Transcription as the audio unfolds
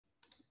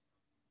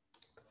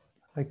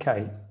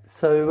Okay,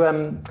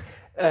 so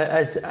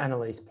as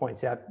Annalise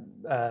points out,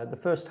 the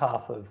first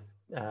half of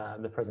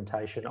the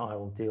presentation, I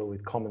will deal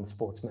with common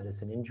sports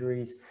medicine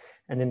injuries.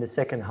 And in the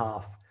second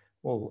half,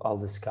 I'll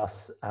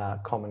discuss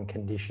common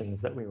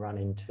conditions that we run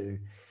into.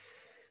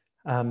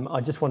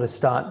 I just want to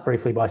start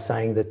briefly by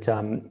saying that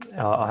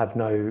I have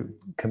no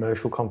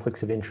commercial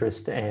conflicts of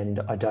interest,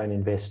 and I don't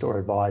invest or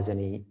advise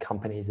any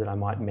companies that I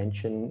might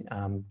mention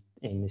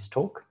in this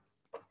talk.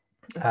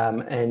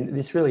 And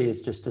this really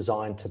is just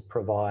designed to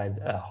provide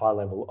a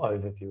high-level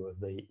overview of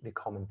the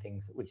common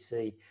things that we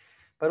see,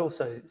 but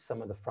also some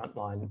of the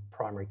frontline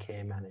primary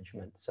care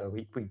management. So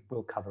we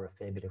will cover a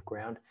fair bit of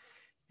ground.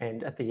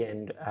 And at the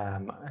end,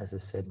 as I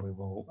said, we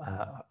will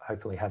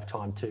hopefully have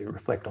time to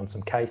reflect on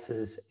some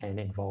cases and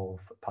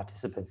involve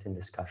participants in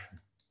discussion.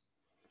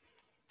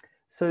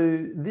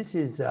 So this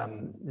is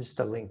just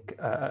a link,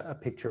 a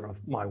picture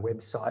of my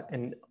website,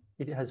 and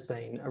it has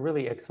been a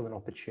really excellent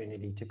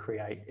opportunity to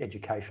create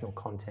educational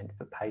content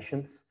for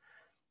patients,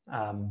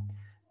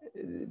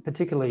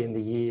 particularly in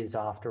the years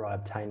after I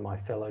obtained my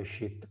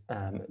fellowship.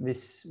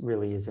 This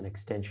really is an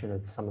extension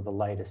of some of the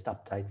latest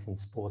updates in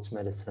sports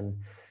medicine.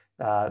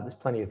 There's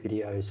plenty of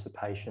videos for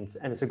patients,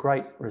 and it's a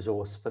great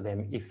resource for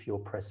them if you're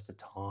pressed for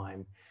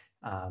time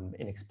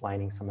in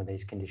explaining some of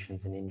these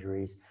conditions and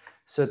injuries.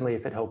 Certainly,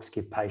 if it helps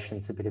give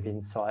patients a bit of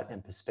insight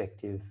and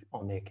perspective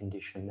on their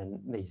condition, then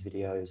these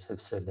videos have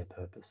served their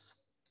purpose.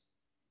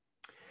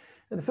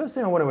 And the first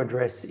thing I want to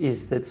address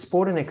is that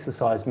sport and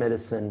exercise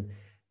medicine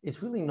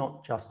is really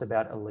not just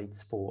about elite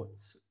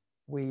sports.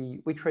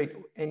 We treat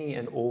any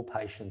and all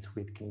patients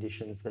with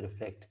conditions that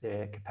affect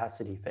their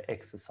capacity for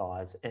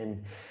exercise.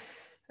 And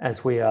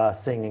as we are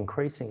seeing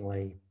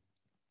increasingly,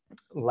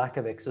 lack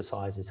of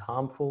exercise is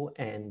harmful,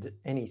 and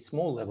any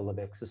small level of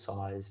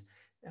exercise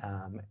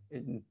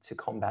to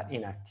combat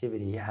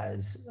inactivity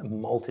has a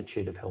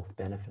multitude of health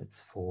benefits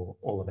for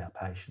all of our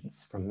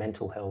patients, from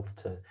mental health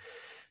to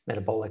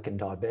metabolic and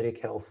diabetic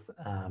health,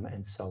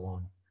 and so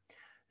on.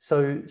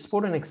 So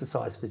sport and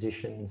exercise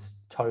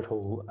physicians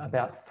total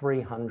about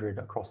 300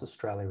 across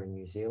Australia and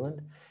New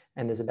Zealand,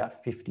 and there's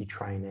about 50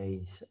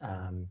 trainees.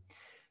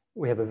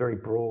 We have a very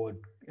broad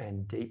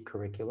and deep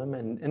curriculum,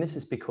 and this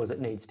is because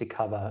it needs to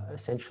cover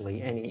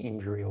essentially any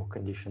injury or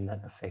condition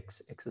that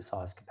affects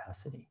exercise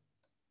capacity.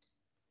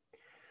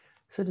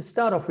 So to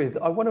start off with,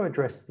 I want to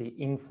address the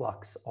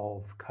influx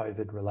of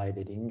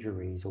COVID-related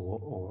injuries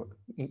or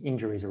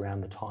injuries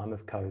around the time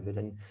of COVID.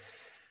 And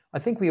I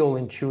think we all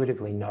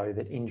intuitively know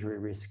that injury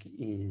risk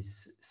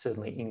is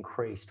certainly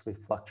increased with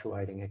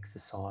fluctuating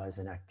exercise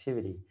and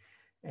activity.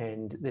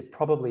 And there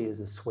probably is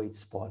a sweet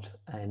spot.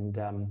 And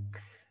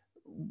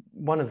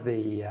one of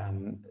the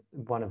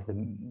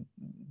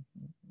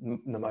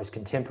most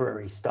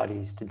contemporary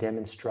studies to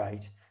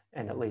demonstrate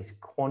and at least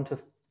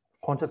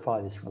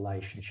quantify this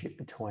relationship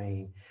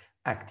between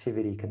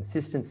activity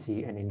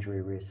consistency and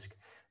injury risk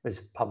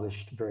was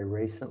published very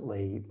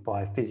recently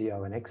by a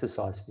physio and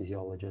exercise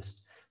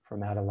physiologist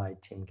from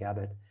Adelaide, Tim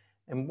Gabbett.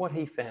 And what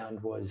he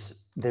found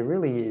was there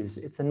really is,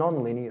 it's a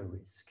non-linear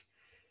risk.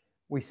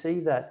 We see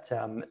that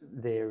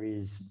there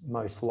is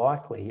most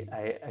likely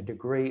a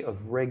degree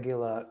of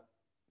regular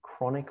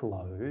chronic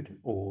load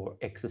or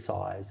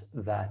exercise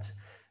that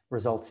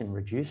results in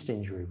reduced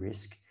injury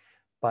risk,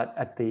 but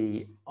at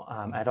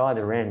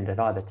either end, at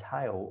either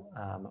tail,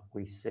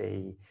 we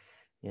see,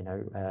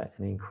 an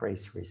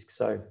increased risk.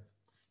 So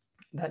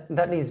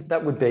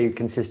that would be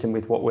consistent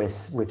with what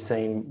we've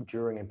seen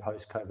during and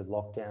post-COVID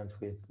lockdowns,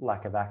 with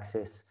lack of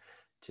access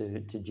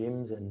to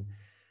gyms and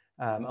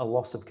a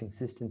loss of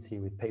consistency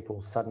with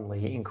people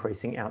suddenly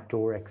increasing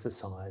outdoor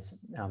exercise.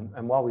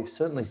 And while we've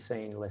certainly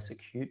seen less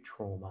acute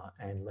trauma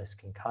and less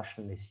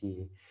concussion this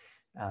year,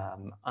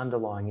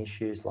 underlying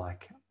issues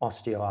like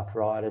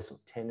osteoarthritis or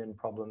tendon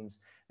problems,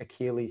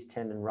 Achilles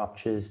tendon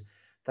ruptures,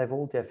 they've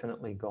all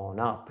definitely gone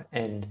up.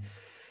 And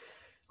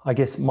I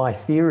guess my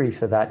theory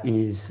for that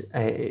is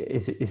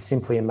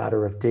simply a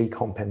matter of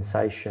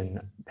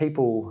decompensation.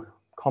 People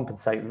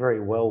compensate very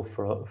well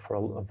for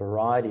a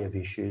variety of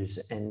issues,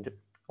 and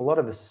a lot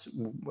of us,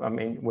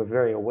 we're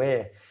very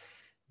aware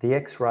the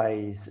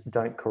X-rays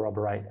don't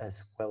corroborate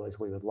as well as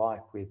we would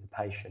like with the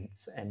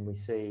patients, and we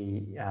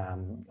see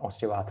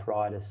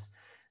osteoarthritis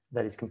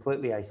that is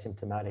completely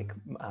asymptomatic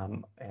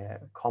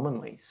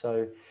commonly.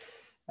 So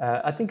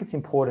I think it's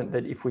important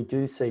that if we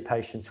do see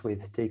patients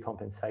with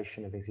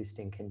decompensation of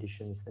existing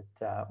conditions,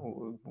 that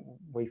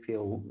we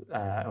feel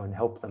and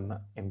help them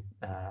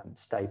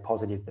stay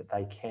positive that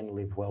they can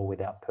live well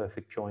without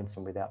perfect joints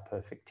and without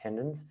perfect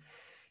tendons.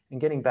 And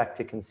getting back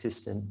to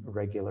consistent,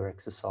 regular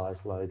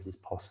exercise loads is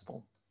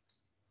possible.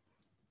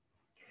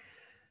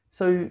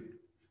 So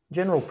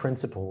general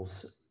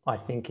principles, I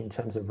think in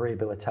terms of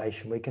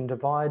rehabilitation, we can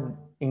divide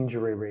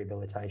injury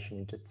rehabilitation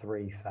into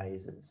 3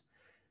 phases.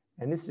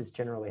 And this is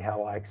generally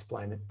how I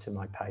explain it to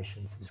my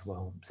patients as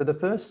well. So the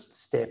first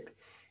step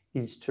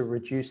is to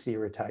reduce the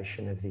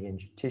irritation of the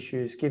injured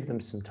tissues, give them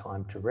some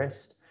time to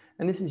rest.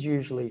 And this is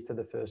usually for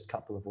the first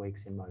couple of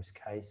weeks in most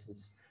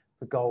cases.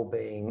 The goal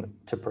being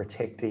to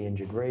protect the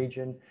injured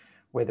region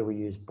whether we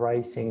use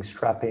bracing,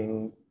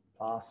 strapping,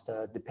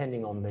 plaster,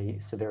 depending on the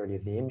severity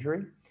of the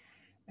injury,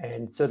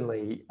 and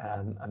certainly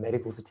a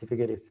medical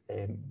certificate if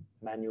they're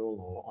manual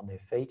or on their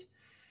feet.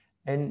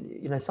 And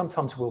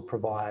sometimes we'll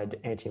provide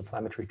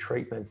anti-inflammatory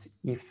treatments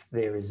if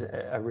there is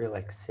a real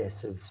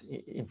excess of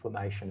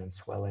inflammation and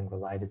swelling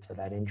related to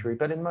that injury.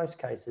 But in most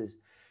cases,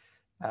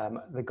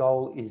 the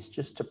goal is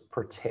just to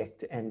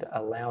protect and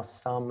allow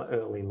some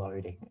early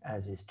loading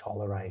as is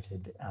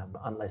tolerated,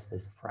 unless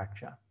there's a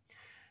fracture.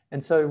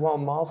 And so while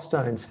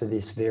milestones for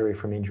this vary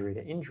from injury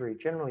to injury,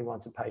 generally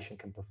once a patient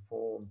can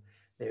perform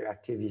their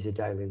activities of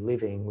daily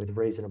living with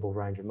reasonable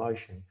range of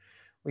motion,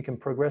 we can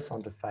progress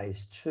on to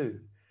phase 2.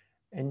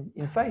 And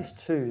in phase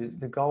 2,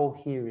 the goal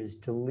here is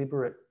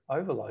deliberate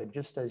overload,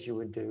 just as you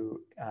would do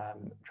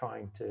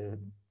trying to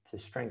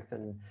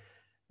strengthen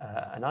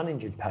an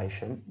uninjured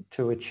patient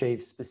to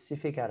achieve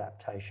specific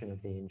adaptation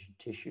of the injured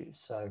tissues.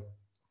 So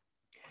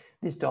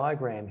this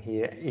diagram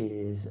here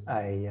is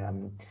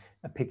a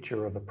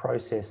picture of a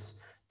process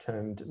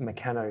termed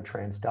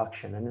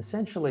mechanotransduction. And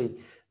essentially,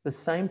 the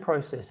same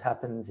process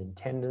happens in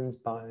tendons,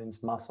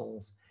 bones,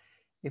 muscles.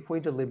 If we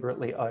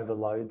deliberately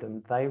overload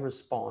them, they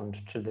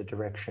respond to the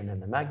direction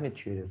and the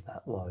magnitude of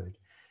that load.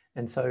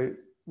 And so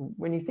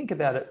when you think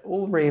about it,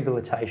 all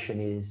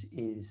rehabilitation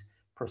is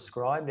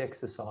prescribed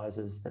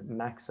exercises that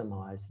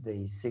maximize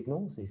these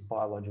signals, these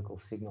biological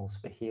signals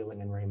for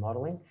healing and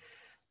remodeling,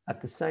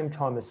 at the same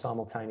time as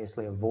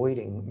simultaneously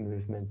avoiding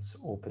movements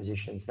or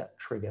positions that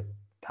trigger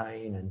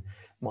pain and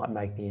might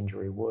make the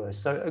injury worse.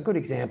 So a good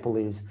example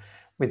is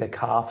with a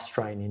calf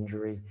strain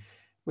injury.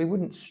 We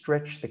wouldn't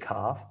stretch the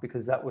calf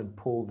because that would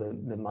pull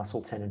the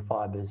muscle tendon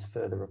fibers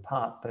further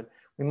apart, but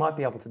we might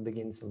be able to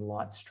begin some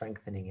light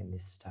strengthening in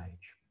this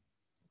stage.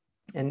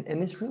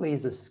 And this really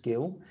is a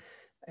skill.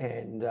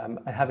 And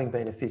having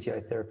been a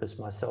physiotherapist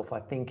myself,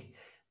 I think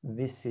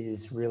this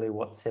is really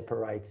what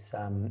separates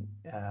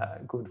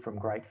good from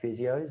great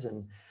physios.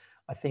 And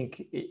I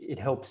think it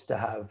helps to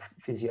have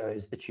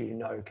physios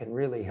that can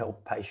really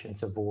help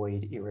patients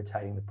avoid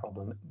irritating the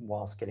problem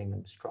whilst getting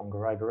them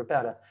stronger over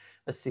about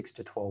a 6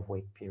 to 12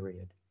 week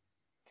period.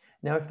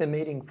 Now, if they're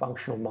meeting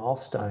functional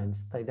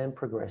milestones, they then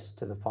progress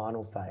to the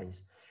final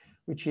phase,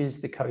 which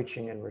is the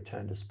coaching and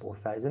return to sport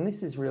phase. And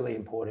this is really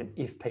important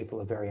if people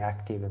are very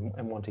active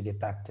and want to get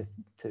back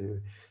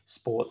to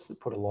sports that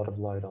put a lot of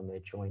load on their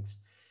joints.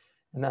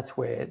 And that's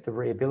where the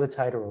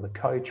rehabilitator or the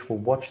coach will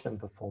watch them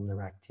perform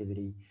their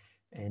activity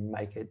and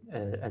make it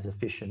as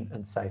efficient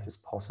and safe as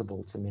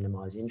possible to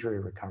minimize injury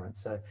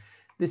recurrence. So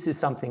this is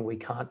something we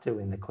can't do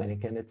in the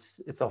clinic, and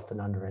it's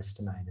often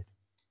underestimated.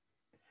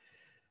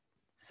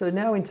 So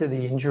now into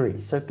the injury.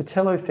 So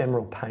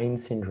patellofemoral pain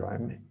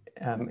syndrome,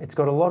 it's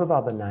got a lot of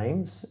other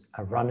names,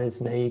 a runner's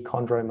knee,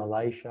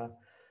 chondromalacia,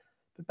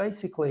 but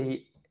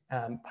basically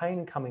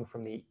pain coming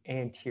from the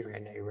anterior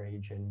knee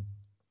region,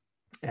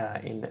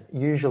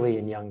 usually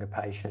in younger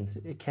patients,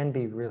 it can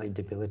be really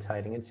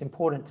debilitating. It's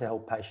important to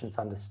help patients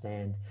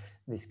understand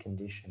this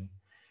condition.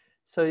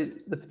 So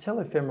the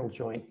patellofemoral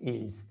joint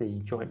is the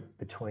joint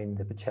between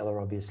the patella,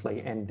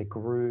 obviously, and the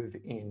groove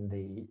in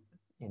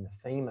the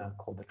femur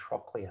called the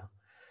trochlea.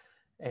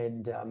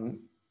 And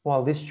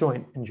while this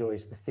joint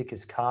enjoys the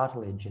thickest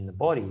cartilage in the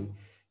body,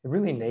 it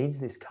really needs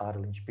this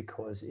cartilage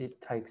because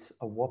it takes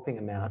a whopping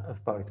amount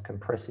of both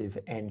compressive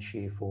and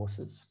shear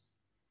forces.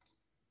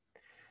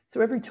 So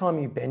every time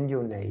you bend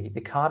your knee,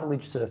 the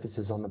cartilage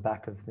surfaces on the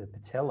back of the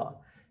patella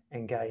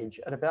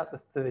engage at about the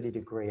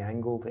 30-degree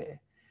angle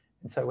there.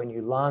 And so when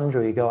you lunge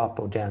or you go up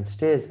or down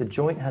stairs, the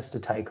joint has to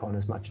take on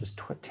as much as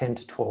 10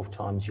 to 12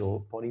 times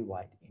your body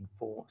weight in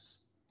force.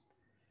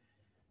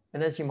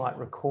 And as you might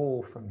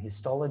recall from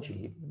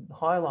histology,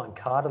 hyaline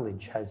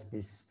cartilage has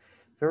this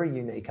very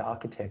unique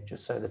architecture.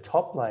 So the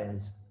top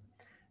layers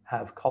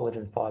have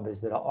collagen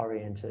fibers that are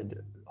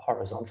oriented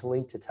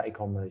horizontally to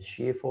take on those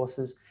shear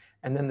forces.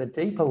 And then the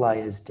deeper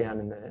layers down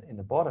in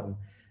the bottom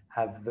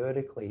have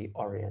vertically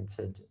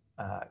oriented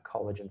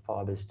collagen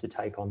fibers to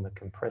take on the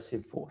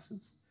compressive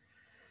forces.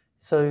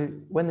 So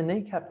when the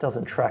kneecap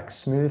doesn't track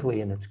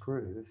smoothly in its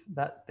groove,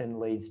 that then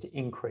leads to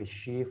increased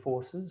shear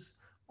forces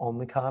on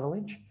the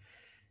cartilage.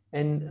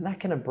 And that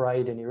can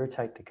abrade and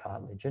irritate the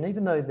cartilage. And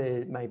even though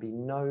there may be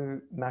no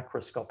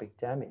macroscopic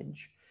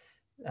damage,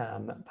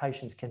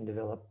 patients can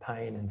develop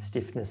pain and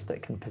stiffness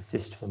that can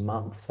persist for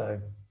months. So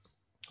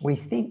we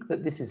think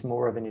that this is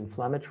more of an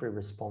inflammatory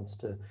response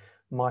to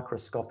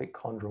microscopic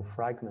chondral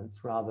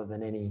fragments rather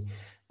than any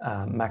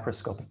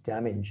macroscopic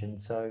damage.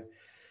 And so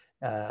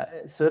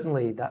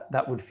certainly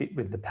that would fit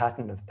with the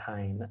pattern of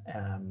pain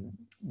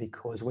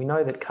because we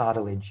know that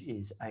cartilage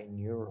is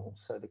aneural.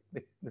 So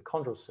the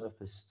chondral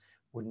surface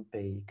wouldn't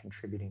be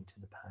contributing to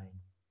the pain.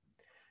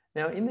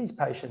 Now, in these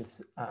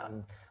patients,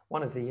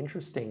 one of the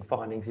interesting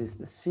findings is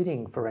that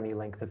sitting for any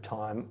length of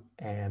time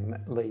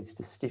leads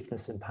to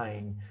stiffness and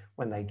pain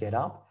when they get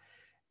up.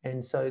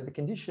 And so the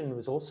condition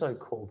was also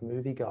called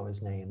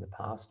moviegoer's knee in the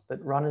past,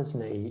 but runner's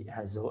knee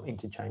has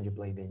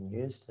interchangeably been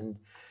used. And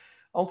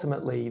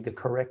ultimately, the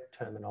correct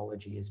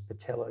terminology is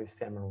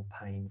patellofemoral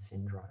pain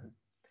syndrome.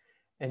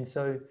 And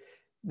so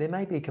There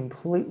may be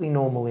completely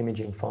normal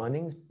imaging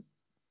findings,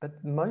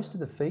 but most of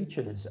the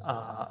features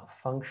are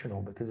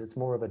functional because it's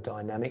more of a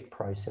dynamic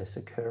process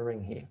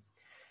occurring here.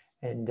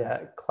 And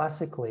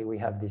classically, we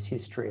have this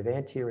history of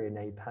anterior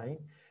knee pain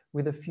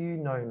with a few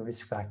known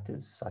risk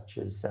factors, such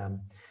as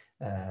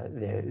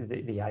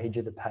the age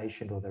of the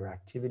patient or their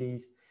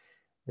activities.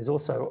 There's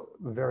also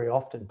very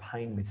often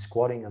pain with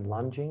squatting and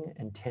lunging,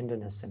 and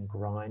tenderness and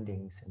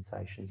grinding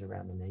sensations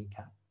around the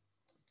kneecap.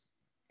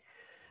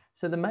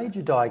 So the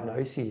major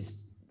diagnoses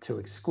to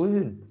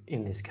exclude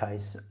in this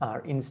case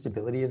are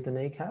instability of the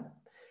kneecap,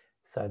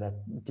 so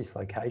that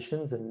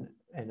dislocations, and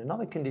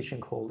another condition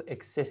called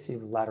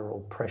excessive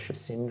lateral pressure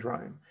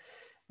syndrome.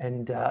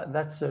 And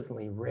that's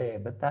certainly rare,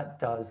 but that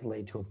does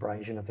lead to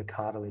abrasion of the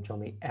cartilage on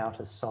the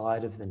outer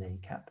side of the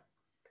kneecap.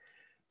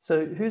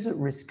 So who's at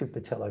risk of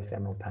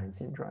patellofemoral pain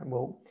syndrome?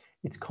 Well,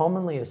 it's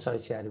commonly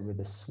associated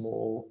with a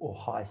small or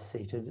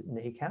high-seated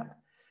kneecap,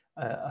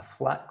 a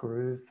flat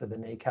groove for the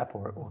kneecap,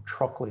 or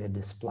trochlear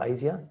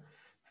dysplasia.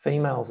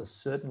 Females are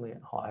certainly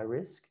at high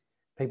risk,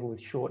 people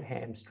with short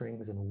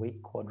hamstrings and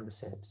weak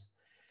quadriceps.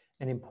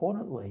 And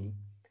importantly,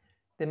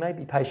 there may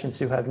be patients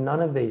who have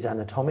none of these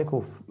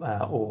anatomical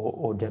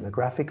or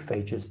demographic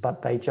features,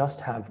 but they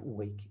just have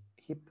weak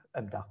hip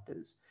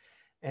abductors.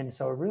 And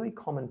so a really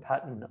common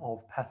pattern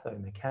of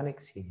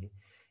pathomechanics here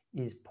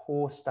is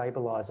poor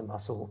stabilizer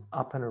muscle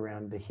up and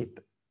around the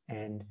hip,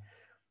 and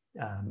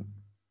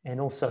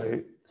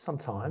also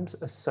sometimes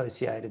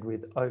associated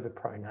with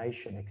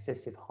overpronation,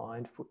 excessive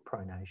hindfoot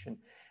pronation.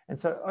 And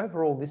so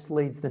overall, this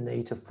leads the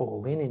knee to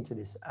fall into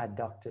this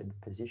adducted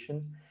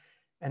position.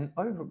 And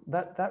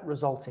that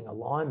resulting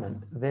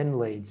alignment then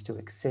leads to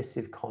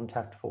excessive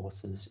contact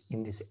forces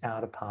in this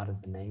outer part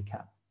of the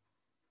kneecap.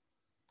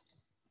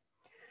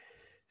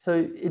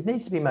 So it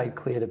needs to be made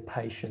clear to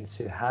patients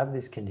who have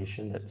this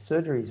condition that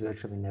surgery is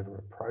virtually never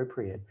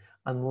appropriate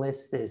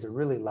unless there's a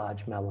really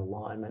large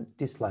malalignment,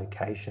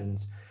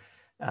 dislocations,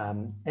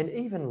 and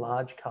even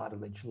large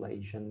cartilage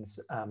lesions.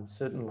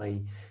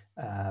 Certainly,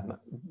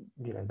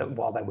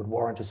 while they would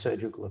warrant a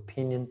surgical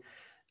opinion,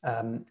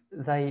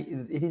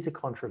 it is a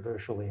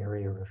controversial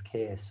area of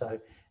care. So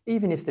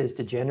even if there's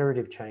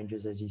degenerative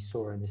changes, as you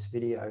saw in this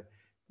video,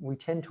 we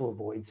tend to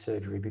avoid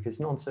surgery because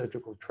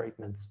non-surgical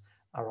treatments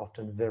are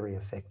often very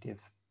effective.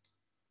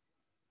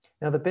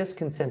 Now, the best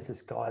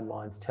consensus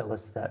guidelines tell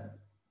us that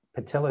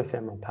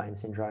patellofemoral pain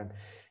syndrome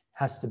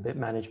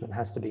management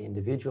has to be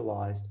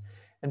individualized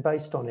and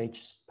based on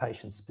each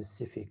patient's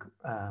specific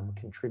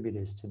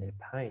contributors to their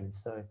pain.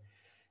 So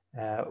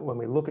when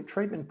we look at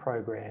treatment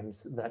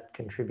programs that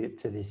contribute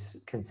to this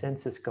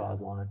consensus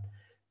guideline,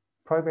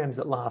 programs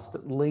that last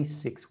at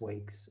least 6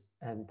 weeks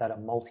and that are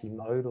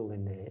multimodal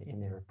in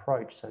their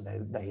approach. So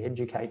they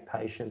educate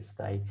patients,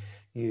 they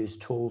use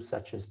tools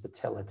such as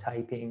patella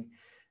taping,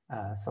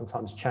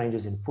 sometimes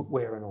changes in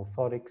footwear and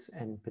orthotics,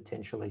 and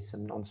potentially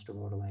some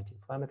non-steroidal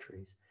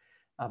anti-inflammatories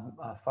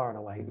are far and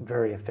away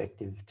very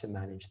effective to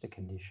manage the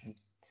condition.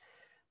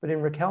 But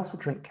in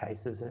recalcitrant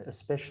cases,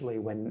 especially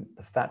when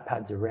the fat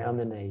pads around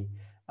the knee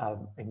are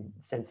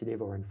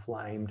sensitive or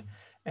inflamed,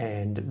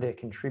 and they're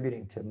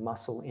contributing to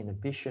muscle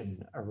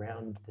inhibition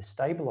around the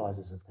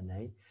stabilizers of the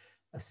knee,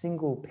 a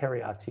single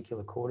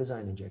periarticular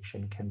cortisone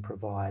injection can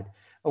provide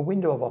a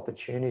window of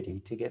opportunity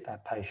to get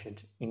that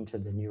patient into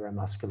the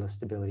neuromuscular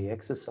stability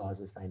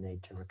exercises they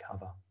need to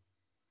recover.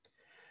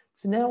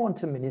 So now on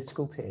to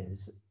meniscal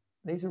tears.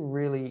 These are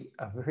really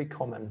a very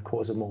common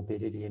cause of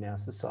morbidity in our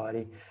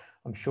society.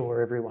 I'm sure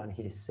everyone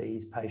here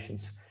sees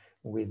patients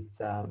with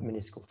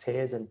meniscal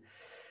tears, and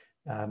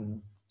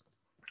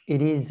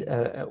it is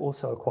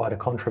also quite a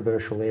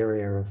controversial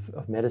area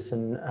of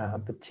medicine,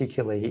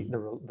 particularly the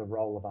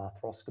role of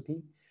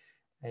arthroscopy.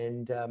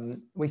 And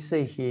we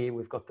see here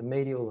we've got the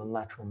medial and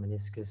lateral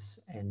meniscus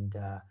and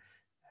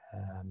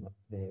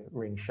the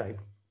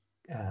ring-shaped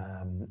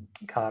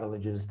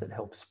cartilages that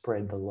help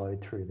spread the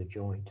load through the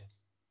joint.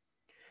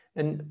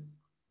 And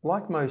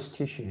like most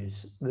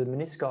tissues, the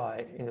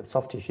menisci,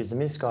 soft tissues, the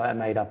menisci are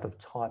made up of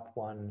type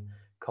 1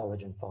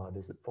 collagen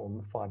fibers that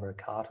form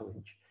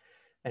fibrocartilage.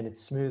 And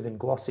it's smooth and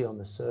glossy on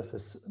the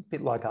surface, a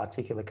bit like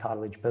articular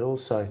cartilage, but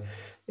also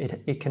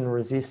it can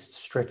resist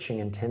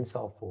stretching and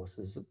tensile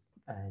forces.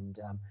 And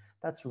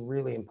that's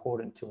really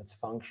important to its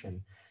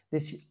function.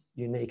 This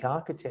unique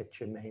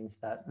architecture means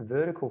that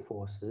vertical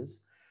forces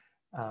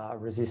are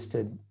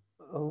resisted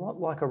a lot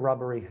like a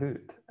rubbery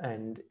hoop.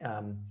 And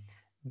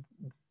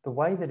the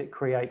way that it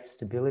creates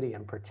stability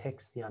and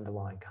protects the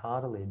underlying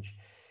cartilage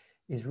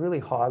is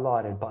really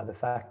highlighted by the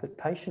fact that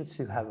patients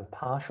who have a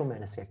partial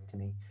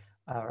meniscectomy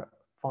are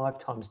 5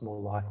 times more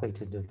likely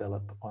to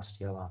develop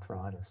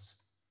osteoarthritis.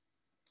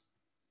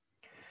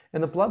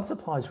 And the blood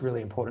supply is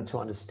really important to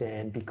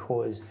understand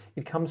because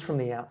it comes from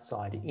the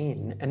outside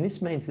in, and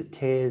this means that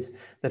tears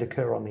that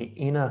occur on the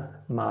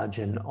inner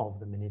margin of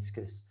the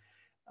meniscus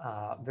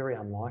are very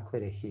unlikely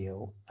to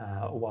heal,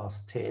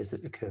 whilst tears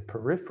that occur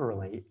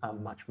peripherally are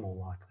much more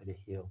likely to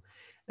heal.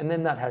 And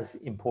then that has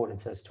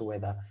importance as to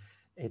whether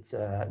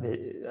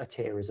a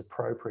tear is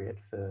appropriate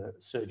for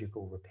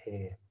surgical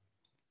repair.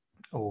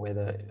 or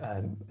whether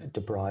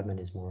debridement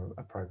is more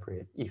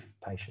appropriate if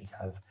patients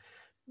have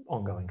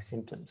ongoing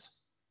symptoms.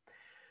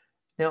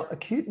 Now,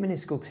 acute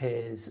meniscal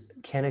tears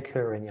can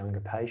occur in younger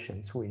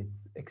patients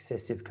with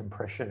excessive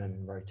compression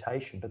and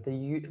rotation, but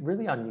they're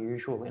really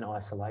unusual in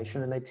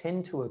isolation, and they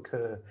tend to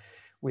occur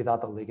with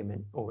other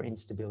ligament or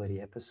instability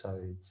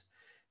episodes.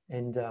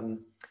 And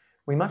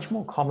we much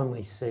more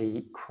commonly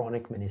see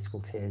chronic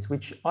meniscal tears,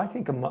 which I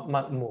think are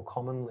much more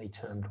commonly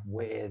termed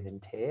wear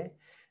than tear,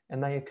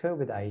 and they occur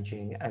with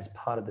aging as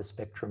part of the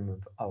spectrum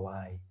of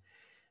OA.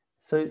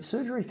 So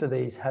surgery for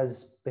these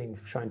has been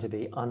shown to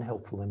be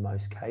unhelpful in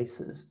most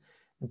cases.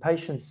 And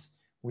patients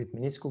with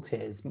meniscal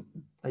tears,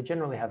 they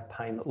generally have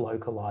pain that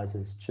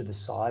localizes to the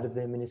side of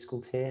their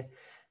meniscal tear,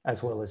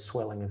 as well as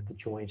swelling of the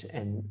joint,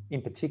 and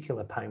in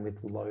particular pain with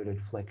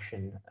loaded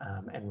flexion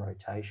and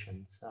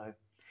rotation. So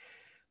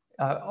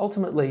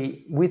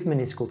ultimately, with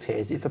meniscal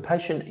tears, if a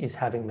patient is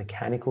having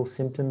mechanical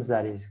symptoms,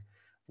 that is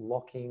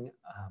locking,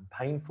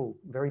 painful,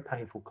 very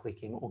painful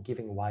clicking, or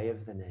giving way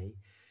of the knee,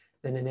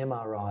 then an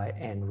MRI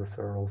and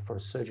referral for a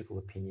surgical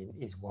opinion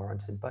is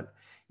warranted. But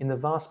in the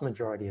vast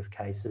majority of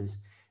cases,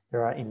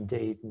 there are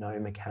indeed no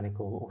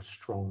mechanical or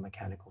strong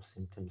mechanical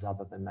symptoms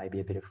other than maybe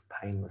a bit of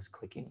painless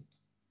clicking.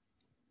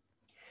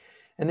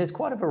 And there's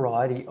quite a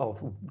variety of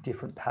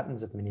different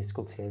patterns of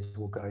meniscal tears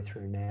we'll go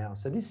through now.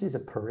 So this is a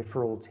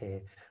peripheral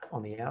tear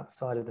on the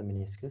outside of the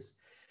meniscus.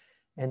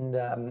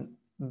 And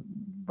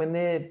when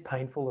they're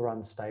painful or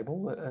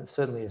unstable,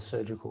 certainly a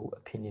surgical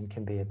opinion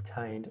can be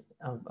obtained.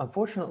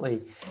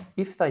 Unfortunately,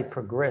 if they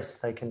progress,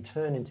 they can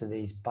turn into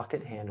these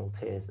bucket handle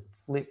tears that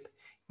flip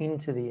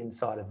into the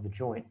inside of the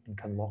joint and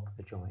can lock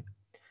the joint.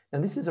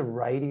 Now, this is a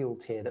radial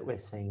tear that we're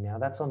seeing now.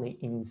 That's on the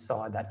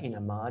inside, that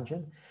inner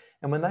margin.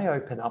 And when they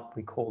open up,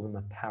 we call them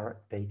a parrot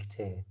beak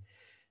tear.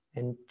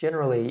 And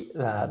generally,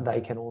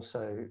 they can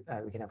also,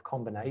 we can have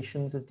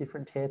combinations of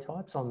different tear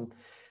types.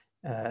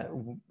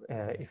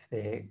 If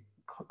they're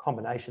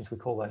combinations, we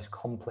call those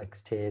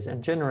complex tears.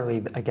 And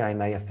generally, again,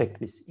 they affect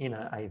this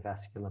inner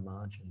avascular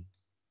margin.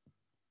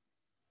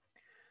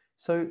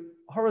 So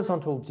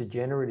horizontal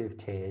degenerative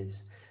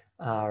tears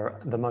are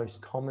the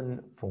most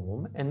common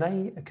form, and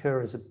they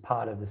occur as a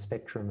part of the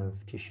spectrum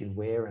of tissue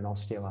wear and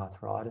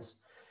osteoarthritis.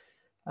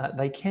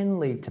 They can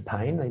lead to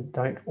pain. They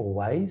don't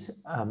always,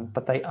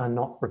 but they are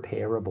not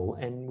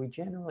repairable, and we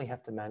generally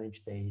have to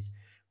manage these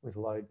with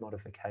load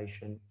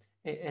modification,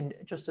 and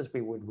just as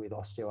we would with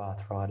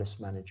osteoarthritis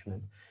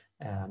management,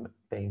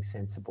 being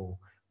sensible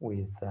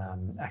with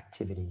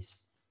activities.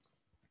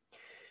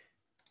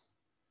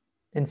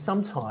 And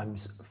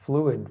sometimes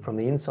fluid from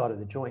the inside of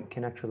the joint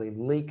can actually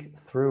leak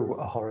through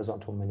a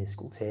horizontal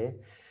meniscal tear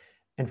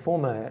and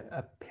form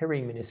a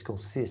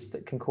perimeniscal cyst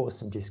that can cause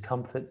some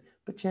discomfort,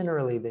 but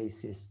generally these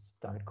cysts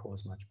don't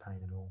cause much pain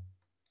at all.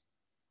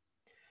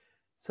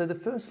 So the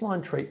first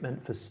line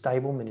treatment for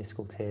stable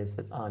meniscal tears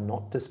that are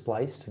not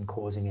displaced and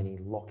causing any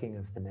locking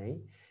of the knee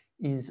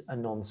is a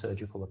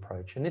non-surgical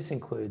approach. And this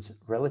includes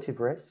relative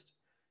rest,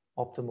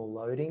 optimal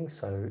loading,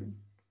 so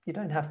you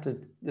don't have to,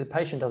 the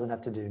patient doesn't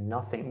have to do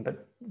nothing,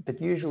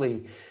 but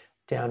usually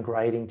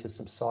downgrading to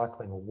some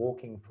cycling or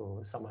walking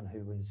for someone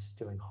who is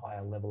doing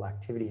higher level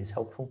activity is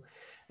helpful.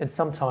 And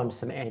sometimes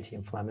some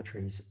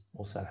anti-inflammatories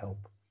also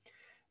help.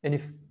 And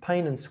if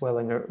pain and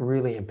swelling are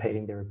really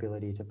impeding their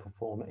ability to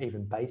perform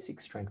even basic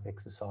strength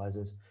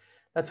exercises,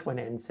 that's when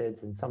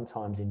NSAIDs and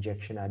sometimes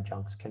injection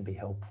adjuncts can be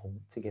helpful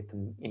to get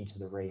them into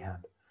the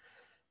rehab.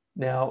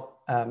 Now,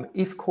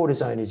 if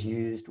cortisone is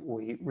used,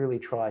 we really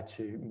try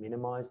to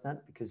minimize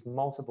that because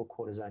multiple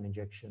cortisone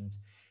injections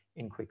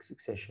in quick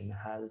succession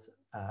has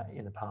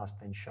in the past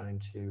been shown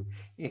to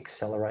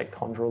accelerate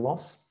chondral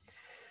loss.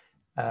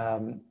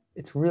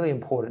 It's really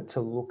important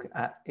to look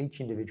at each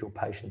individual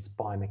patient's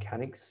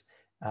biomechanics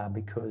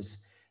because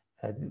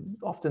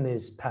often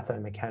there's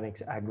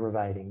pathomechanics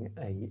aggravating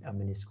a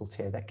meniscal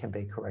tear that can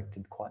be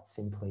corrected quite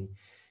simply.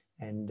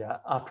 And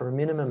after a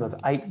minimum of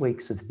 8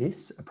 weeks of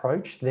this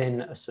approach,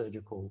 then a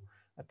surgical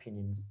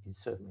opinion is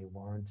certainly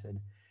warranted.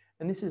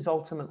 And this is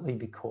ultimately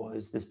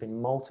because there's been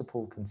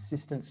multiple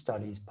consistent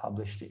studies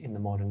published in the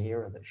modern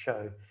era that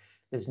show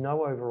there's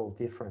no overall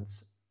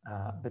difference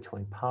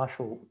between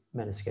partial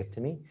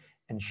meniscectomy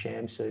and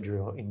sham surgery,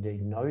 or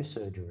indeed no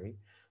surgery,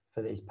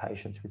 for these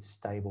patients with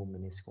stable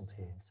meniscal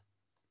tears.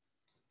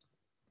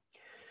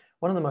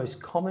 One of the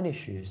most common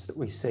issues that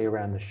we see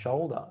around the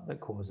shoulder that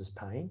causes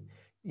pain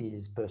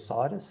is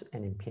bursitis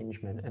and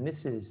impingement, and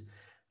this is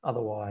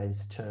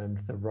otherwise termed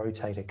the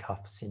rotator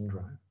cuff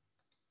syndrome.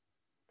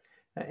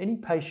 Now, any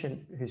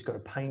patient who's got a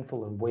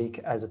painful and weak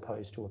as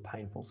opposed to a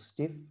painful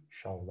stiff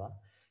shoulder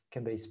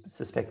can be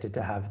suspected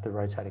to have the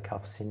rotator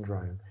cuff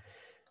syndrome.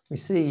 We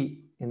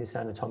see in this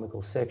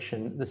anatomical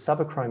section, the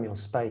subacromial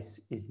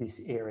space is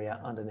this area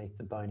underneath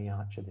the bony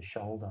arch of the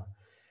shoulder.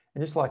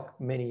 And just like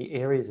many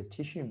areas of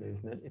tissue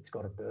movement, it's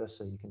got a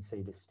bursa, you can see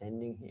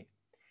distending here.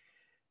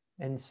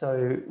 And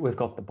so we've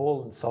got the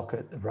ball and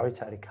socket, the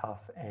rotator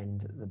cuff,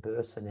 and the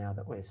bursa now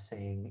that we're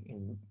seeing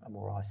in a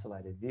more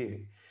isolated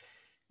view.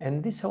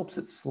 And this helps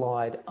it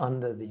slide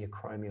under the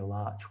acromial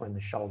arch when the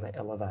shoulder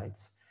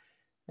elevates.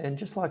 And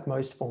just like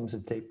most forms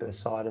of deep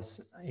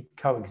bursitis, it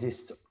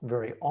coexists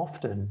very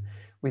often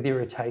with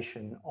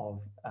irritation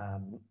of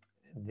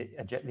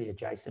the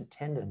adjacent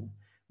tendon,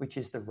 which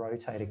is the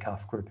rotator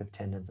cuff group of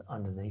tendons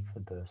underneath the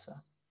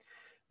bursa.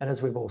 And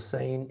as we've all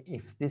seen,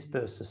 if this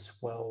bursa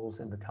swells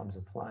and becomes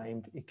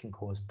inflamed, it can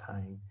cause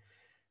pain.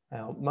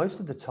 Now, most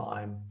of the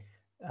time,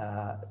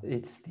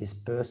 it's this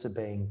bursa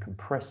being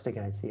compressed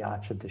against the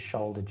arch of the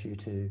shoulder due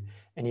to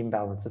an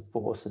imbalance of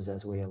forces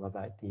as we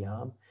elevate the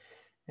arm.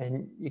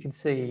 And you can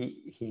see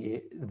here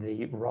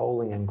the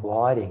rolling and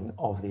gliding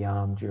of the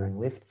arm during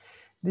lift.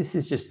 This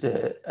is just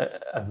a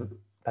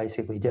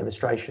basically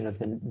demonstration of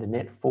the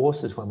net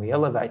forces when we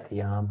elevate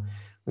the arm.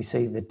 We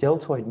see the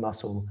deltoid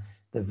muscle,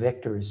 the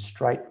vector is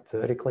straight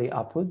vertically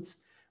upwards,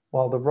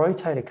 while the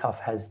rotator cuff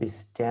has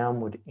this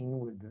downward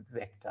inward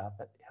vector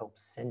that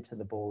helps center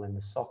the ball in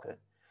the socket.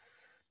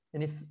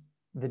 And if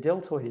the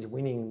deltoid is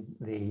winning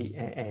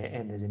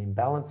and there's an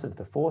imbalance of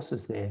the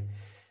forces there,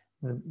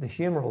 the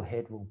humeral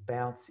head will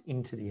bounce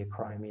into the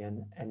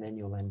acromion and then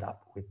you'll end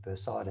up with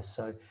bursitis.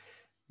 So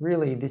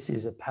really this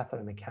is a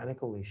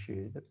pathomechanical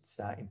issue that's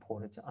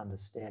important to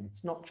understand.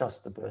 It's not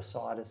just the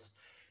bursitis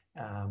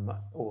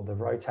or the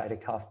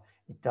rotator cuff.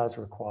 It does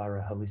require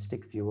a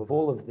holistic view of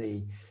all of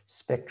the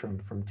spectrum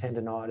from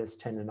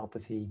tendonitis,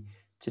 tendinopathy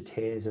to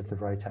tears of the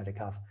rotator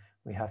cuff.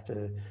 We have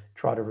to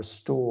try to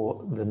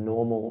restore the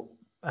normal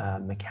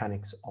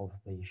mechanics of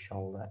the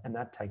shoulder, and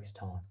that takes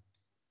time.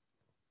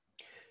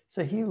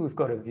 So here we've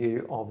got a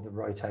view of the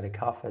rotator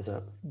cuff as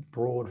a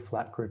broad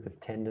flat group of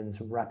tendons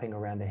wrapping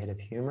around the head of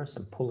humerus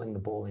and pulling the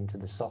ball into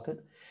the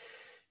socket.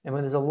 And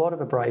when there's a lot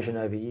of abrasion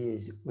over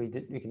years, we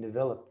can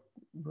develop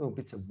little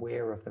bits of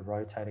wear of the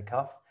rotator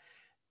cuff.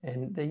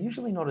 And they're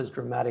usually not as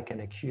dramatic and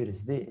acute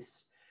as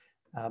this.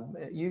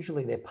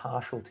 Usually they're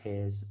partial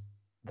tears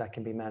that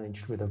can be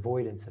managed with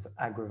avoidance of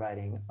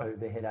aggravating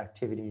overhead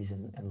activities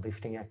and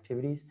lifting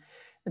activities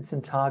and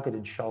some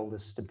targeted shoulder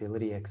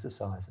stability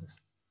exercises.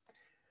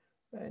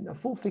 And a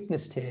full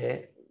thickness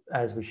tear,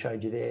 as we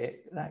showed you there,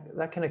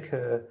 that can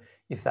occur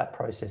if that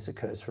process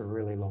occurs for a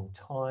really long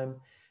time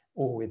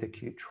or with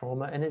acute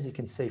trauma. And as you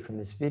can see from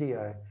this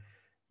video,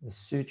 the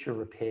suture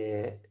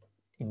repair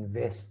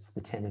invests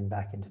the tendon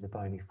back into the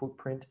bony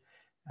footprint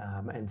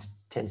and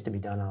tends to be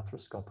done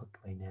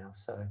arthroscopically now.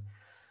 So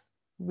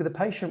with a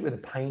patient with a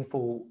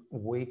painful,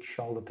 weak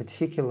shoulder,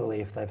 particularly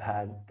if they've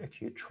had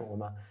acute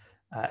trauma,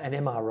 an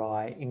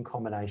MRI in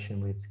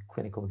combination with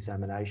clinical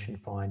examination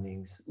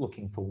findings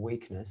looking for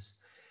weakness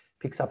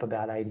picks up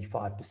about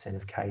 85%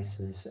 of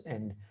cases,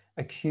 and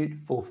acute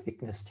full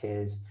thickness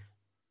tears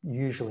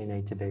usually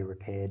need to be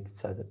repaired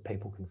so that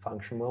people can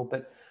function well,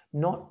 but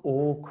not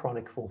all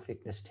chronic full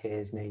thickness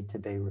tears need to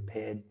be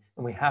repaired,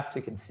 and we have to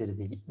consider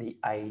the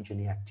age and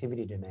the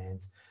activity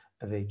demands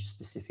of each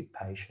specific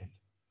patient.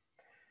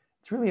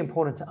 It's really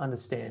important to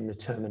understand the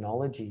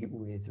terminology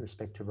with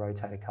respect to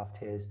rotator cuff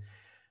tears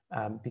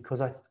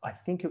because I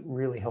think it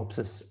really helps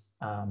us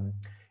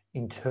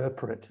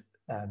interpret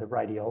the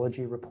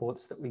radiology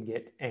reports that we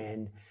get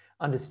and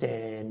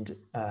understand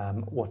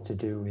what to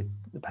do with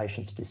the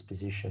patient's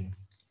disposition.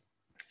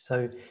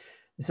 So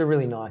this is a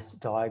really nice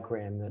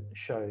diagram that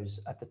shows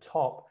at the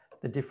top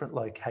the different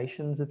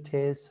locations of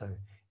tears. So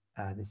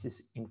this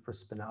is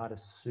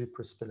infraspinatus,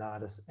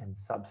 supraspinatus, and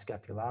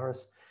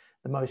subscapularis.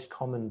 The most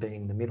common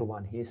being the middle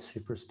one here,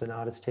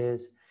 supraspinatus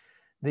tears.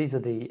 These are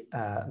the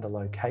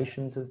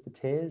locations of the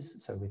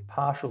tears. So with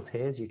partial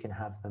tears, you can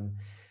have them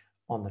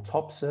on the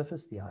top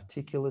surface, the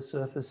articular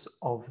surface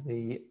of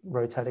the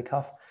rotator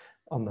cuff,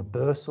 on the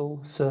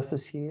bursal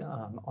surface here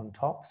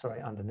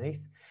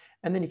underneath.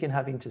 And then you can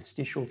have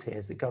interstitial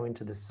tears that go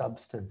into the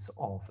substance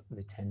of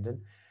the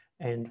tendon,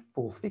 and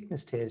full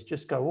thickness tears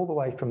just go all the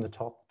way from the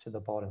top to the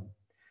bottom.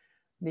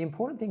 The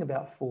important thing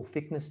about full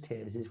thickness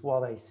tears is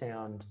while they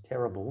sound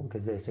terrible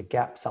because there's a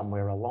gap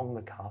somewhere along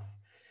the cuff,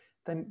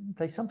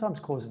 they sometimes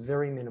cause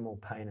very minimal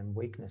pain and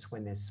weakness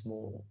when they're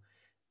small.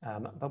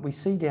 But we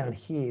see down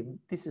here,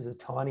 this is a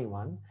tiny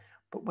one,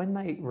 but when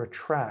they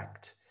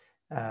retract,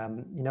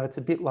 it's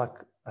a bit like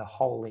a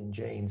hole in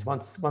jeans.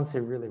 Once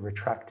they're really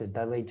retracted,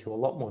 they lead to a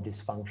lot more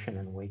dysfunction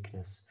and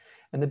weakness.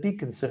 And the big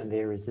concern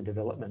there is the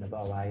development of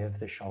OA of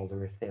the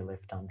shoulder if they're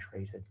left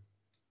untreated.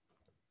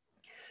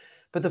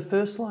 But the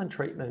first line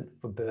treatment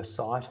for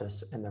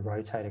bursitis and the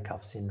rotator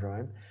cuff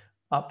syndrome,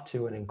 up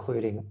to and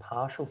including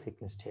partial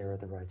thickness tear of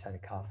the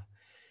rotator cuff,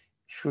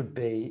 should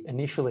be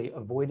initially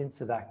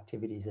avoidance of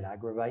activities that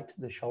aggravate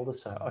the shoulder,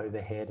 so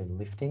overhead and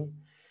lifting.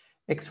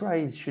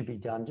 X-rays should be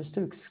done just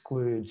to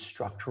exclude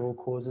structural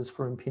causes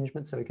for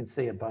impingement. So we can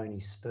see a bony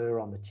spur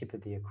on the tip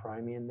of the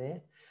acromion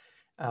there.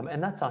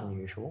 And that's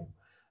unusual.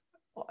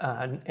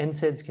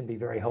 NSAIDs can be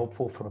very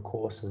helpful for a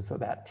course of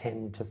about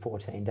 10 to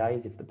 14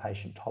 days if the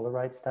patient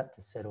tolerates that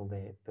to settle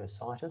their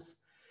bursitis.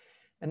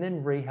 And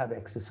then rehab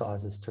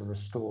exercises to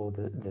restore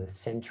the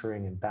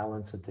centering and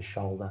balance of the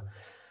shoulder.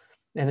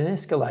 And an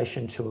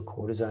escalation to a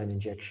cortisone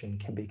injection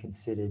can be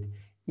considered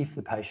if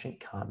the patient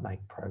can't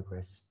make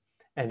progress.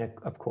 And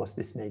of course,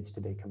 this needs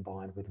to be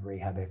combined with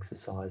rehab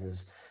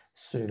exercises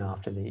soon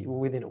after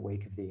within a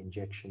week of the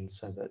injection,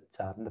 so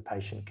that the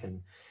patient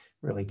can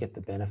really get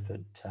the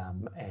benefit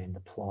and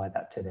apply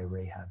that to their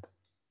rehab.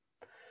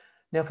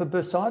 Now, for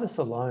bursitis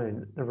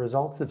alone, the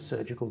results of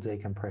surgical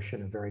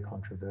decompression are very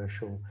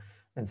controversial,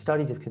 and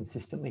studies have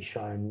consistently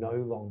shown no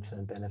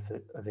long-term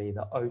benefit of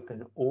either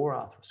open or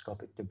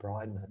arthroscopic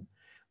debridement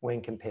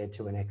when compared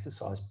to an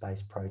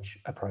exercise-based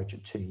approach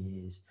at 2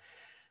 years.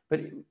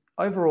 But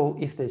overall,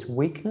 if there's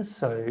weakness,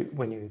 so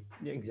when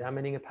you're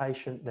examining a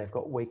patient, they've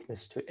got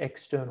weakness to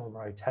external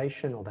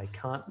rotation, or they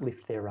can't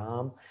lift their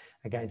arm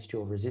against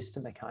your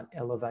resistant, they can't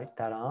elevate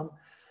that arm,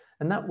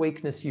 and that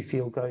weakness you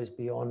feel goes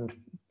beyond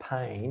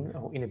pain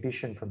or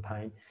inhibition from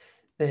pain,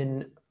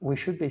 then we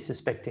should be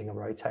suspecting a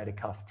rotator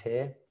cuff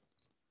tear.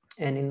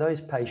 And in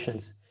those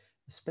patients,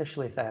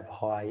 especially if they have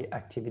high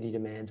activity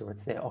demands or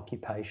it's their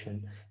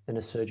occupation, then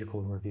a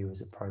surgical review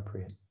is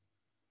appropriate.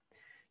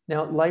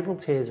 Now, labral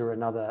tears are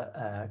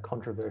another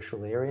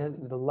controversial area.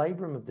 The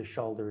labrum of the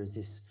shoulder is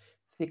this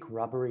thick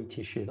rubbery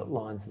tissue that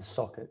lines the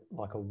socket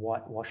like a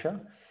white washer,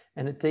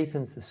 and it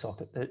deepens the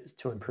socket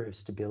to improve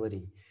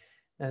stability.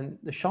 And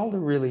the shoulder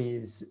really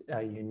is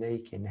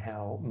unique in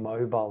how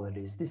mobile it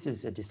is. This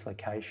is a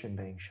dislocation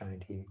being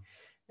shown here.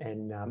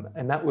 And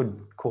that would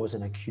cause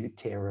an acute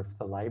tear of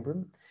the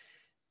labrum.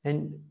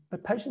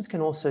 But patients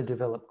can also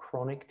develop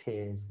chronic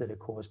tears that are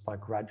caused by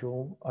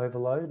gradual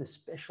overload,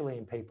 especially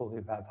in people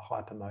who have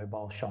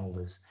hypermobile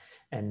shoulders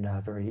and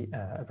are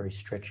very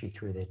stretchy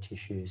through their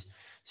tissues.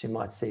 So you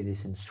might see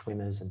this in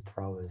swimmers and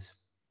throwers.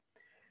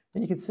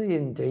 And you can see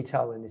in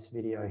detail in this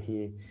video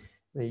here,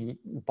 the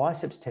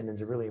biceps tendon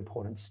is a really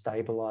important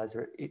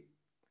stabilizer.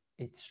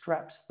 It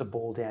straps the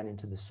ball down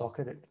into the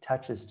socket. It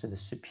attaches to the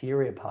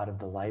superior part of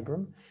the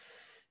labrum.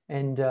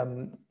 And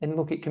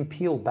look, it can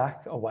peel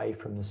back away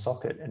from the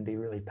socket and be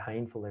really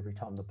painful every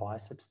time the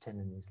biceps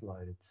tendon is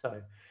loaded.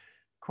 So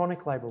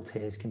chronic labral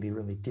tears can be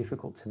really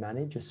difficult to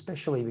manage,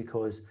 especially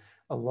because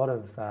a lot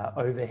of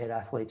overhead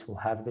athletes will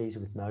have these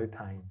with no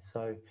pain.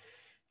 So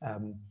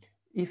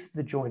if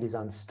the joint is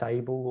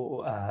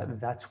unstable,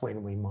 that's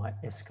when we might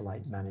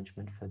escalate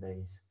management for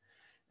these.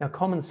 Now,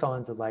 common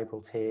signs of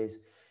labral tears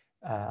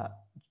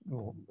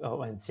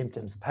and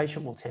symptoms, the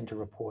patient will tend to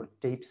report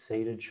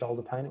deep-seated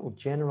shoulder pain. It will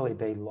generally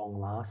be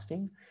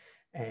long-lasting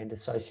and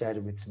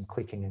associated with some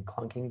clicking and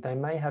clunking. They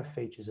may have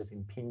features of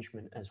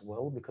impingement as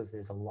well, because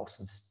there's a loss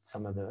of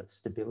some of the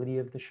stability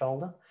of the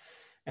shoulder,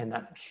 and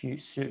that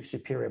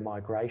superior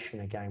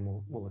migration again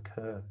will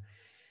occur.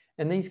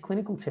 And these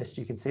clinical tests,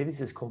 you can see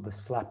this is called the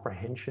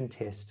slapprehension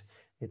test.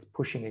 It's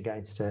pushing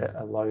against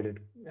a loaded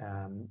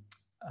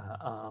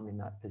arm in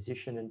that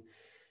position, and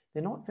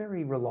they're not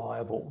very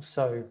reliable.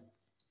 So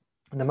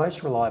the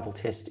most reliable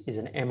test is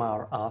an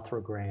MR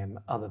arthrogram,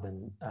 other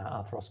than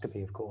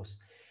arthroscopy, of course.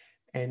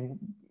 And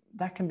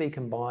that can be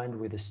combined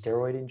with a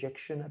steroid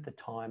injection at the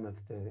time of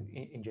the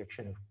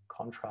injection of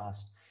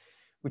contrast,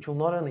 which will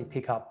not only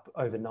pick up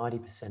over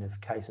 90%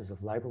 of cases of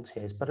labral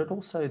tears, but it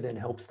also then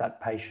helps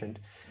that patient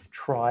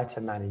try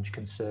to manage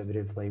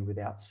conservatively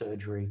without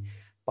surgery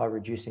by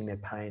reducing their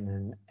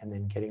pain and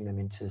then getting them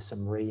into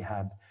some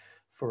rehab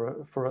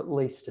for at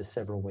least a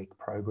several-week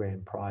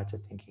program prior to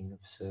thinking of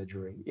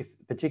surgery,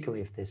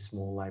 particularly if there's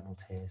small labral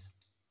tears.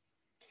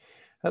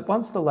 But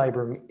once the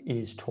labrum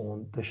is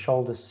torn, the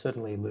shoulder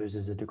certainly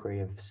loses a degree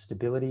of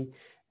stability,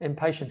 and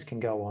patients can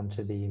go on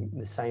to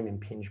the same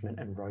impingement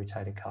and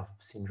rotator cuff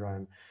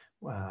syndrome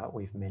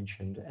we've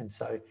mentioned. And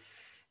so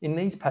in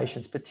these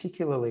patients,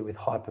 particularly with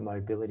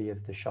hypermobility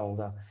of the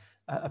shoulder,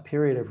 a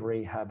period of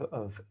rehab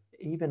of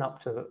even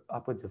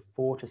upwards of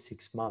 4 to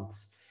 6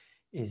 months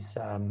is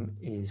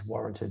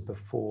warranted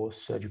before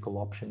surgical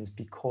options,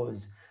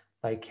 because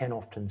they can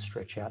often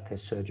stretch out their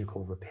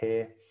surgical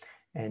repair.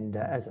 And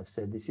as I've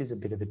said, this is a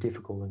bit of a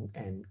difficult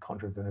and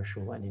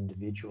controversial and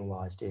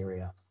individualized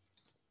area.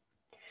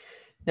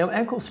 Now,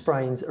 ankle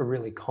sprains are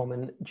really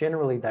common.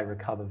 Generally, they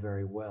recover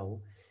very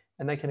well,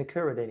 and they can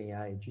occur at any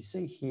age. You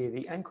see here,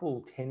 the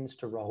ankle tends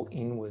to roll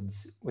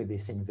inwards with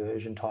this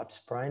inversion type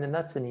sprain, and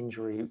that's an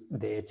injury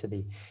there to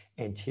the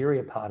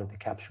anterior part of the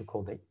capsule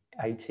called the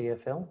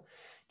ATFL.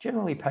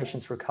 Generally,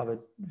 patients recover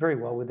very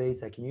well with these.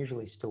 They can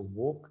usually still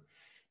walk,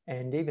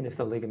 and even if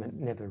the ligament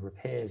never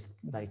repairs,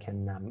 they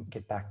can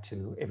get back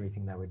to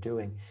everything they were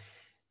doing.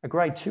 A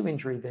grade 2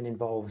 injury then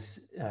involves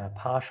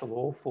partial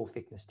or full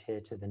thickness tear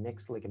to the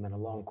next ligament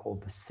along,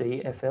 called the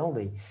CFL,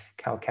 the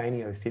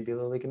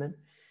calcaneofibular ligament.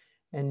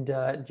 And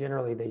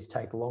generally these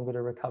take longer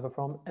to recover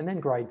from. And then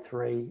grade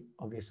 3,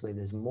 obviously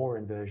there's more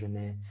inversion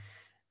there.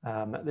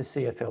 The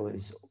CFL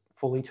is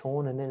fully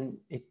torn, and then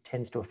it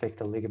tends to affect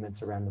the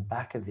ligaments around the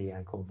back of the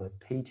ankle, the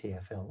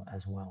PTFL,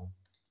 as well.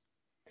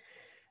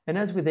 And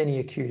as with any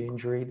acute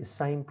injury, the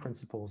same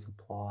principles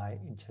apply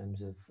in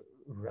terms of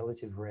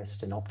relative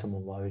rest and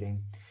optimal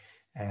loading,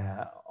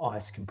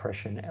 ice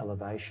compression,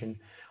 elevation.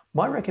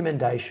 My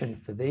recommendation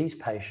for these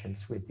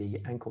patients with the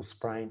ankle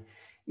sprain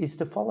is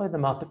to follow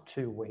them up at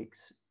 2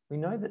 weeks. We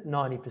know that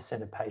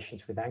 90% of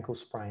patients with ankle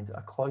sprains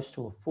are close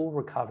to a full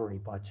recovery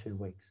by 2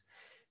 weeks.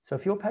 So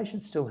if your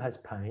patient still has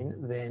pain,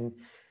 then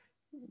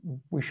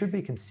we should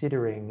be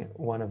considering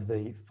one of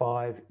the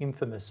 5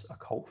 infamous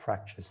occult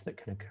fractures that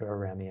can occur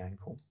around the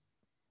ankle.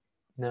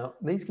 Now,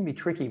 these can be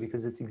tricky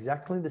because it's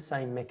exactly the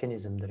same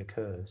mechanism that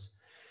occurs,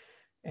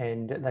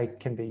 and they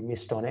can be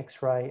missed on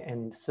X-ray,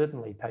 and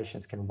certainly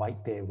patients can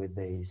weight bear with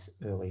these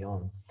early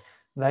on.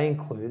 They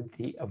include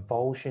the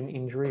avulsion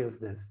injury of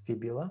the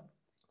fibula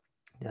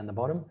down the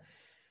bottom,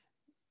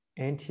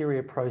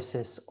 anterior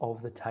process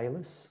of the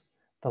talus,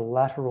 the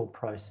lateral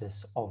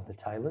process of the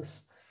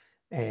talus,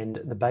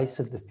 and the base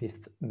of the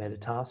 5th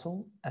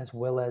metatarsal, as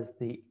well as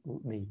the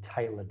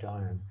talar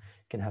dome.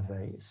 Can have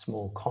a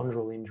small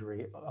chondral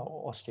injury,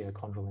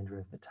 osteochondral injury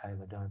of the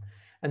talar dome.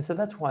 And so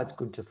that's why it's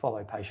good to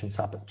follow patients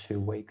up at 2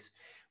 weeks.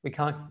 We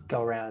can't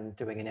go around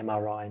doing an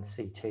MRI and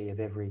CT of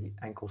every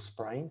ankle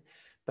sprain,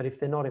 but if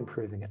they're not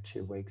improving at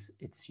 2 weeks,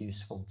 it's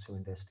useful to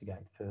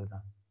investigate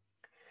further.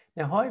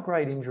 Now,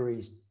 high-grade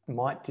injuries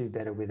might do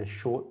better with a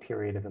short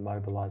period of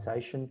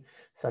immobilization,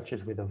 such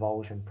as with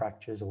avulsion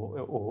fractures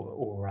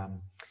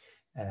or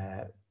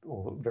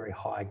very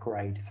high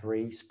grade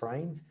 3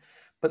 sprains,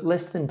 but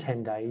less than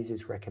 10 days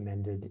is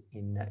recommended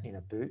in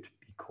a boot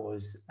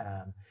because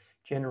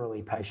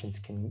generally patients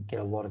can get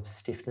a lot of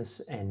stiffness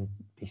and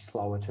be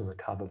slower to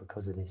recover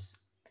because of this.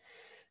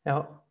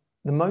 Now,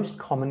 the most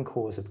common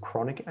cause of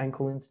chronic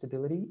ankle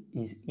instability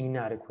is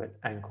inadequate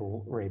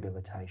ankle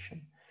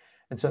rehabilitation.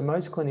 And so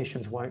most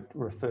clinicians won't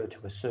refer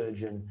to a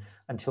surgeon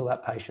until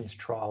that patient's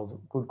trialed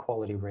good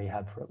quality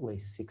rehab for at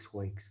least 6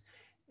 weeks,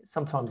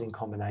 sometimes in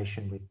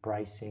combination with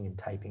bracing and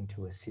taping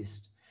to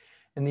assist.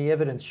 And the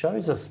evidence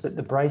shows us that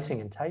the bracing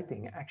and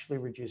taping actually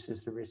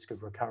reduces the risk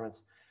of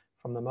recurrence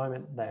from the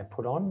moment they are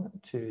put on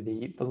to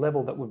the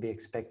level that would be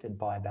expected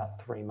by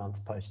about 3 months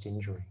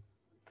post-injury.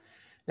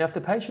 Now, if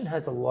the patient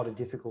has a lot of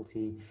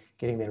difficulty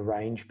getting their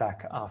range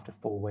back after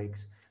 4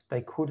 weeks,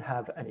 they could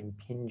have an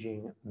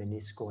impinging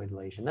meniscoid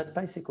lesion. That's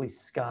basically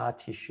scar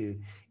tissue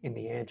in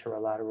the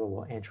anterolateral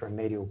or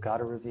anteromedial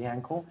gutter of the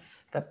ankle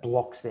that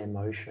blocks their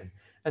motion.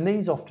 And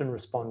these often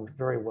respond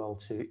very well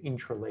to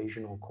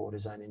intralesional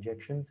cortisone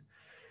injections.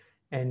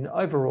 And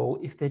overall,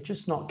 if they're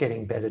just not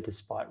getting better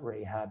despite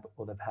rehab,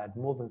 or they've had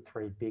more than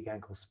 3 big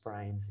ankle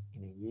sprains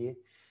in a year,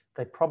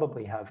 they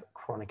probably have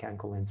chronic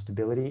ankle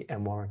instability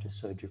and warrant a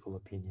surgical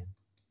opinion.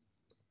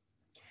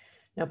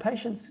 Now,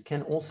 patients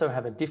can also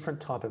have a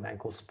different type of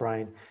ankle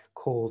sprain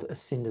called a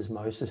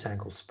syndesmosis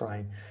ankle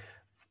sprain.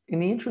 In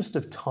the interest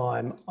of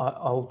time,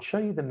 I'll show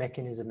you the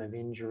mechanism of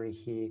injury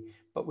here,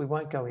 but we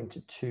won't go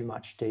into too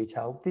much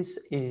detail. This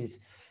is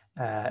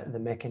the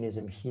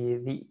mechanism here.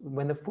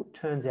 When the foot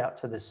turns out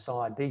to the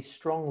side, these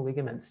strong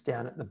ligaments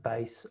down at the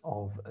base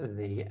of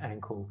the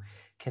ankle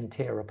can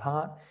tear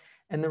apart,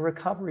 and the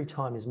recovery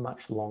time is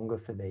much longer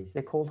for these.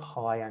 They're called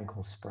high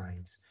ankle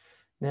sprains.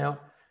 Now,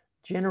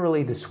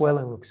 generally, the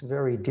swelling looks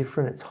very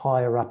different. It's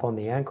higher up on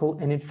the ankle,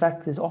 and in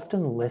fact, there's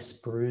often less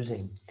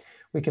bruising.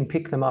 We can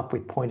pick them up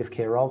with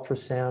point-of-care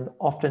ultrasound.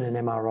 Often an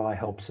MRI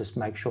helps us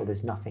make sure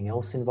there's nothing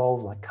else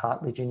involved, like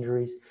cartilage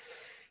injuries.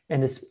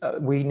 And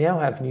we now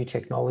have new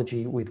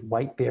technology with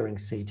weight-bearing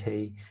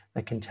CT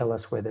that can tell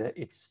us whether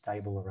it's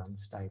stable or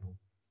unstable.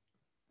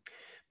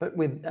 But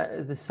with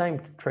the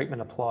same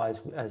treatment applies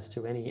as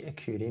to any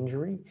acute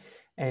injury.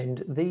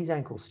 And these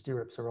ankle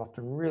stirrups are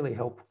often really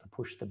helpful to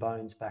push the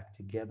bones back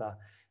together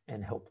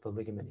and help the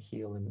ligament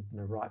heal in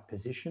the right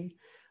position.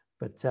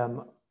 But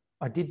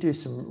I did do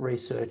some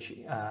research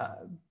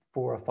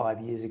 4 or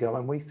 5 years ago,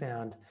 and we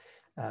found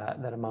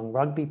that among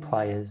rugby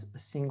players, a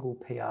single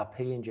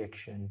PRP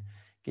injection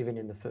given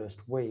in the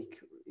first week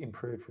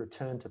improved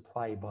return to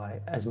play by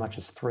as much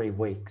as 3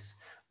 weeks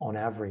on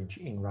average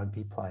in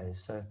rugby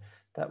players. So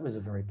that was a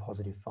very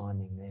positive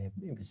finding there.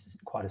 It was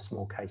quite a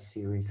small case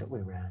series that we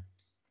ran.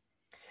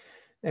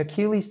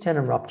 Achilles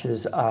tendon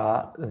ruptures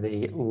are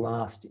the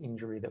last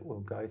injury that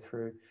we'll go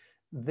through.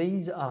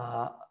 These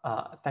are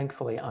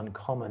thankfully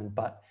uncommon,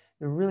 but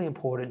they're really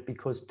important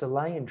because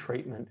delay in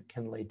treatment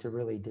can lead to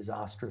really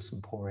disastrous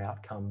and poor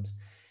outcomes.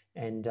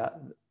 And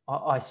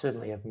I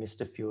certainly have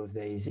missed a few of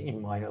these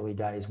in my early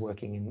days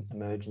working in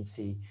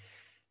emergency.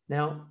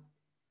 Now,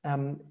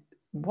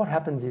 what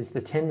happens is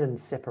the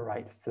tendons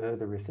separate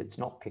further if it's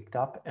not picked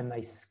up, and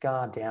they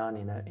scar down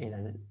in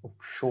a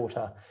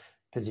shorter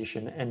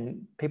position,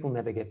 and people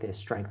never get their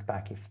strength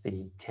back if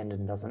the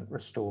tendon doesn't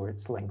restore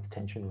its length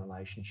tension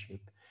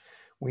relationship.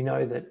 We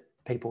know that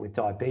people with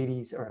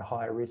diabetes are at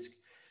higher risk,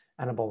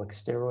 anabolic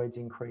steroids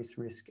increase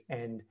risk,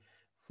 and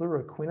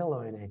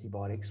fluoroquinolone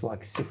antibiotics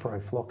like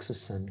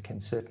ciprofloxacin can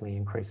certainly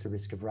increase the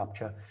risk of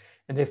rupture.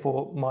 And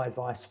therefore, my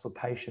advice for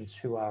patients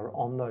who are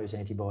on those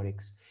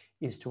antibiotics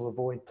is to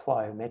avoid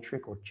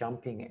plyometric or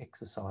jumping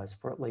exercise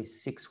for at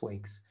least 6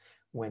 weeks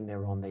when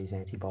they're on these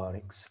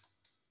antibiotics.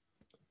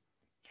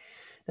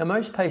 Now,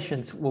 most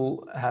patients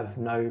will have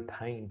no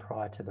pain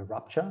prior to the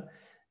rupture.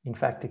 In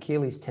fact,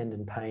 Achilles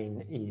tendon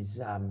pain is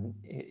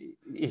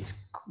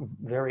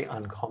very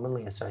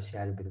uncommonly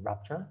associated with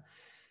rupture.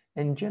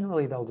 And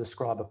generally, they'll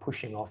describe a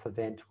pushing off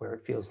event where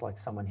it feels like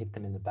someone hit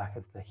them in the back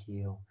of the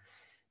heel.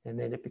 And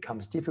then it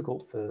becomes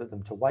difficult for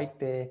them to weight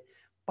bear.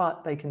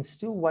 but they can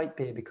still weight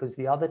bear because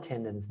the other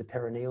tendons, the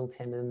peroneal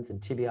tendons and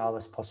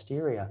tibialis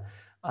posterior,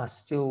 are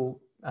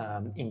still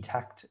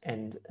intact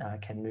and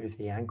can move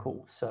the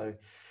ankle. So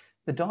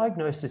the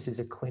diagnosis is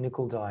a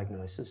clinical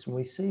diagnosis, and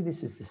we see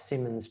this as the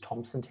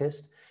Simmons-Thompson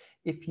test.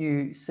 If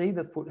you see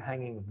the foot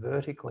hanging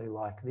vertically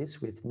like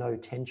this with no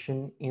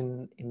tension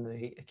in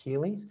the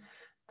Achilles,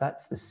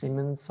 that's the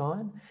Simmons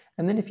sign.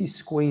 And then if you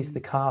squeeze the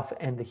calf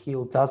and the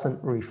heel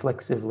doesn't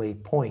reflexively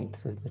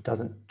point, it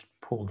doesn't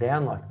pull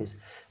down like this,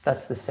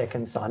 that's the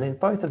second sign. And if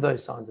both of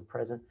those signs are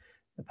present,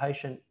 the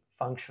patient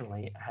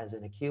functionally has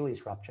an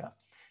Achilles rupture.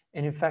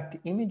 And in fact,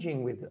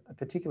 imaging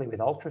particularly with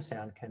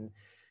ultrasound,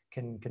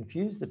 can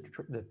confuse the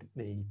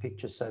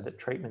picture so that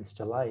treatment's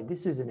delayed.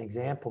 This is an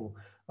example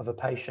of a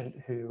patient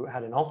who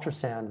had an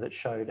ultrasound that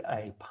showed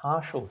a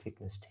partial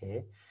thickness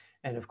tear.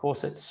 And of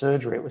course, at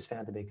surgery, it was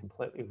found to be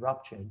completely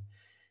ruptured.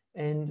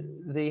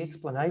 And the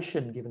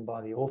explanation given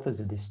by the authors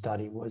of this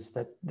study was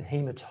that the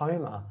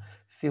hematoma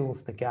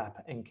fills the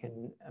gap and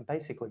can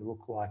basically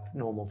look like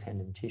normal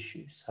tendon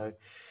tissue. So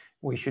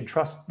we should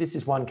trust, this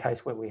is one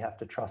case where we have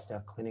to trust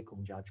our clinical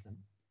judgment.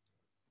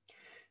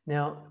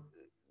 Now,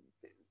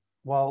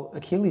 while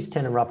Achilles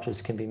tendon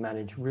ruptures can be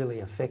managed really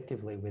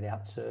effectively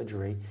without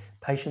surgery,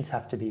 patients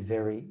have to be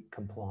very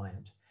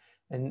compliant.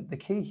 And the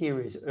key here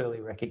is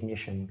early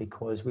recognition,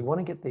 because we want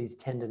to get these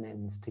tendon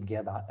ends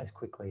together as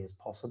quickly as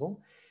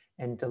possible,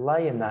 and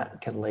delay in that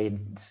can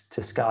lead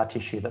to scar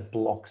tissue that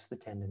blocks the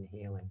tendon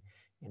healing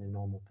in a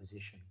normal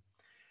position.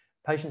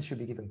 Patients should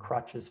be given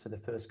crutches for the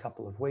first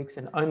couple of weeks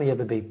and only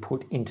ever be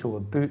put into a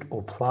boot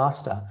or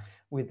plaster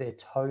with their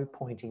toe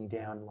pointing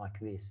down like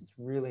this. It's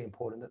really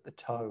important that the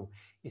toe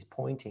is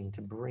pointing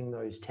to bring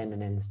those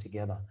tendon ends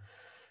together.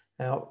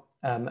 Now,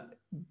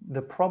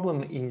 the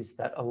problem is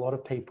that a lot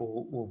of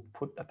people will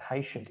put a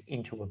patient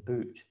into a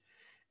boot,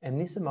 and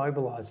this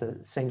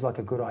immobilizer seems like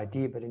a good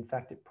idea, but in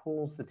fact it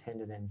pulls the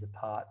tendon ends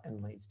apart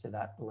and leads to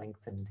that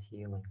lengthened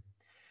healing.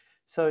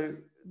 So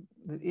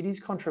it is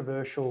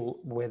controversial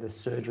whether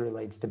surgery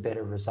leads to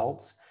better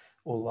results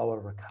or lower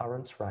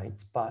recurrence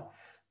rates, but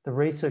the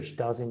research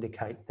does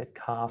indicate that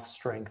calf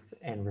strength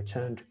and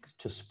return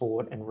to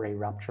sport and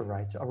re-rupture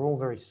rates are all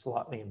very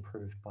slightly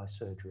improved by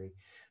surgery.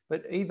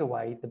 But either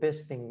way, the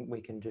best thing we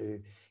can do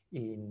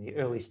in the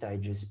early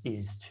stages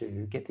is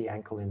to get the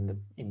ankle in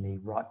the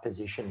right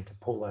position to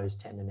pull those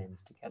tendon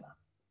ends together.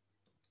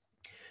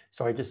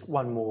 Sorry, just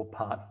one more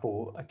part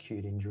for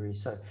acute injury.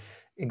 So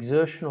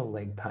exertional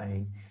leg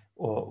pain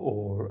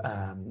or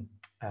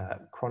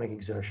chronic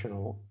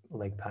exertional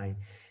leg pain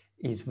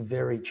is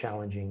very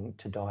challenging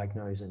to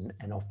diagnose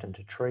and often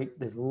to treat.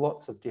 There's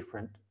lots of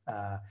different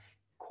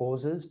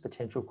causes,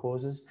 potential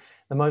causes.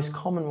 The most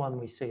common one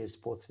we see as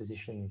sports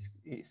physicians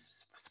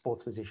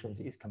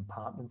is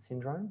compartment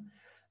syndrome,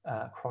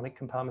 chronic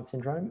compartment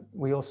syndrome.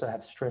 We also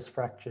have stress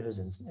fractures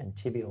and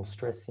tibial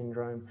stress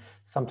syndrome,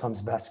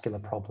 sometimes vascular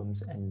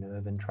problems and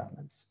nerve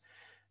entrapments.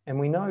 And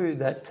we know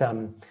that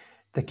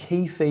the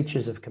key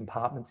features of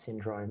compartment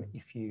syndrome,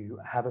 if you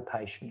have a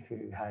patient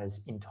who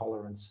has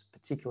intolerance,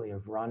 particularly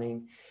of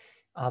running,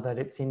 are that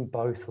it's in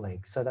both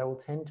legs. So they will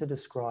tend to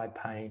describe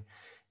pain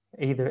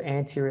either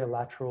anterior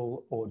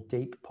lateral or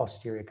deep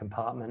posterior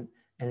compartment,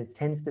 and it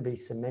tends to be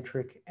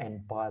symmetric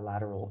and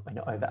bilateral in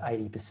over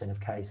 80% of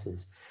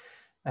cases.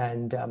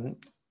 And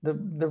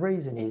the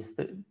reason is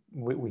that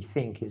we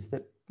think is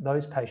that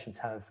those patients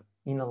have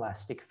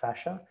inelastic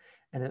fascia,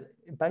 and it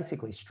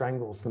basically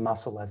strangles the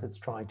muscle as it's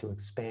trying to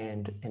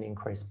expand and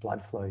increase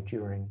blood flow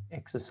during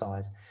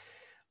exercise.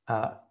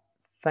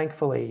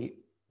 Thankfully,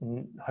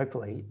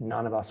 hopefully,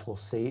 none of us will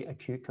see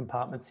acute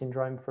compartment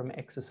syndrome from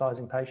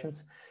exercising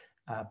patients.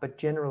 But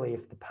generally,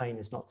 if the pain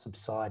is not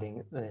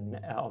subsiding, then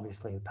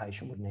obviously the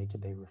patient would need to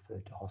be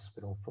referred to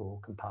hospital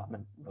for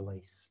compartment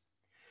release.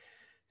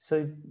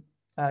 So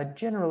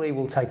generally,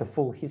 we'll take a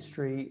full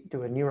history,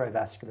 do a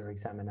neurovascular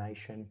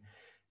examination,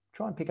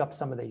 try and pick up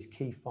some of these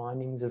key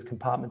findings of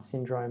compartment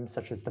syndrome,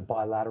 such as the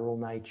bilateral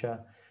nature,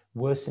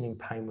 worsening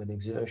pain with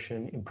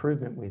exertion,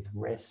 improvement with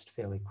rest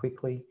fairly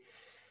quickly.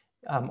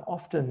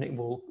 Often it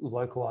will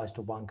localize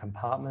to one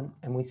compartment,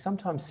 and we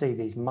sometimes see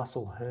these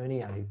muscle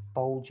herniae,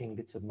 bulging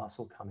bits of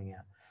muscle coming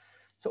out.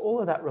 So all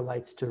of that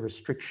relates to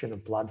restriction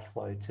of blood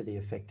flow to the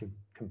affected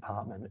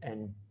compartment.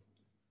 And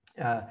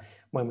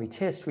when we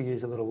test, we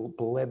use a little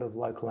bleb of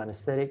local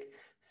anesthetic,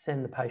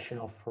 send the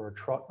patient off for a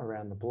trot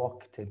around the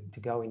block to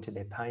go into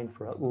their pain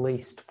for at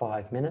least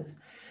 5 minutes.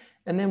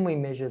 And then we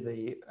measure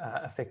the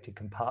affected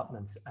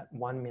compartments at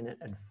 1 minute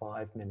and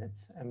 5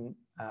 minutes, and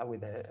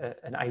with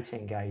an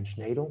 18 gauge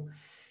needle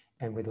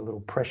and with a little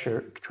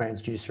pressure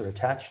transducer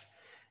attached.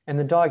 And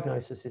the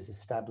diagnosis is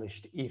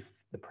established if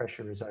the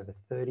pressure is over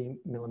 30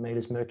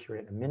 millimeters mercury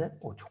at a minute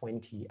or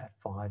 20 at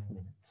 5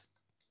 minutes.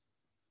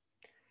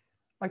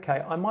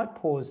 Okay, I might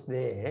pause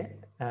there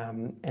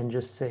and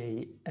just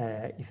see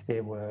if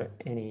there were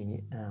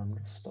any,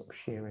 stop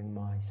sharing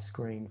my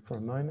screen for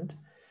a moment.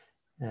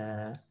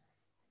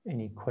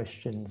 Any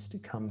questions to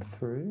come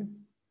through?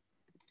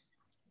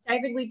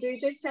 David, we do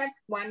just have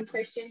one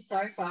question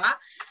so far.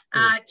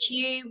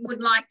 Q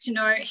would like to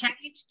know how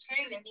you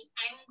determine the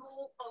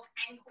angle of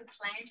ankle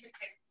plantar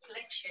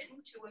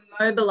flexion to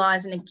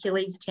immobilise an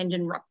Achilles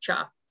tendon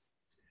rupture.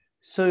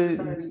 So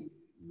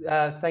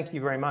thank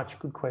you very much.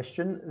 Good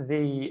question.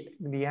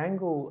 The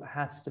angle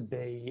has to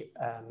be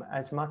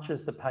as much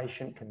as the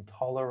patient can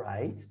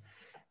tolerate,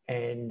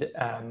 and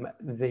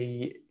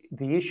the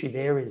issue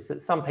there is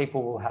that some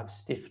people will have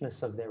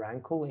stiffness of their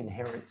ankle,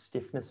 inherent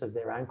stiffness of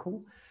their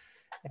ankle,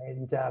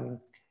 and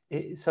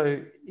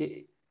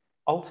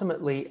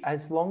ultimately,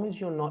 as long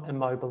as you're not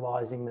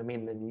immobilizing them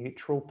in the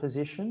neutral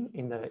position,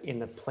 in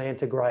the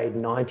plantigrade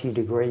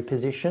 90-degree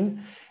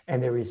position,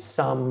 and there is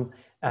some,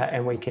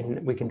 and we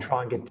can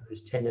try and get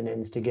those tendon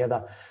ends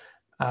together.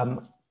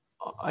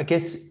 I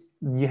guess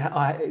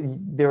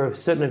there are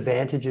certain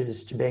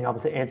advantages to being able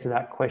to answer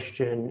that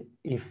question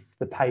if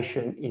the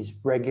patient is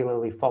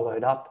regularly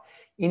followed up.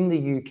 In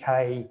the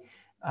UK,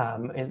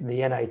 in the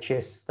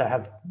NHS, they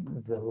have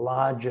the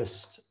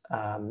largest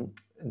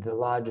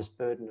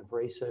burden of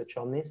research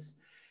on this.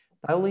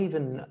 They'll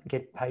even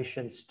get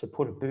patients to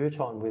put a boot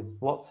on with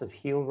lots of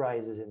heel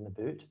raisers in the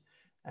boot,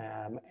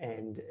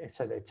 and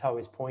so their toe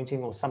is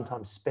pointing, or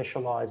sometimes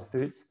specialised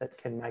boots that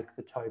can make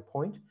the toe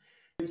point.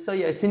 So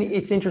yeah,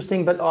 it's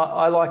interesting, but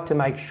I like to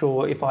make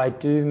sure if I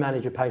do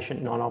manage a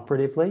patient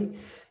non-operatively,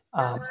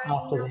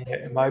 after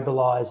they're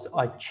immobilised,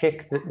 I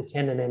check that the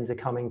tendon ends are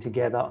coming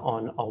together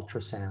on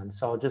ultrasound.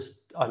 So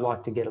I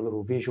like to get a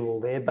little visual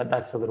there, but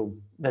that's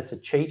a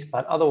cheat.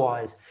 But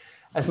otherwise,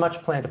 as much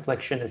plantar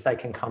flexion as they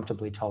can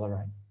comfortably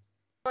tolerate.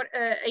 Got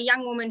a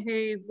young woman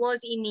who was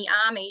in the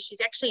army.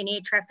 She's actually an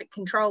air traffic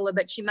controller,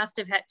 but she must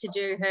have had to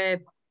do her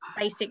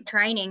basic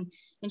training,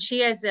 and she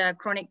has a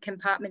chronic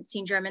compartment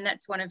syndrome, and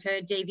that's one of her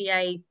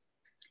DVA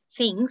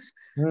things.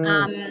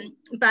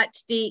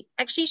 But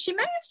actually she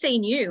may have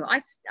seen you. I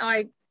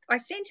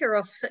sent her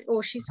off,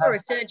 or she saw a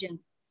surgeon.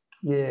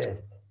 Yes.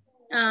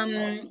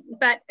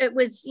 But it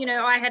was,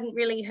 I hadn't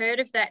really heard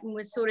of that, and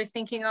was sort of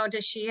thinking, oh,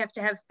 does she have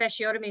to have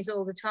fasciotomies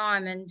all the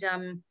time? And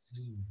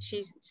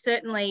she's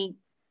certainly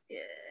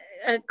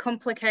a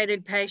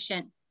complicated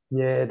patient.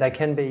 Yeah, they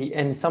can be,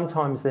 and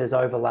sometimes there's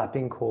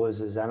overlapping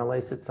causes,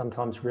 Annalise. It's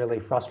sometimes really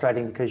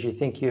frustrating because you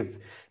think you've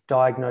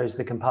diagnosed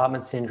the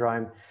compartment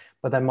syndrome,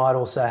 but they might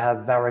also have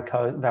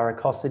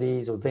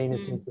varicosities or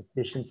venous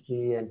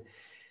insufficiency. And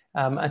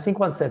I think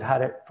once they've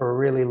had it for a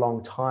really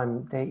long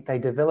time, they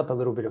develop a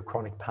little bit of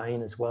chronic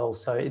pain as well.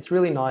 So it's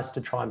really nice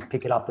to try and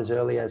pick it up as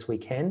early as we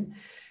can.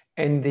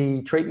 And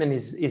the treatment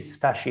is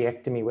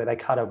fasciectomy, where they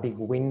cut a big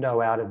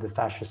window out of the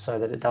fascia so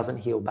that it doesn't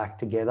heal back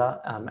together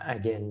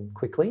again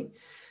quickly.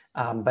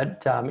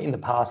 But in the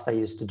past, they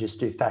used to just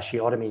do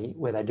fasciotomy,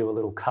 where they do a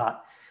little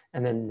cut,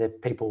 and then the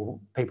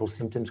people's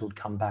symptoms would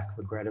come back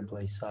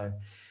regrettably. So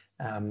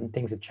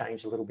things have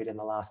changed a little bit in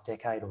the last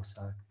decade or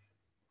so.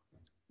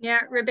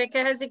 Yeah,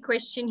 Rebecca has a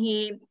question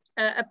here.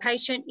 A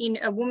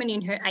woman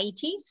in her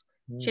 80s.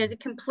 She has a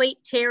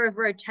complete tear of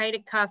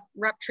rotator cuff,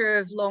 rupture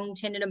of long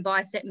tendon and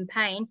bicep, and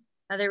pain.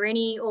 Are there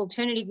any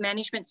alternative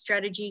management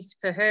strategies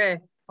for her?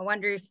 I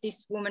wonder if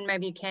this woman may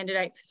be a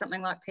candidate for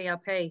something like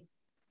PRP.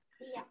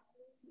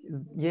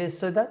 Yeah,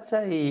 so that's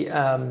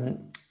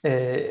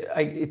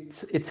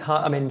it's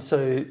hard. I mean,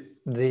 so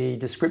the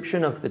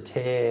description of the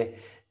tear,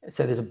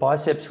 so there's a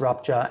biceps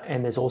rupture,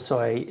 and there's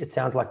also it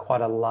sounds like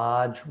quite a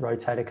large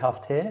rotator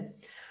cuff tear.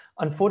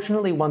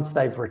 Unfortunately, once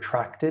they've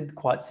retracted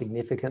quite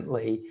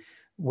significantly,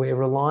 we're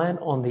reliant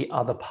on the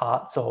other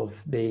parts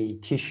of the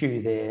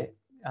tissue there,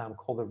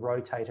 called the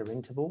rotator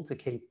interval, to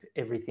keep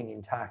everything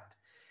intact.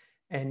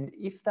 And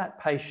if that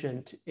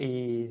patient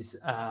is,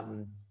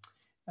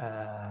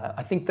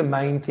 I think the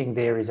main thing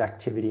there is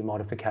activity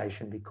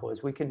modification,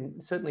 because we can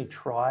certainly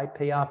try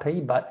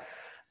PRP, but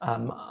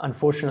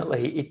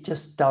unfortunately, it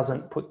just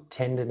doesn't put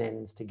tendon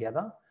ends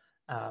together.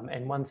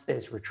 And once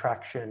there's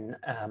retraction,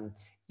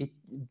 it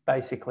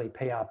basically,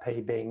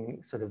 PRP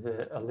being sort of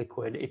a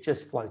liquid, it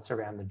just floats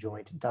around the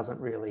joint. It doesn't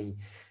really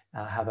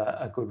have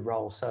a good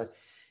role. So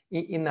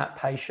in that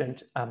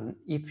patient,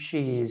 if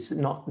she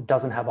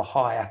doesn't have a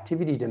high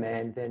activity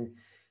demand, then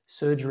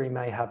surgery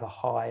may have a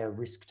higher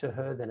risk to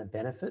her than a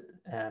benefit.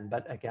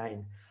 But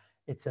again,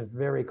 it's a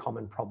very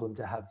common problem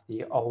to have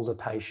the older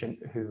patient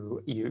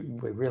who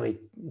we're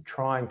really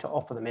trying to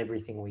offer them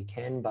everything we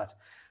can, but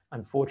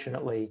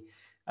unfortunately,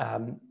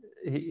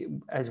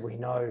 as we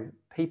know,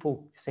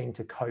 people seem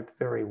to cope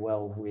very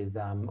well with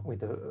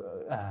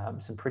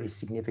some pretty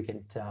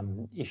significant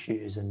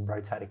issues and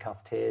rotator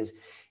cuff tears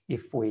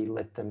if we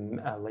let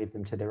them leave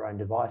them to their own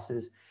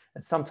devices.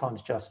 And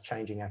sometimes just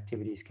changing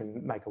activities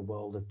can make a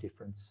world of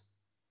difference.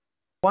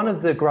 One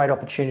of the great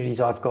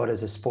opportunities I've got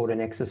as a sport and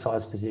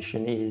exercise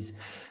physician is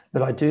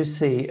that I do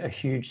see a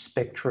huge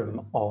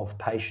spectrum of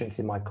patients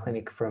in my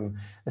clinic,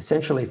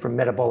 essentially from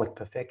metabolic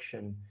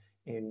perfection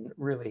in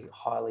really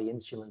highly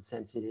insulin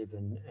sensitive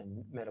and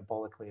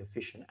metabolically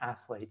efficient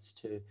athletes,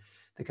 to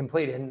the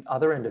complete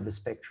other end of the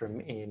spectrum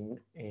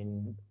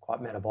in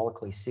quite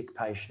metabolically sick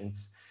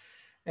patients.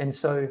 And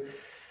so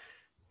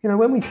You know,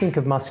 when we think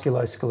of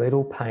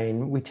musculoskeletal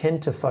pain, we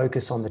tend to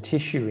focus on the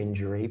tissue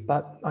injury,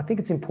 but I think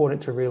it's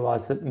important to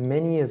realise that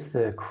many of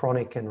the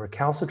chronic and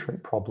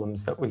recalcitrant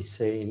problems that we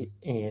see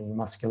in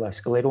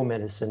musculoskeletal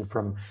medicine,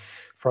 from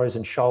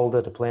frozen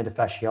shoulder to plantar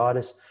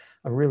fasciitis,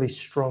 are really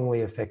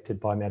strongly affected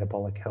by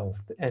metabolic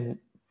health. And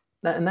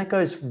that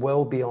goes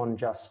well beyond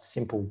just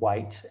simple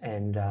weight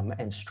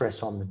and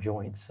stress on the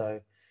joint. So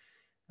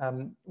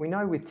we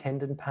know with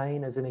tendon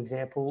pain, as an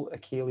example,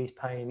 Achilles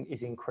pain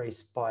is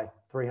increased by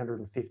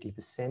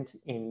 350%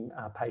 in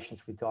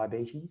patients with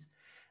diabetes.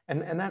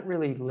 And that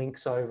really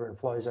links over and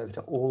flows over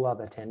to all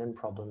other tendon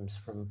problems,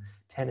 from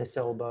tennis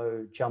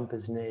elbow,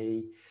 jumper's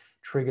knee,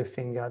 trigger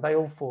finger. They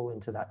all fall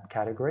into that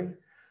category.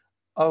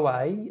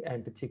 OA,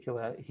 and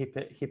particular hip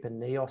and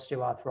knee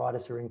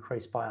osteoarthritis, are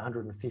increased by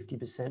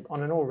 150%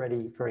 on an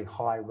already very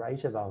high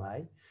rate of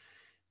OA.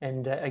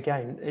 And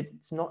again,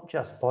 it's not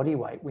just body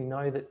weight. We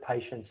know that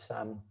patients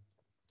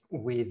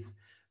we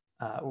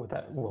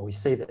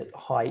see that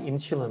high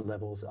insulin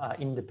levels are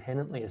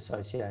independently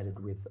associated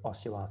with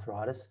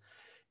osteoarthritis,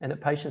 and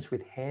that patients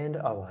with hand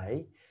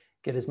OA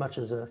get as much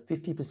as a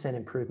 50%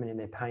 improvement in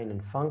their pain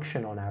and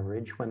function on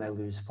average when they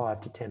lose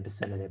 5 to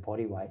 10% of their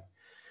body weight.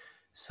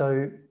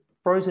 So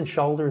frozen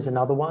shoulder is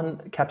another one.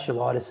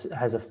 Capsulitis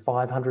has a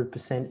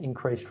 500%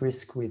 increased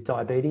risk with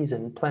diabetes,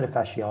 and plantar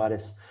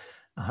fasciitis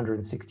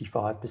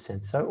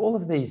 165%. So all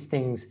of these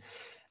things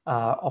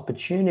are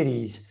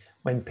opportunities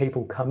when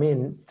people come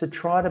in to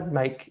try to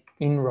make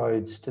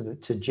inroads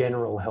to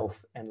general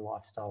health and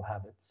lifestyle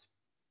habits.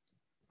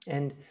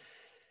 And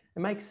it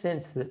makes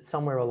sense that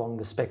somewhere along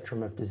the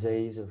spectrum of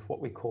disease of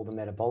what we call the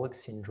metabolic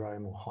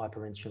syndrome or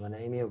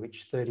hyperinsulinemia,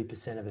 which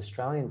 30% of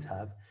Australians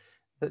have,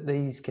 that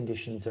these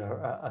conditions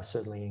are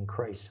certainly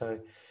increased. So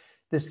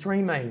there's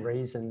three main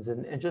reasons,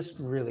 and just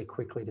really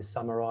quickly to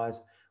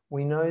summarize,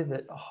 we know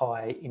that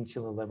high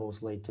insulin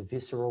levels lead to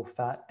visceral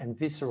fat, and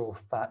visceral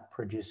fat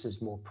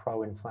produces more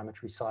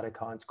pro-inflammatory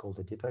cytokines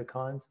called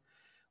adipokines.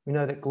 We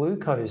know that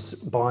glucose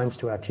binds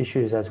to our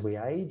tissues as we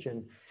age,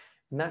 and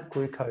that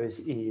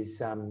glucose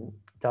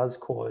does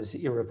cause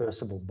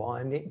irreversible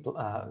binding,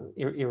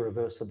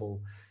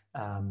 irreversible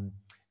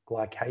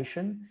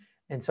glycation.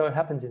 And so it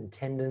happens in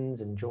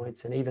tendons and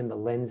joints, and even the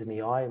lens in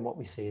the eye, and what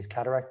we see is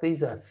cataract.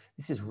 This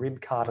is rib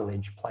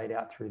cartilage played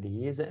out through the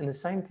years, and the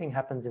same thing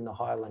happens in the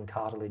hyaline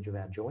cartilage of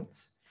our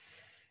joints.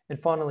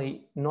 And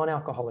finally,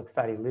 non-alcoholic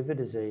fatty liver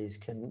disease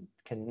can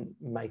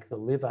make the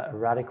liver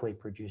erratically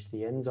produce the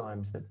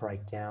enzymes that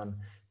break down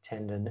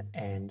tendon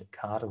and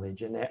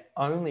cartilage, and they're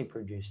only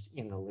produced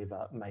in the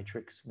liver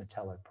matrix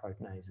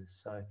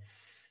metalloproteinases. So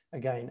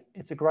again,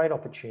 it's a great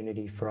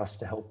opportunity for us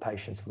to help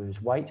patients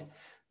lose weight.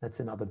 That's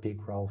another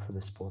big role for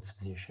the sports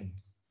physician.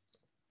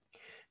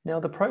 Now,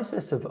 the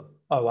process of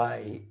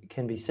OA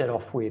can be set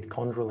off with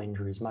chondral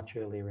injuries much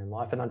earlier in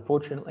life. And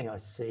unfortunately, I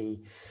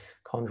see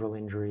chondral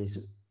injuries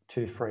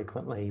too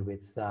frequently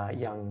with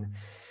young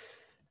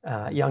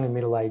and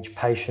middle-aged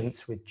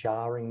patients with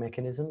jarring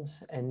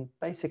mechanisms, and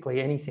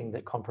basically anything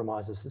that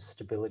compromises the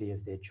stability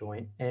of their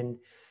joint. And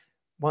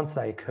once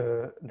they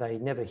occur, they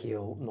never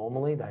heal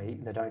normally. They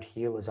don't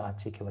heal as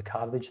articular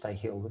cartilage, they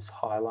heal as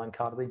hyaline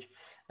cartilage.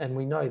 And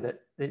we know that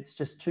it's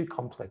just too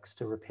complex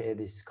to repair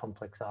this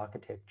complex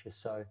architecture.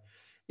 So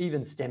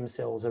even stem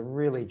cells are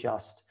really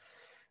just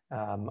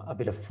a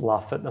bit of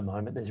fluff at the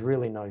moment. There's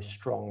really no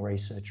strong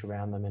research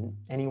around them. And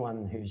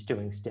anyone who's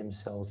doing stem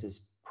cells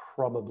is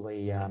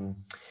probably a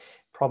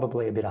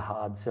bit of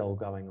hard sell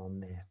going on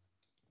there,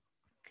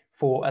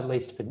 at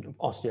least for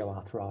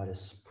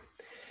osteoarthritis.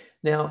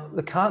 Now,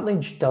 the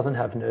cartilage doesn't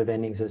have nerve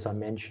endings, as I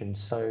mentioned.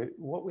 So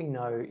what we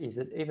know is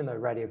that even though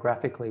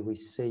radiographically we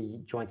see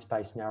joint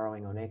space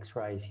narrowing on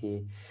X-rays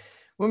here,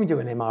 when we do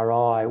an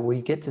MRI,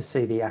 we get to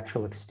see the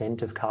actual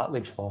extent of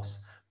cartilage loss,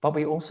 but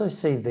we also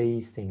see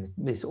these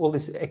things, all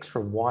this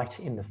extra white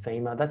in the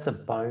femur. That's a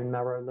bone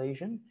marrow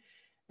lesion.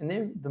 And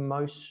they're the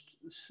most,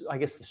 I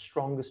guess, the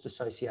strongest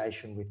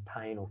association with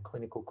pain or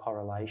clinical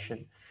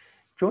correlation.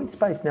 Joint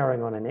space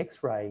narrowing on an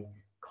X-ray,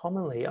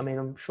 commonly, I mean,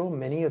 I'm sure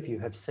many of you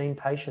have seen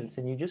patients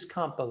and you just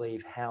can't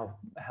believe how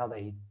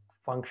they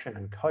function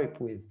and cope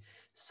with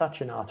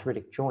such an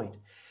arthritic joint.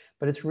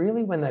 But it's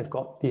really when they've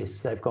got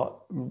this, they've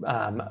got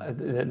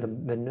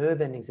the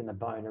nerve endings in the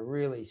bone are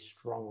really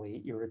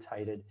strongly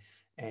irritated,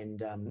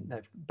 and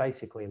they've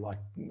basically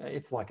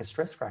it's like a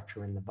stress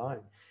fracture in the bone.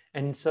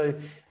 And so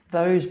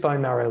those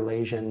bone marrow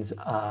lesions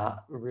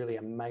are really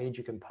a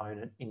major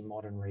component in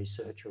modern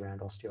research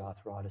around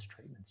osteoarthritis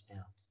treatments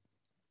now.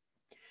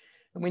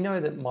 And we know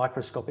that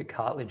microscopic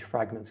cartilage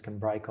fragments can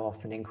break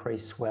off and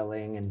increase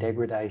swelling and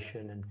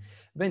degradation, and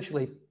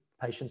eventually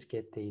patients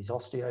get these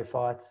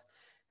osteophytes.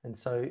 And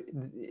so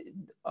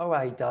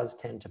OA does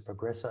tend to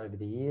progress over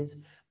the years,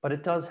 but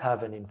it does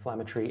have an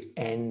inflammatory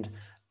and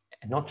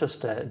not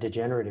just a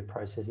degenerative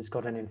process, it's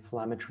got an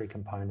inflammatory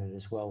component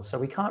as well. So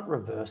we can't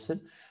reverse it,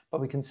 but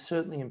we can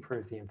certainly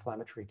improve the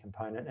inflammatory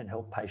component and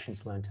help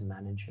patients learn to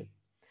manage it.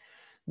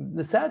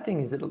 The sad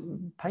thing is that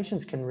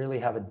patients can really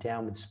have a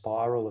downward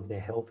spiral of their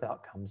health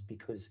outcomes,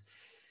 because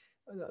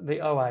the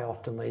OA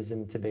often leads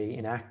them to be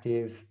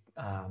inactive,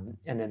 And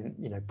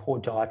then, poor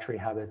dietary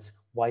habits,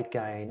 weight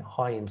gain,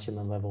 high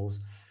insulin levels,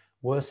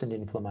 worsened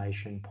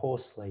inflammation, poor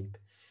sleep,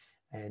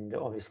 and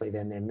obviously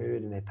then their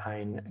mood and their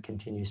pain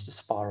continues to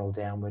spiral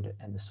downward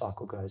and the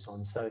cycle goes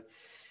on. So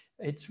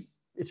it's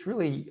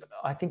really,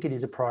 I think it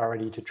is a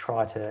priority to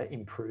try to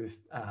improve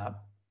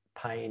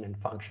pain and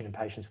function in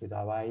patients with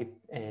OA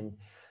and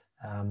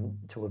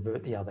to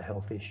avert the other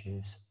health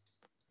issues.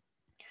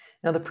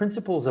 Now, the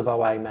principles of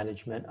OA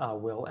management are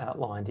well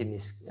outlined in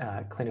this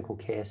clinical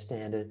care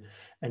standard,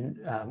 and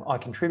I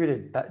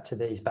contributed to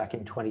these back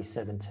in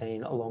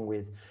 2017, along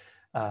with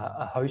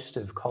a host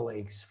of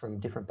colleagues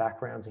from different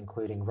backgrounds,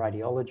 including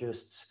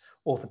radiologists,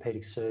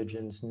 orthopedic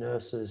surgeons,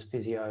 nurses,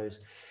 physios,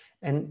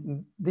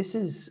 and this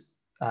is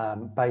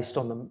based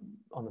on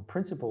the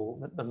principle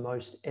that the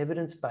most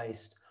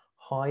evidence-based,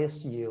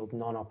 highest yield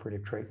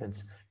non-operative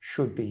treatments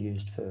should be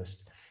used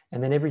first,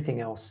 and then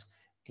everything else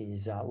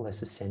is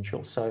less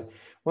essential. So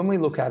when we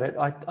look at it,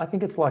 I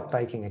think it's like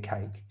baking a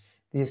cake.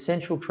 The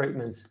essential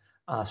treatments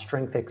are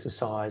strength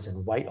exercise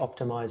and weight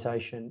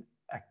optimization,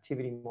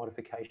 activity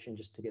modification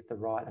just to get the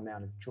right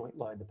amount of joint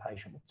load the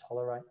patient will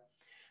tolerate.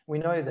 We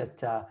know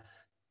that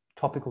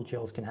topical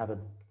gels can have a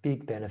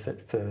big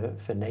benefit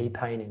for knee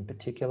pain in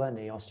particular,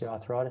 knee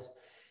osteoarthritis,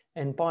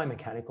 and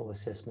biomechanical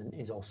assessment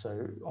is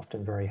also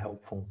often very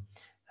helpful.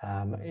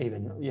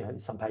 Even,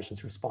 some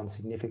patients respond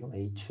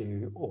significantly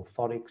to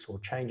orthotics or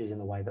changes in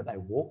the way that they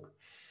walk.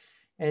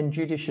 And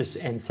judicious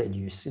NSAID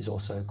use is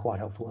also quite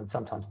helpful, and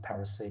sometimes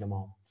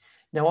paracetamol.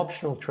 Now,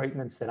 optional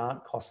treatments that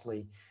aren't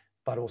costly,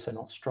 but also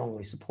not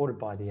strongly supported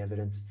by the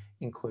evidence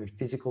include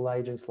physical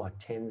agents like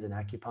TENS and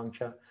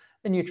acupuncture,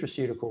 and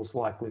nutraceuticals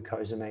like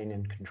glucosamine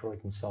and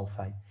chondroitin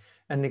sulfate.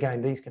 And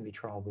again, these can be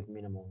trialled with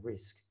minimal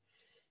risk.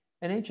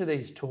 And each of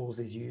these tools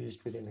is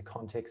used within the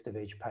context of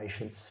each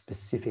patient's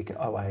specific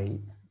OA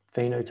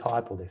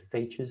phenotype or their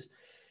features.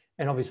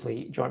 And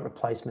obviously, joint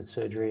replacement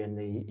surgery and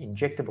the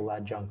injectable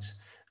adjuncts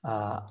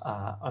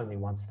are only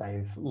once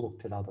they've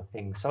looked at other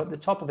things. So at the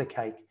top of the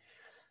cake,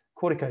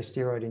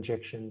 corticosteroid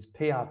injections,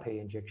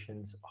 PRP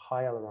injections,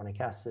 hyaluronic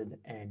acid,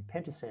 and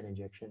pentosan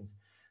injections,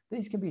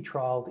 these can be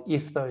trialled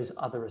if those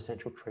other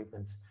essential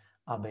treatments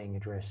are being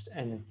addressed.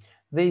 And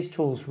these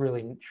tools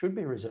really should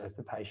be reserved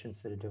for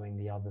patients that are doing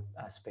the other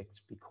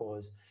aspects,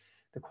 because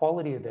the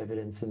quality of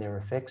evidence and their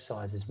effect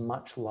size is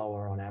much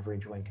lower on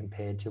average when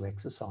compared to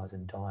exercise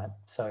and diet.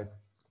 So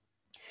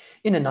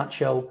in a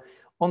nutshell,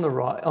 on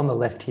the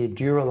left here,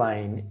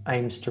 Durolane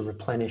aims to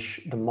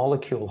replenish the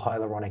molecule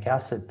hyaluronic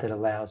acid that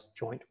allows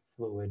joint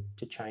fluid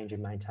to change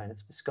and maintain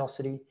its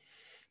viscosity.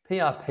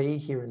 PRP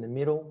here in the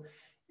middle,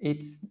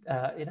 it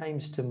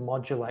aims to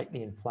modulate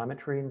the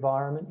inflammatory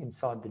environment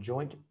inside the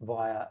joint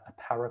via a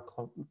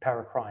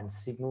paracrine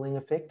signaling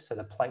effect. So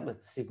the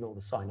platelets signal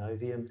the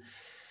synovium.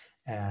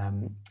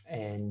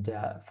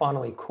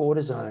 Finally,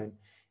 cortisone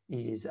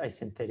is a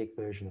synthetic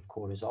version of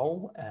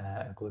cortisol,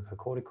 a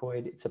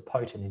glucocorticoid. It's a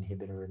potent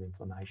inhibitor of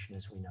inflammation,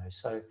 as we know.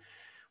 So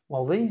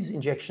while these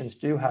injections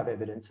do have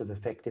evidence of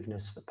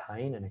effectiveness for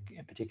pain, and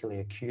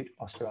particularly acute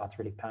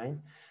osteoarthritic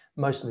pain,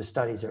 most of the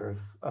studies are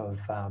of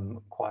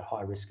quite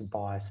high risk of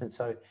bias. And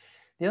so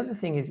the other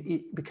thing is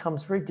it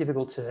becomes very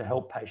difficult to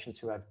help patients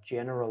who have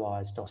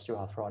generalized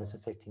osteoarthritis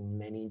affecting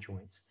many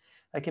joints.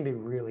 They can be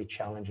really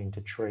challenging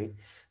to treat,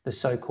 the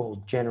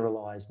so-called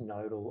generalized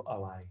nodal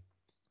OA.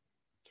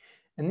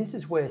 And this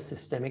is where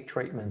systemic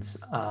treatments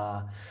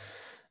are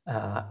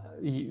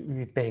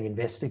being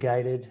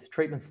investigated,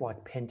 treatments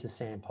like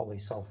pentosan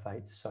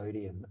polysulfate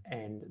sodium,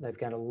 and they've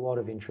gained a lot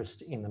of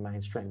interest in the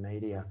mainstream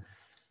media.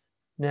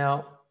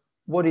 Now,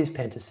 what is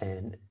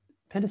pentosan?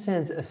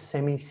 Pentosan's a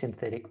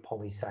semi-synthetic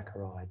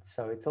polysaccharide.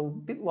 So it's a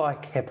bit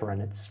like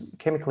heparin. It's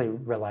chemically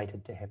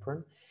related to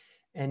heparin,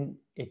 and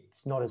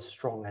it's not as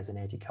strong as an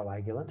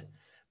anticoagulant,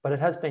 but it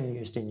has been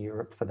used in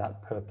Europe for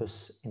that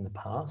purpose in the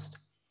past.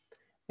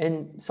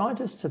 And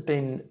scientists have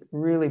been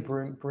really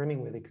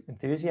brimming with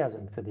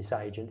enthusiasm for this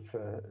agent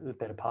for the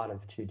better part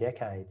of 2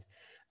 decades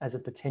as a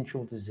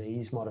potential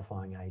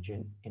disease-modifying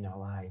agent in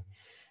OA.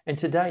 And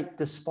to date,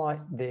 despite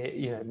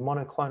their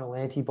monoclonal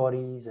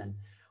antibodies and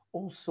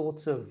all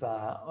sorts of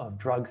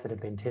drugs that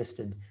have been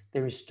tested,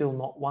 there is still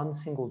not one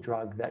single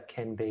drug that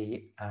can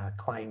be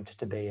claimed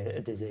to be a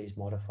disease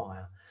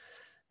modifier.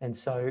 And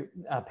so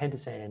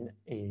pentosan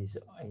is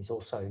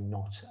also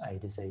not a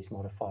disease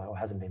modifier, or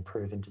hasn't been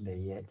proven to be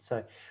yet.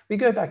 So we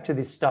go back to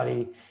this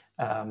study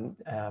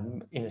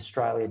in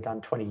Australia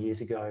done 20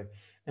 years ago,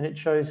 and it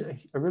shows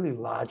a really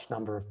large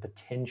number of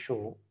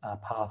potential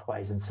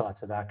pathways and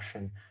sites of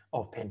action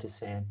of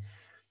pentosan.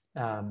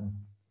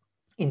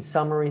 In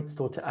summary, it's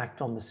thought to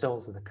act on the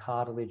cells of the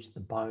cartilage, the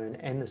bone,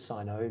 and the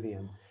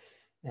synovium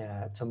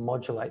to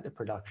modulate the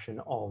production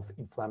of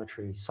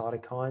inflammatory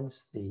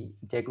cytokines, the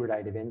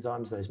degradative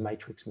enzymes, those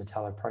matrix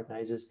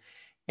metalloproteinases,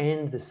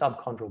 and the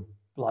subchondral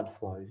blood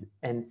flow.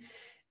 And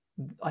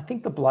I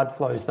think the blood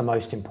flow is the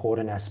most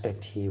important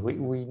aspect here.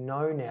 We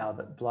know now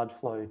that blood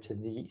flow to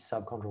the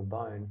subchondral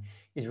bone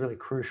is really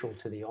crucial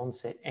to the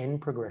onset and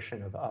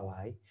progression of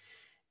OA.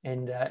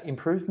 And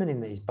improvement in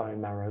these bone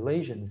marrow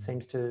lesions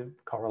seems to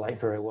correlate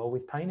very well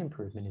with pain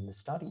improvement in the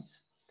studies.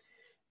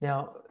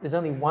 Now, there's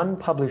only one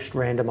published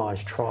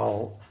randomized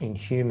trial in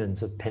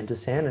humans of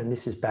Pentosan, and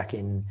this is back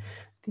in,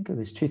 I think it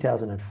was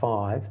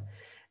 2005.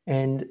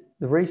 And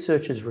the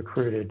researchers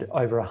recruited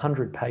over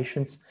 100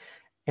 patients,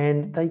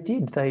 and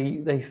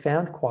they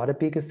found quite a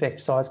big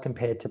effect size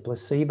compared to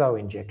placebo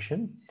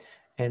injection.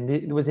 And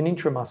there was an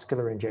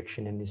intramuscular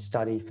injection in this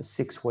study for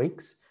 6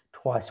 weeks,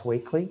 twice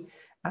weekly,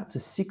 up to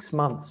 6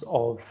 months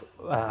of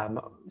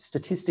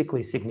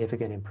statistically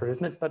significant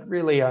improvement, but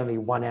really only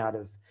 1 out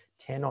of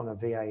 10 on a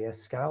VAS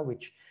scale,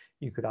 which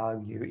you could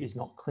argue is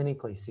not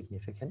clinically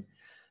significant.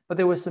 But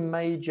there were some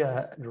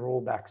major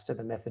drawbacks to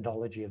the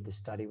methodology of the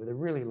study with a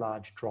really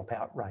large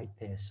dropout rate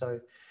there. So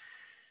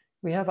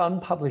we have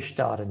unpublished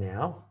data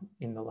now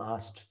in the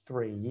last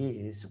 3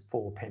 years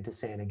for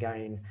Pentosan,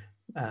 again,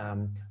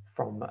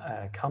 from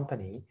a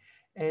company.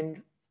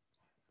 And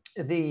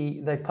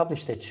they've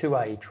published their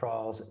 2A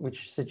trials,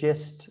 which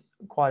suggest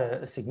quite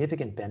a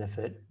significant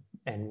benefit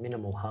and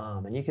minimal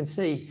harm. And you can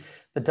see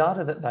the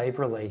data that they've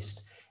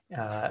released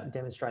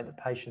demonstrate that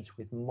patients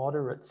with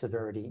moderate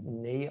severity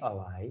knee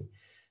OA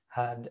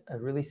had a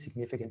really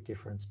significant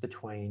difference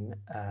between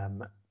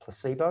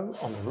placebo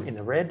in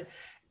the red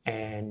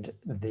and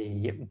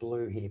the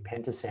blue here,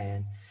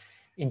 Pentosan,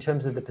 in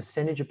terms of the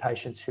percentage of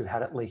patients who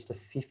had at least a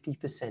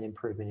 50%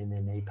 improvement in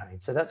their knee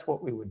pain. So that's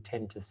what we would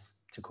tend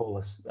to call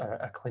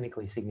a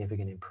clinically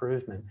significant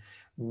improvement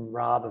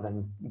rather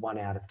than 1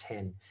 out of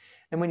 10.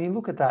 And when you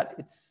look at that,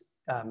 it's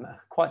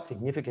quite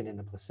significant in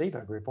the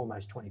placebo group,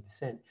 almost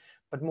 20%,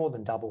 but more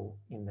than double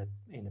in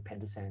the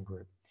Pentosan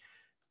group.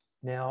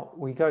 Now,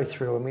 we go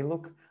through and we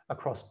look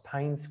across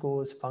pain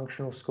scores,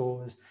 functional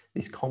scores,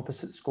 this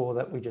composite score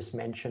that we just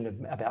mentioned of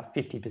about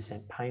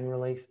 50% pain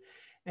relief.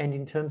 And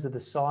in terms of the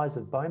size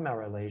of bone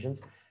marrow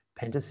lesions,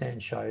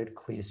 Pentosan showed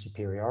clear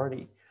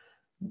superiority.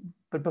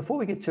 But before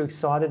we get too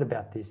excited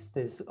about this,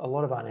 there's a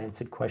lot of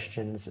unanswered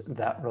questions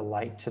that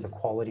relate to the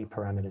quality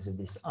parameters of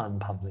this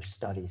unpublished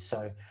study.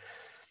 So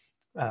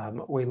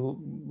we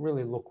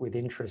really look with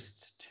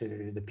interest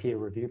to the peer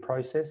review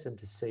process and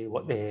to see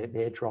what their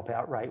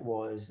dropout rate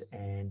was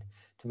and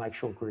to make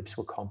sure groups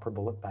were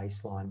comparable at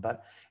baseline.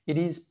 But it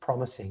is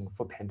promising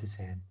for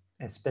Pentosan,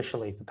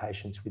 especially for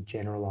patients with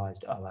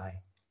generalized OA.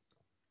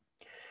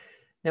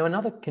 Now,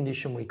 another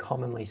condition we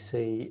commonly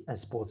see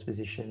as sports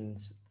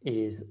physicians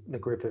is the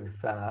group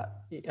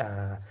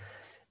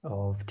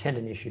of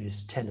tendon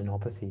issues,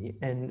 tendinopathy.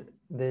 And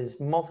there's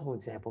multiple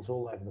examples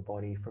all over the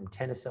body, from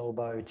tennis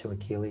elbow to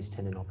Achilles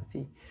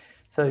tendinopathy.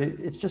 So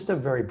it's just a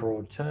very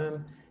broad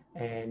term,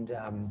 and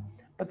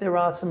but there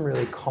are some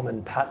really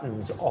common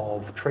patterns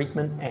of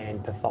treatment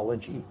and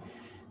pathology.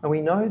 And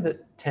we know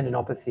that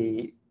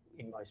tendinopathy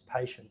in most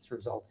patients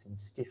results in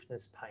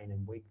stiffness, pain,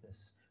 and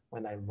weakness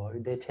when they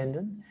load their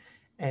tendon.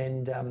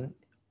 And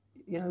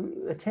you know,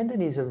 a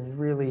tendon is a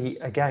really,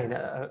 again,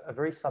 a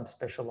very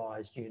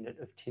subspecialized unit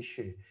of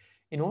tissue.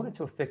 In order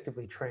to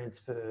effectively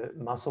transfer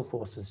muscle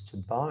forces to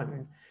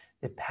bone,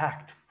 they're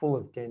packed full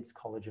of dense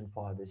collagen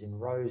fibers in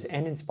rows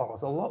and in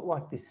spirals, a lot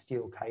like this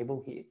steel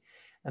cable here.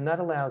 And that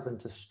allows them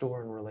to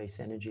store and release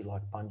energy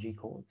like bungee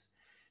cords.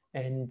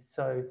 And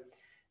so,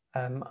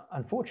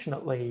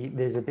 unfortunately,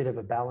 there's a bit of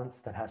a balance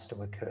that has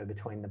to occur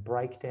between the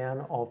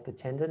breakdown of the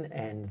tendon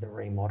and the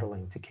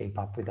remodeling to keep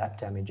up with that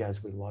damage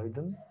as we load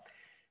them.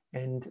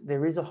 And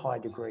there is a high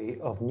degree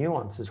of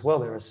nuance as well.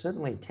 There are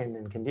certainly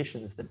tendon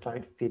conditions that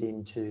don't fit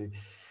into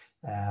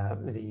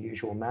the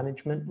usual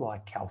management,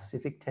 like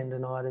calcific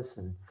tendonitis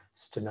and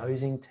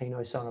stenosing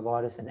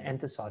tenosynovitis and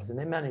enthesitis, and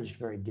they're managed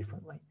very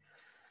differently.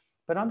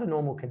 But under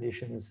normal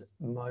conditions,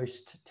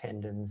 most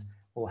tendons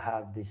will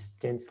have this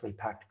densely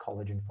packed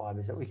collagen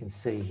fibers that we can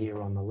see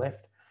here on the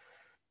left.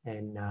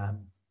 And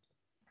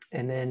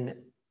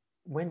then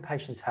when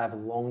patients have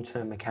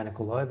long-term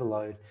mechanical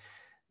overload,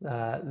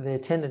 their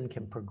tendon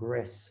can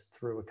progress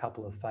through a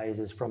couple of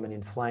phases, from an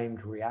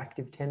inflamed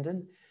reactive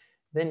tendon,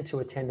 then to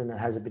a tendon that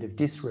has a bit of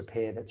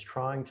disrepair that's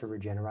trying to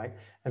regenerate.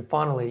 And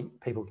finally,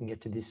 people can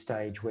get to this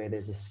stage where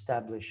there's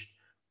established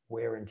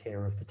wear and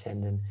tear of the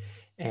tendon,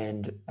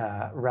 and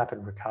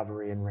rapid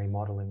recovery and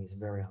remodeling is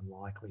very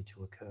unlikely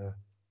to occur.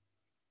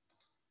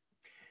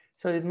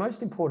 So the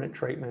most important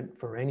treatment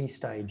for any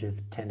stage of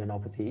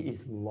tendinopathy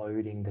is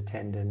loading the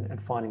tendon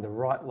and finding the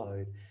right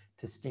load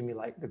to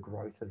stimulate the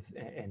growth of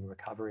and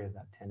recovery of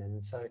that tendon.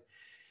 And so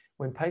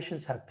when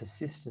patients have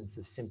persistence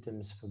of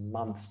symptoms for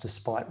months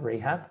despite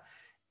rehab,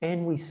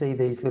 and we see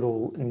these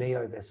little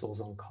neovessels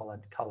on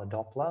color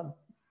Doppler,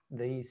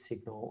 these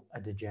signal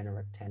a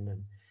degenerate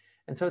tendon.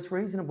 And so it's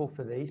reasonable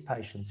for these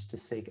patients to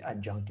seek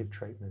adjunctive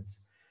treatments.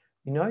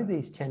 We know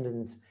these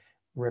tendons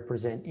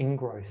represent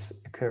ingrowth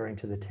occurring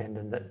to the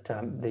tendon,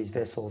 that these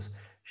vessels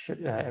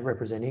should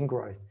represent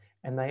ingrowth,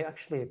 and they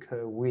actually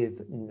occur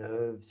with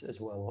nerves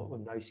as well, or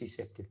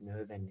nociceptive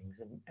nerve endings,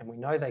 and we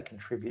know they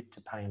contribute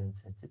to pain and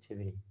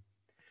sensitivity.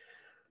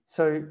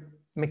 So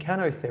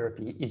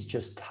mechanotherapy is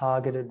just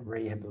targeted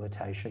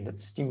rehabilitation that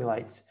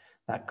stimulates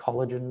that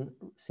collagen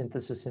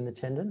synthesis in the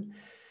tendon.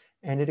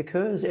 and it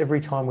occurs every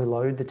time we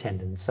load the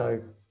tendon.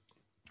 So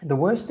the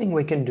worst thing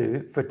we can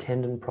do for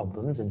tendon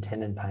problems and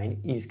tendon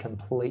pain is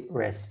complete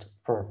rest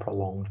for a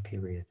prolonged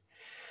period.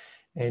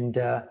 And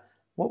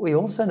what we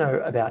also know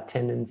about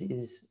tendons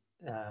is,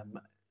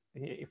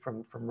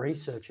 from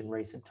research in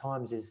recent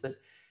times, is that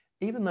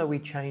even though we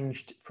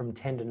changed from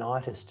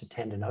tendinitis to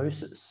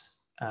tendinosis,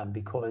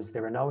 because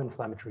there are no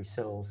inflammatory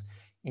cells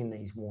in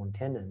these worn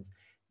tendons,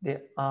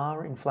 there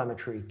are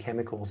inflammatory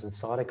chemicals and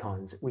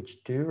cytokines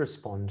which do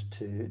respond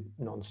to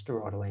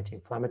non-steroidal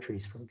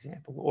anti-inflammatories, for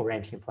example, or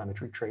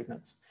anti-inflammatory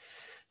treatments.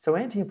 So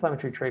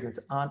anti-inflammatory treatments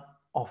aren't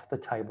off the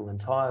table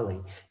entirely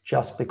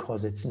just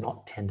because it's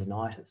not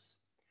tendinitis.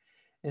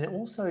 And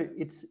also,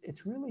 it's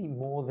really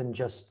more than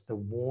just the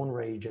worn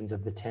regions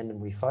of the tendon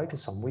we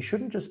focus on. We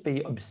shouldn't just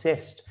be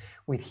obsessed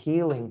with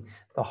healing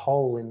the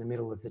hole in the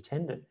middle of the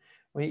tendon.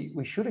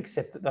 We should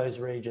accept that those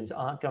regions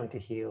aren't going to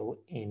heal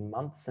in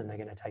months and they're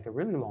going to take a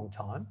really long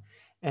time,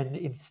 and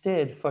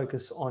instead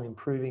focus on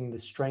improving the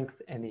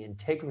strength and the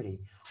integrity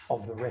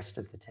of the rest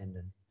of the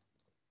tendon.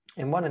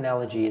 And one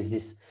analogy is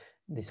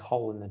this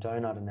hole in the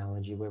donut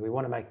analogy, where we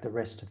want to make the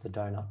rest of the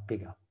donut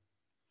bigger.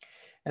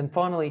 And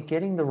finally,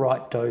 getting the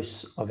right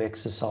dose of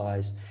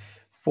exercise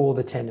for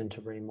the tendon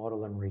to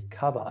remodel and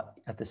recover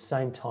at the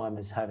same time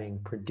as having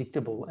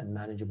predictable and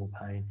manageable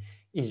pain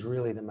is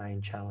really the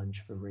main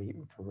challenge for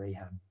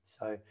rehab.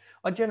 So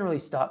I generally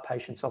start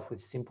patients off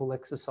with simple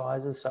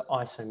exercises, so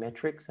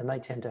isometrics, and they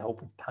tend to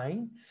help with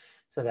pain.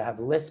 So they have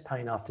less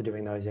pain after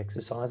doing those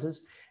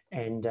exercises,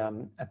 and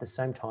at the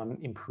same time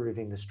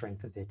improving the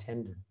strength of their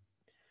tendon.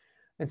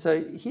 And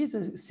so here's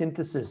a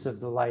synthesis of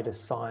the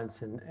latest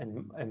science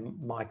and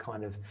my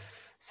kind of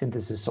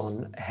synthesis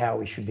on how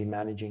we should be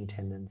managing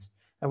tendons.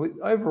 And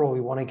overall, we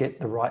want to get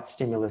the right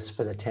stimulus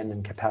for the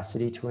tendon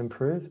capacity to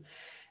improve.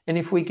 And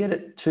if we get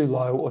it too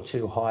low or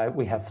too high,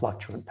 we have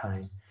fluctuant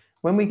pain.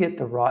 When we get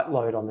the right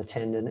load on the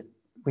tendon,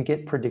 we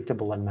get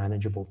predictable and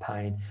manageable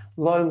pain,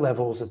 low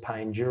levels of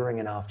pain during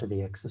and after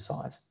the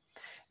exercise.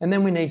 And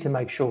then we need to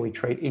make sure we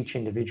treat each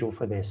individual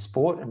for their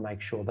sport and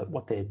make sure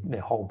that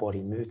their whole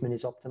body movement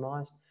is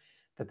optimized,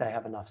 that they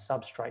have enough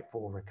substrate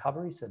for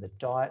recovery, so the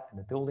diet and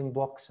the building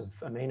blocks of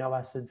amino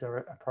acids are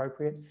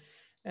appropriate,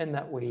 and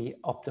that we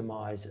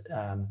optimize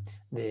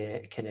their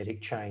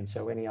kinetic chain,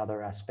 so any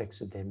other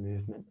aspects of their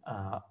movement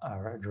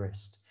are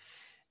addressed.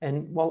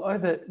 And while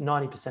over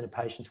 90% of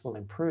patients will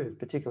improve,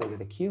 particularly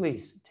with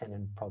Achilles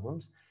tendon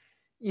problems,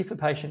 if a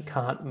patient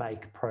can't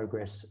make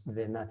progress,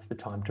 then that's the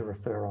time to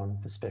refer on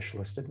for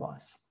specialist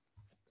advice.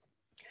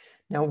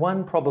 Now,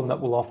 one problem that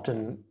will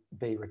often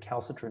be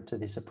recalcitrant to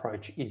this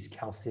approach is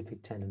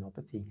calcific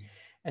tendinopathy.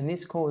 And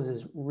this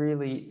causes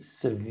really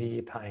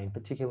severe pain,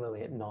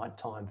 particularly at night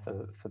time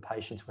for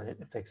patients when it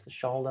affects the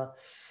shoulder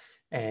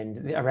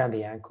and around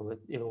the ankle.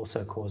 It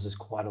also causes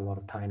quite a lot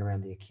of pain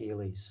around the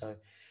Achilles. So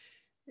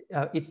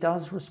it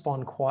does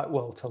respond quite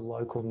well to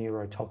local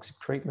neurotoxic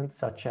treatments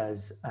such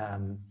as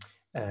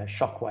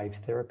shockwave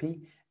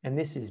therapy. And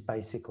this is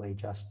basically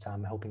just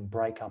helping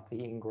break up the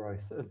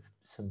ingrowth of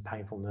some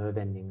painful nerve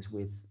endings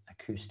with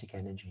acoustic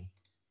energy.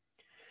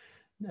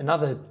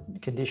 Another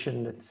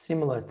condition that's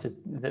similar to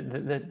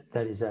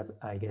that is,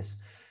 I guess,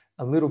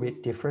 a little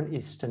bit different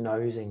is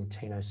stenosing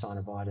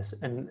tenosynovitis.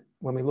 And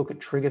when we look at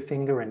trigger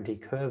finger and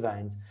decurve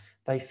veins,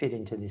 they fit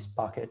into this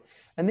bucket.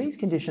 And these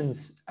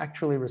conditions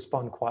actually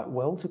respond quite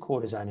well to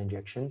cortisone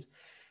injections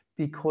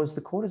because the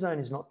cortisone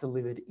is not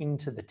delivered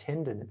into the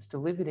tendon, it's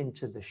delivered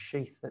into the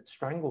sheath that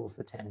strangles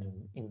the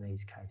tendon in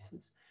these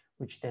cases,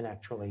 which then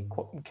actually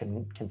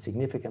can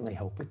significantly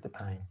help with the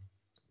pain.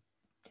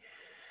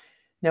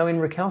 Now, in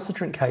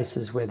recalcitrant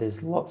cases where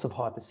there's lots of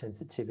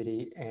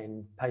hypersensitivity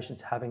and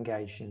patients have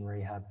engaged in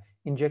rehab,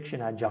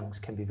 injection adjuncts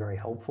can be very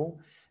helpful.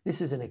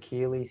 This is an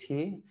Achilles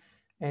here.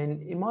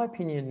 And in my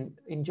opinion,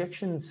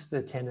 injections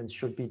for tendons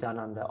should be done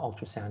under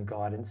ultrasound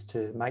guidance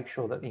to make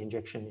sure that the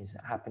injection is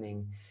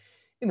happening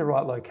in the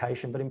right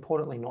location, but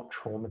importantly, not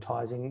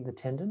traumatizing the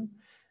tendon.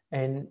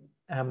 And,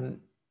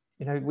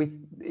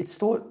 it's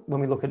thought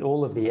when we look at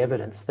all of the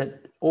evidence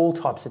that all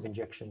types of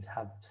injections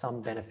have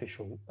some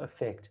beneficial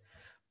effect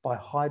by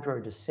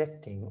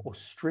hydrodissecting or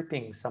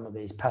stripping some of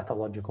these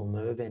pathological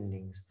nerve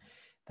endings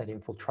that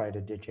infiltrate a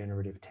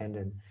degenerative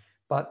tendon.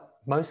 But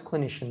most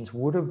clinicians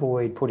would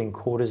avoid putting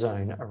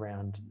cortisone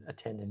around a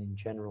tendon in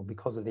general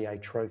because of the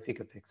atrophic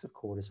effects of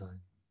cortisone.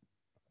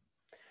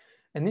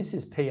 And this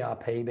is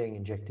PRP being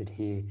injected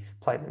here,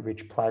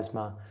 platelet-rich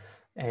plasma,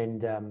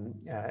 and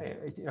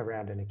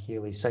around an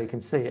Achilles. So you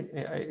can see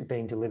it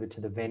being delivered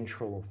to the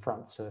ventral or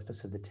front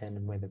surface of the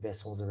tendon where the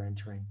vessels are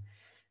entering.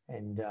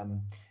 And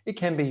it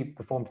can be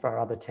performed for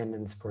other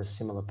tendons for a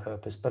similar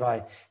purpose, but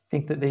I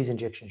think that these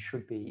injections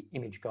should be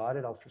image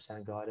guided,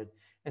 ultrasound guided,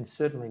 and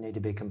certainly need to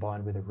be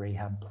combined with a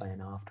rehab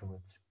plan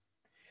afterwards.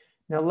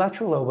 Now,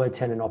 lateral elbow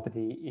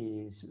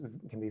tendinopathy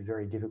can be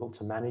very difficult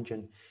to manage,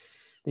 and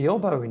the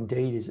elbow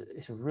indeed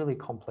is a really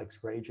complex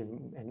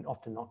region and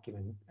often not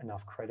given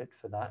enough credit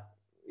for that.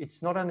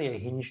 It's not only a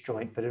hinge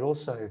joint, but it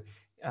also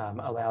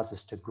allows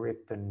us to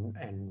grip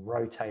and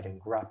rotate and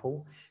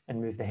grapple and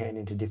move the hand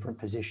into different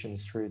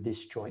positions through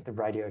this joint, the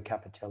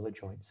radiocapitellar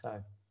joint.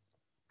 So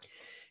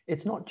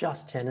it's not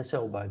just tennis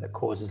elbow that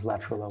causes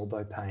lateral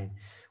elbow pain.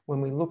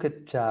 When we look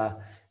at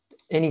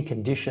any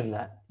condition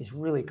that is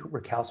really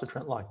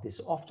recalcitrant like this,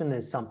 often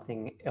there's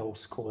something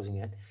else causing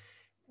it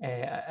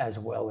as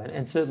well.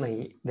 And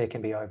certainly there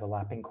can be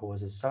overlapping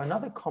causes. So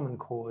another common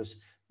cause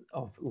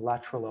of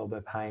lateral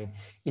elbow pain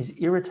is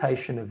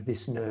irritation of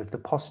this nerve, the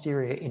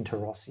posterior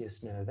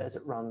interosseous nerve, as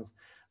it runs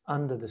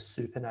under the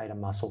supinator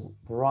muscle,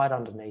 right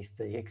underneath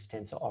the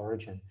extensor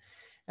origin.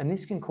 And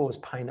this can cause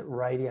pain that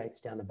radiates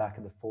down the back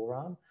of the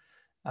forearm.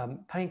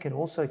 Pain can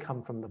also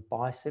come from the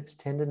biceps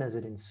tendon as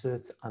it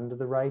inserts under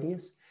the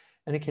radius,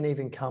 and it can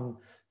even come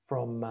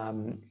from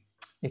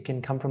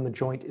the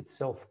joint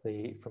itself,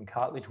 from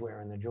cartilage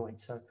wear in the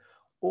joint. So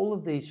all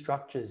of these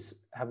structures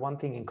have one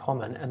thing in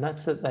common, and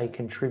that's that they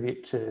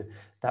contribute to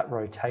that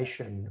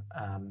rotation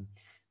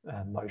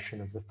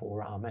motion of the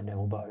forearm and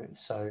elbow.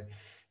 So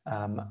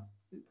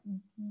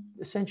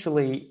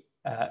essentially,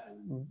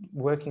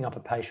 working up a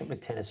patient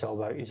with tennis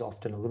elbow is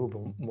often a little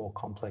bit more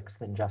complex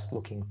than just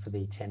looking for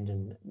the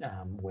tendon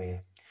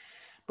wear.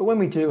 But when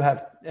we do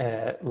have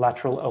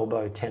lateral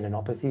elbow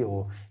tendinopathy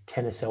or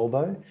tennis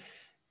elbow,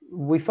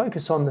 we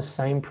focus on the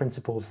same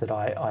principles that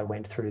I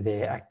went through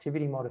there.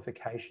 Activity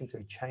modifications,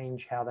 we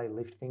change how they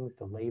lift things,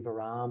 the lever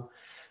arm,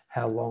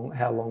 how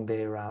long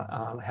their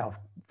arm, how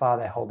far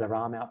they hold their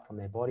arm out from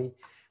their body.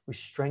 We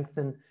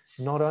strengthen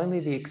not only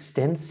the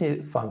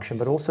extensive function,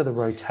 but also the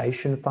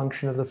rotation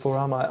function of the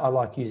forearm. I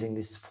like using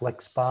this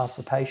flex bar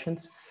for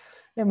patients.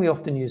 And we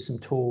often use some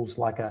tools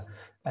like a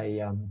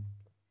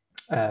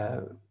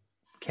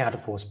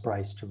counterforce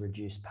brace to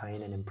reduce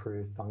pain and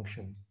improve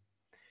function.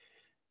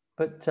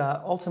 But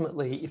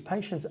ultimately, if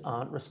patients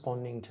aren't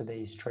responding to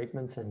these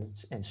treatments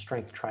and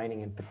strength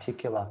training in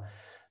particular,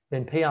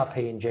 then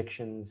PRP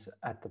injections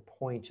at the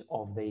point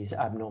of these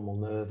abnormal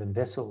nerve and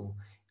vessel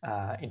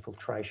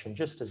infiltration,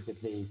 just as with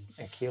the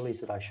Achilles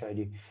that I showed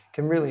you,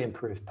 can really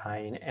improve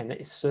pain, and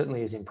it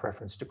certainly is in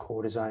preference to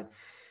cortisone.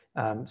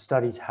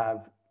 Studies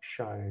have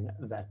shown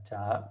that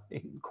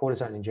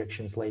cortisone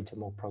injections lead to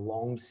more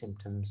prolonged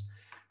symptoms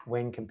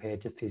when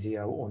compared to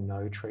physio or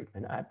no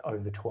treatment at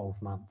over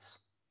 12 months.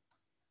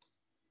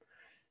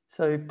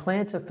 So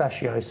plantar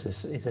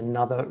fasciosis is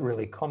another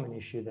really common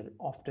issue that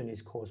often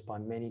is caused by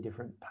many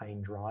different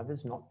pain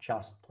drivers, not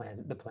just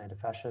the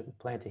plantar fascia. The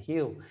plantar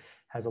heel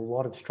has a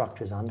lot of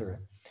structures under it.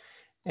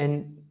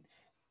 And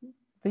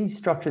these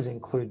structures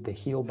include the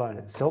heel bone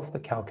itself, the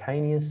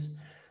calcaneus,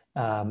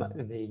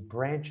 the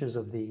branches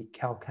of the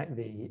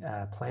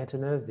plantar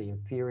nerve, the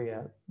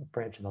inferior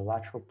branch of the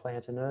lateral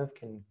plantar nerve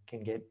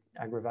can get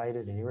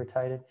aggravated and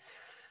irritated.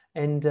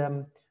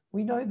 And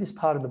we know this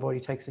part of the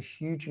body takes a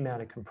huge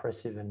amount of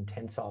compressive and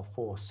tensile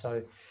force.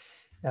 So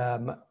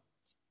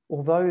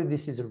although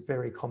this is a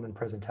very common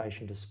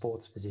presentation to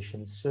sports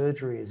physicians,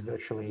 surgery is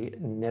virtually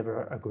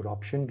never a good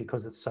option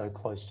because it's so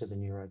close to the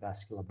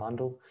neurovascular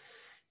bundle.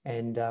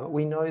 And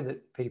we know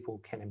that people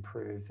can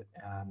improve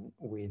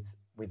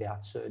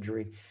without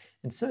surgery.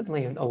 And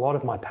certainly in a lot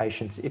of my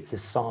patients, it's a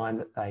sign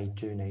that they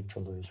do need to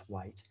lose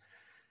weight.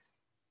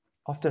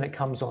 Often it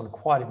comes on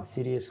quite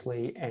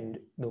insidiously, and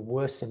the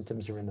worst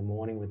symptoms are in the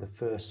morning with the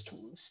first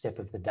step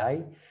of the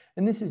day.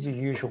 And this is your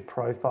usual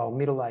profile,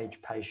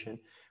 middle-aged patient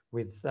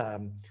with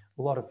a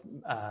lot of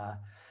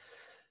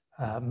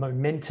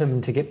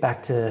momentum to get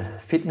back to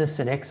fitness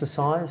and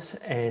exercise,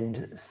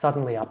 and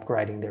suddenly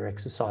upgrading their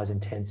exercise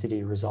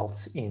intensity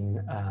results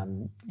in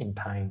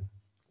pain.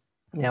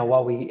 Now,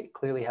 while we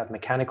clearly have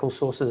mechanical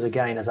sources,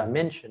 again, as I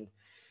mentioned,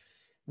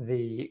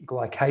 the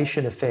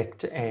glycation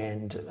effect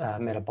and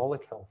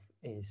metabolic health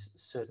is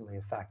certainly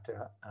a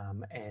factor.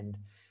 And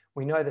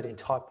we know that in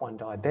type 1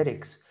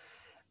 diabetics,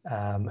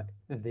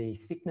 the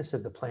thickness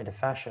of the plantar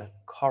fascia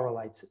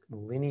correlates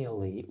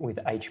linearly with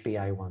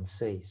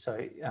HbA1c.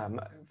 So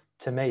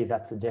to me,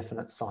 that's a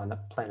definite sign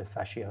that plantar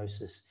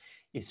fasciosis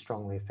is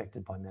strongly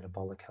affected by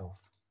metabolic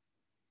health.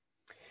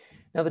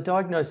 Now, the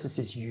diagnosis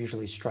is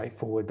usually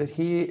straightforward, but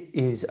here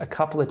is a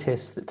couple of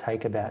tests that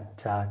take about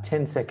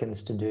 10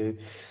 seconds to do.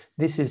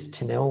 This is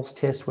Tinel's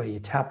test, where you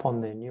tap on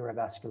the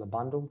neurovascular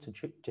bundle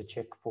to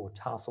check for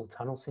tarsal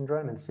tunnel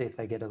syndrome and see if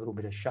they get a little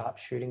bit of sharp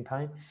shooting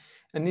pain.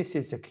 And this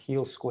is a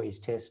heel squeeze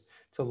test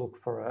to look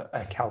for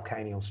a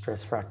calcaneal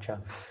stress fracture.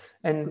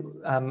 And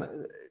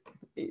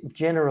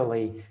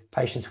generally,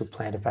 patients with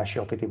plantar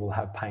fasciopathy will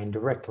have pain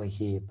directly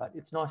here, but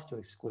it's nice to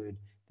exclude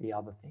the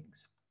other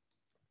things.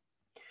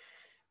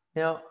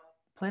 Now,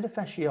 plantar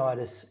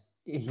fasciitis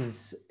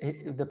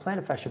the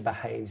plantar fascia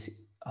behaves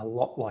a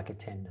lot like a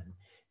tendon.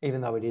 Even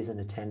though it isn't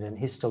a tendon,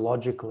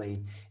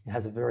 histologically, it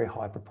has a very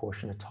high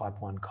proportion of type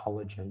 1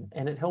 collagen,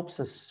 and it helps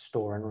us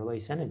store and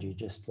release energy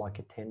just like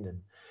a tendon.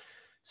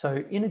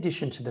 So in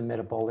addition to the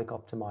metabolic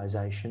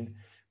optimization,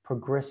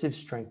 progressive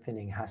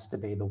strengthening has to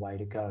be the way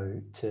to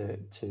go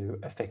to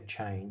affect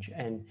change.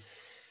 And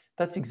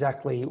that's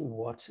exactly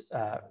what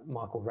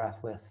Michael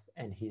Rathleff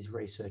and his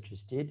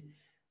researchers did.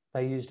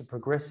 They used a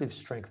progressive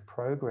strength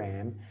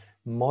program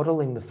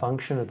modeling the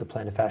function of the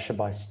plantar fascia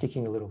by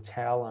sticking a little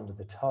towel under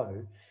the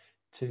toe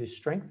to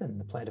strengthen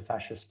the plantar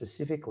fascia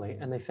specifically,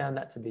 and they found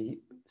that to be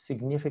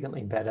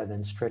significantly better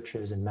than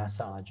stretches and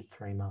massage at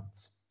 3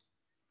 months.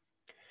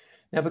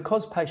 Now,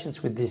 because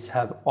patients with this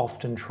have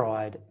often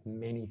tried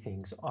many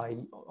things, I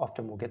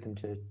often will get them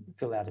to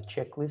fill out a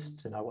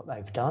checklist to know what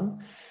they've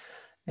done.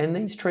 And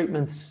these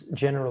treatments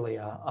generally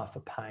are for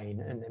pain,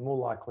 and they're more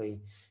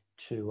likely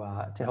to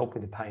help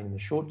with the pain in the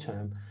short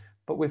term.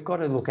 But we've got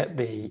to look at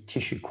the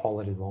tissue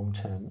quality long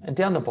term. And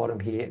down the bottom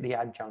here, the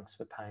adjuncts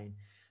for pain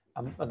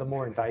are the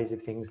more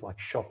invasive things like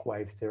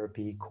shockwave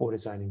therapy,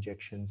 cortisone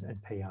injections,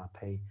 and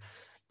PRP.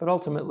 But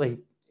ultimately,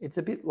 it's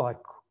a bit like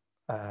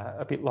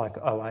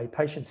OA.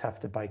 Patients have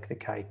to bake the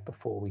cake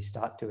before we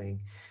start doing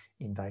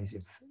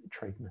invasive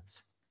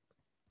treatments.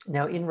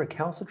 Now, in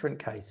recalcitrant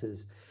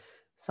cases,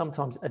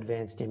 sometimes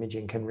advanced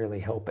imaging can really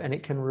help, and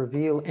it can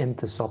reveal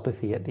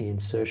enthesopathy at the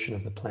insertion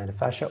of the plantar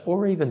fascia,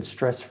 or even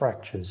stress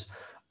fractures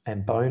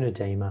and bone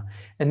edema.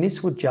 And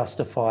this would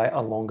justify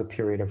a longer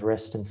period of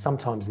rest and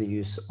sometimes the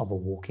use of a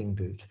walking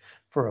boot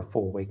for a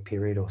 4-week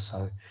period or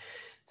so.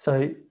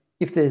 So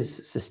if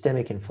there's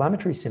systemic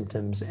inflammatory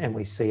symptoms and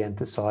we see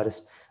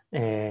enthesitis,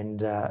 and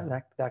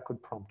that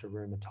could prompt a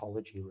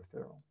rheumatology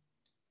referral.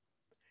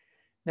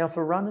 Now,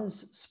 for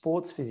runners,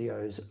 sports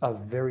physios are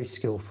very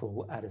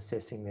skillful at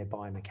assessing their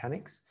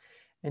biomechanics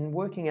and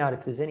working out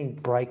if there's any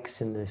breaks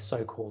in the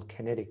so-called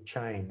kinetic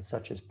chain,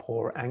 such as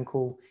poor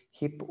ankle,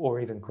 hip, or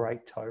even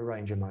great toe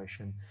range of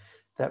motion,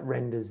 that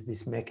renders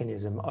this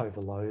mechanism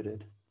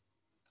overloaded.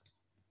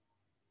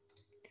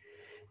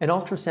 And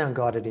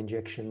ultrasound-guided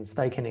injections,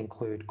 they can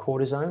include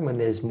cortisone when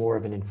there's more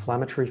of an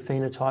inflammatory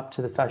phenotype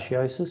to the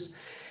fasciosis.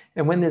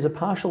 And when there's a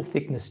partial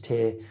thickness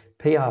tear,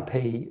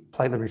 PRP,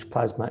 platelet-rich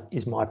plasma,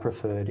 is my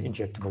preferred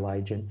injectable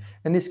agent.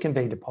 And this can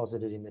be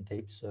deposited in the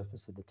deep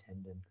surface of the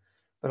tendon.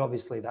 But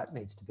obviously that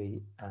needs to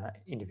be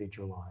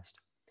individualized.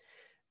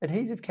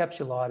 Adhesive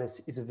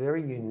capsulitis is a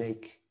very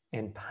unique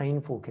and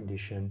painful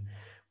condition.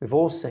 We've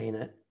all seen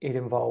it. It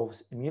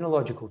involves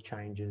immunological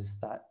changes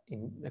that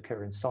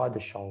occur inside the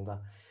shoulder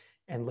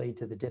and lead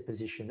to the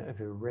deposition of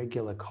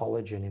irregular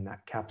collagen in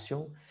that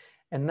capsule.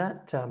 And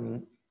that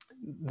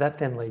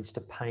then leads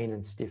to pain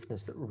and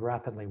stiffness that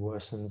rapidly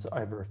worsens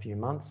over a few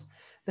months,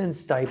 then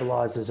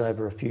stabilizes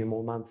over a few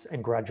more months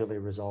and gradually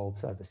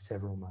resolves over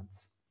several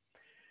months.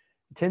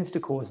 It tends to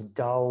cause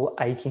dull,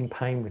 aching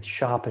pain with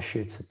sharper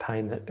shoots of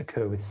pain that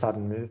occur with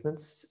sudden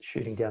movements,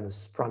 shooting down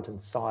the front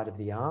and side of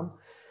the arm.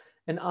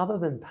 And other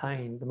than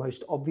pain, the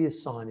most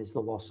obvious sign is the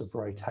loss of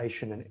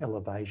rotation and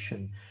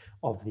elevation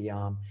of the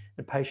arm.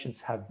 And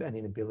patients have an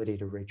inability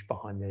to reach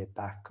behind their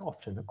back,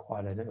 often at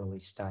quite an early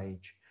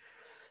stage.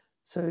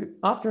 So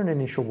after an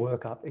initial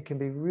workup, it can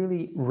be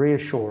really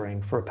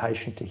reassuring for a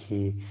patient to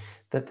hear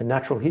that the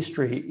natural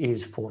history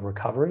is for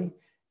recovery.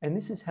 And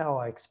this is how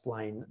I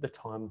explain the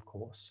time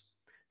course.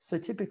 So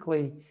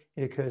typically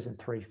it occurs in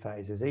 3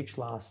 phases, each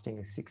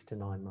lasting 6 to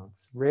 9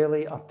 months,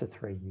 rarely up to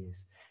 3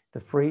 years. The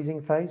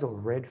freezing phase, or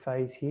red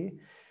phase here,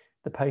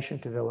 the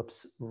patient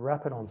develops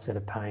rapid onset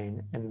of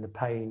pain, and the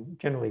pain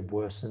generally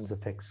worsens,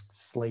 affects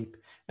sleep,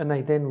 and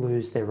they then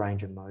lose their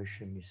range of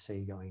motion, you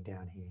see going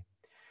down here.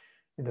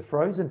 In the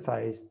frozen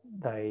phase,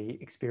 they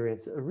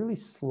experience a really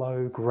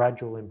slow,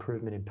 gradual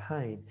improvement in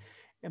pain,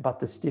 but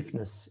the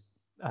stiffness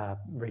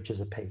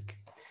reaches a peak.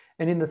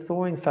 And in the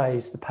thawing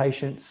phase, the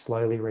patient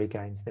slowly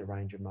regains their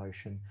range of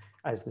motion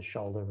as the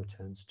shoulder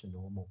returns to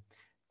normal.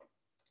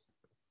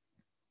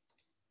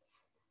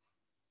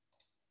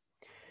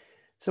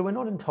 So we're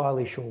not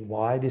entirely sure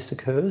why this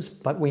occurs,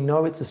 but we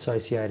know it's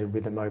associated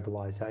with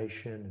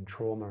immobilization and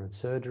trauma and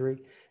surgery,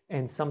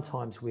 and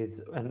sometimes with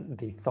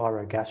the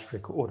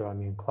thyrogastric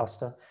autoimmune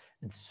cluster,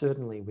 and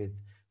certainly with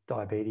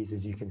diabetes.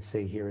 As you can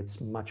see here, it's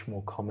much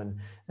more common,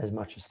 as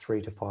much as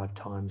 3 to 5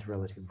 times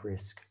relative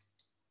risk.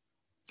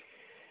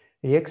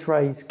 The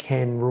X-rays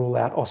can rule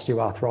out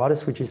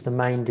osteoarthritis, which is the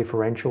main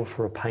differential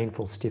for a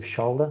painful, stiff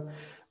shoulder.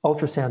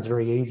 Ultrasound's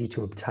very easy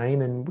to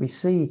obtain, and we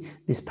see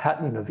this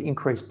pattern of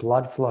increased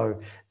blood flow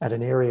at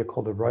an area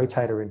called the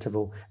rotator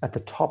interval at the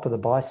top of the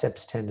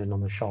biceps tendon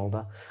on the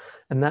shoulder.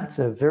 And that's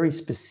a very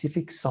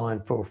specific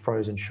sign for a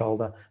frozen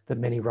shoulder that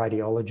many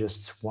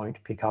radiologists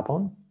won't pick up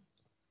on.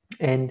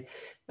 And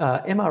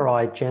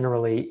MRI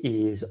generally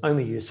is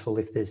only useful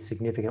if there's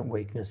significant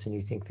weakness and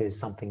you think there's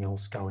something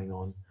else going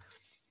on.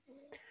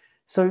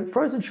 So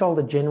frozen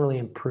shoulder generally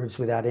improves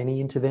without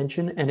any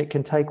intervention, and it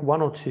can take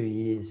 1 or 2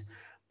 years.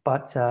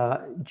 But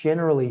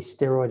generally,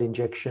 steroid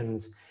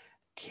injections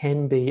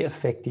can be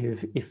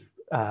effective if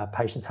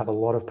patients have a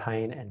lot of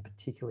pain, and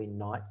particularly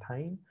night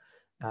pain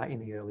in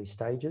the early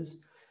stages.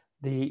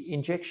 The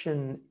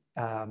injection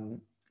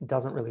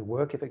doesn't really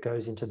work if it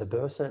goes into the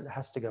bursa. It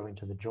has to go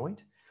into the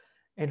joint.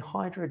 And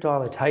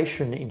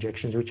hydrodilation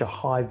injections, which are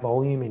high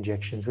volume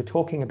injections, we're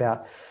talking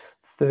about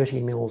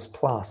 30 mils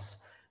plus,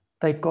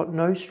 they've got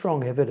no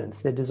strong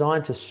evidence. They're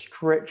designed to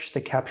stretch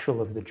the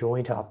capsule of the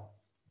joint up,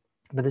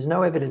 but there's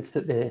no evidence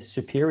that they're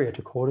superior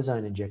to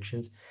cortisone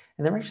injections,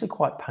 and they're actually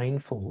quite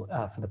painful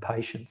for the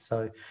patient.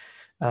 So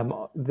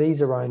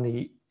These are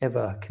only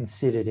ever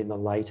considered in the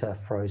later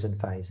frozen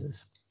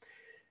phases.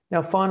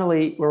 Now,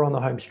 finally, we're on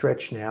the home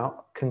stretch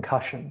now,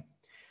 concussion.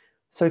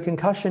 So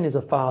concussion is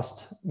a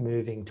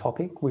fast-moving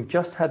topic. We've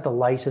just had the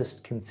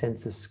latest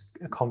consensus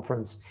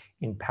conference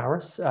in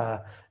Paris,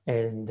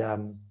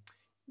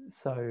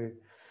 so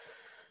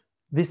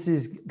this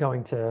is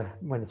going to,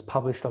 when it's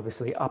published,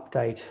 obviously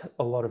update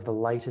a lot of the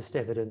latest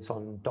evidence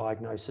on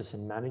diagnosis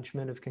and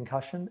management of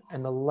concussion.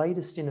 And the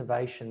latest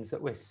innovations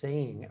that we're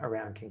seeing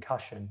around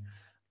concussion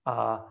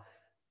are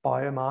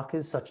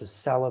biomarkers such as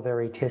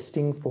salivary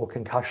testing for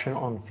concussion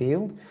on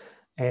field,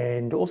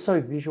 and also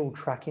visual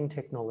tracking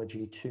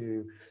technology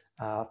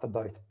for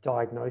both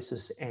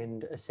diagnosis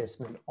and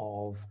assessment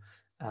of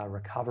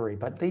recovery.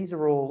 But these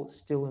are all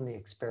still in the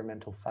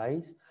experimental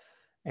phase.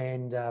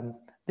 And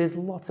there's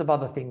lots of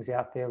other things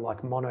out there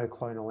like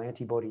monoclonal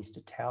antibodies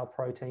to tau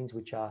proteins,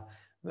 which are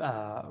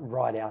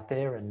right out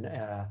there and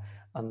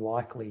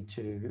unlikely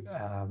to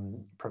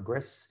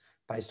progress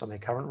based on their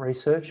current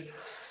research.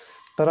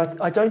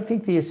 But I don't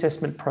think the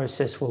assessment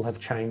process will have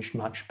changed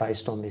much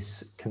based on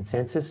this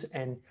consensus.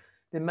 And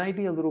there may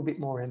be a little bit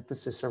more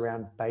emphasis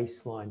around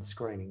baseline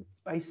screening.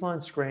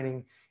 Baseline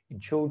screening in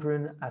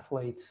children,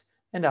 athletes,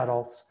 and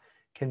adults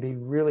can be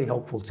really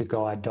helpful to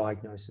guide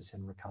diagnosis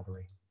and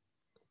recovery.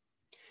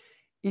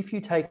 If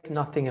you take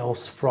nothing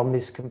else from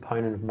this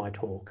component of my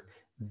talk,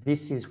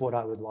 this is what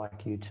I would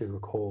like you to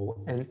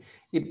recall. And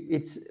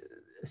it's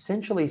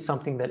essentially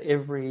something that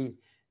every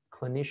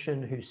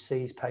clinician who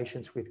sees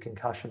patients with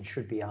concussion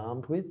should be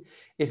armed with.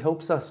 It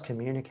helps us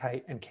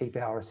communicate and keep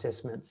our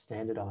assessment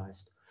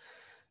standardized.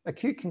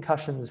 Acute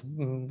concussions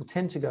will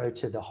tend to go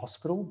to the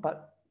hospital,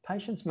 but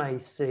patients may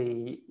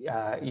see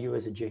you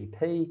as a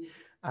GP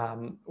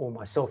or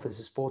myself as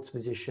a sports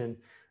physician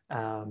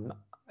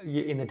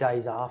in the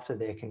days after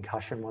their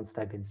concussion, once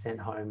they've been sent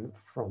home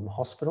from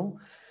hospital.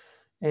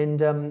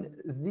 And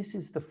this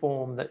is the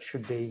form that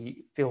should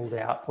be filled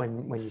out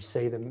when you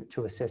see them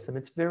to assess them.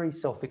 It's very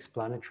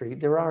self-explanatory.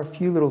 There are a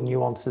few little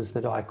nuances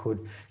that I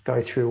could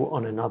go through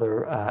on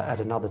at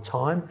another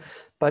time.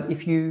 But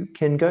if you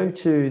can go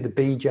to the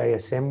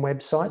BJSM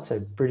website, so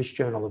British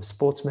Journal of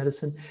Sports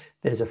Medicine,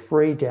 there's a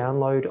free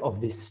download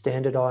of this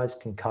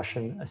standardized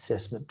concussion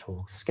assessment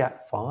tool,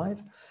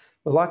 SCAT-5.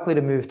 We're likely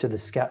to move to the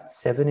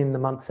SCAT-7 in the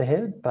months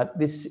ahead, but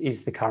this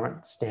is the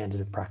current standard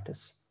of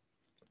practice.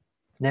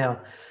 Now,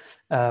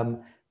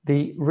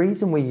 the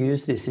reason we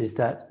use this is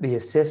that the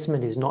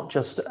assessment is not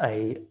just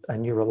a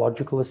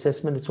neurological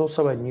assessment, it's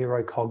also a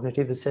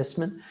neurocognitive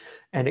assessment,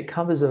 and it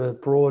covers a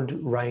broad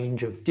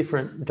range of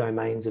different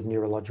domains of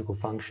neurological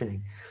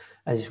functioning.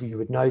 As you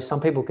would know,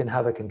 some people can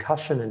have a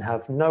concussion and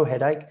have no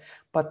headache,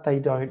 but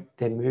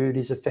their mood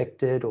is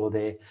affected or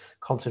their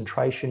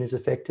concentration is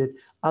affected.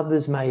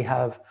 Others may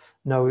have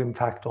no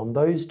impact on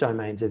those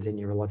domains of their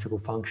neurological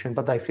function,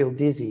 but they feel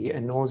dizzy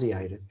and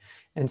nauseated.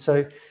 And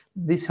so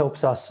this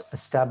helps us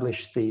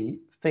establish the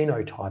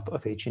phenotype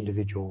of each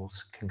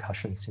individual's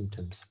concussion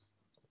symptoms.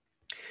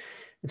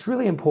 It's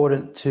really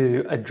important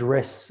to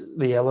address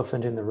the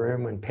elephant in the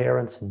room when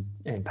parents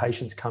and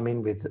patients come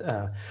in with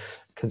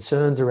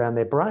concerns around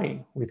their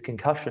brain with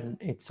concussion.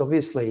 It's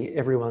obviously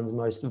everyone's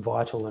most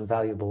vital and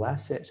valuable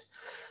asset.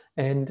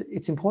 And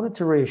it's important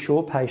to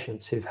reassure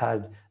patients who've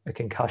had a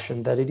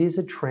concussion that it is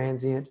a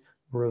transient,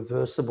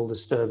 reversible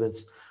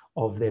disturbance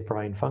of their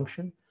brain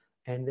function.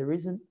 And there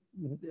isn't,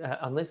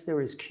 unless there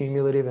is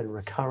cumulative and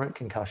recurrent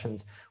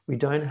concussions, we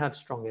don't have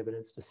strong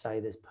evidence to say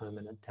there's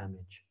permanent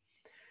damage.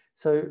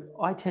 So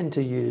I tend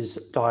to use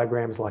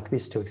diagrams like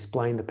this to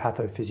explain the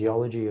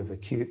pathophysiology of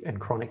acute and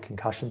chronic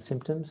concussion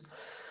symptoms.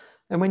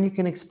 And when you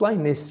can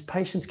explain this,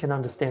 patients can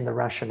understand the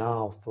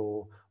rationale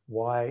for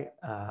why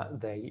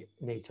they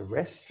need to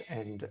rest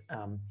and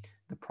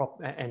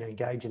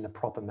engage in the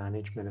proper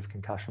management of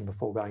concussion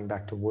before going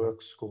back to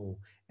work, school,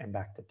 and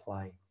back to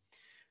play.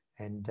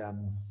 And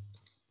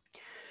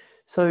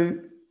so,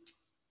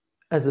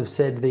 as I've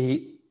said,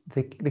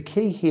 the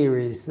key here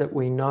is that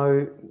we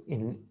know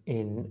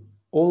in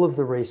all of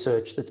the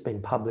research that's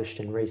been published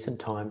in recent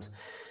times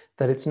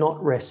that it's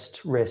not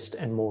rest,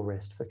 and more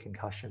rest for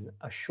concussion.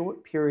 A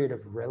short period of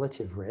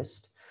relative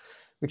rest,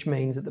 which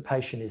means that the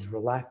patient is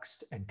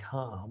relaxed and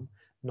calm,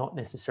 not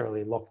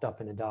necessarily locked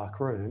up in a dark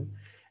room,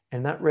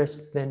 and that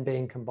rest then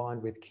being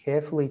combined with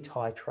carefully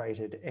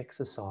titrated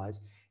exercise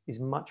is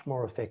much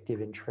more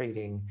effective in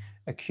treating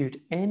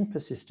acute and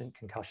persistent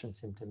concussion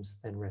symptoms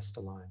than rest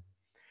alone.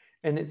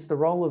 And it's the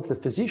role of the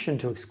physician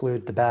to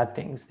exclude the bad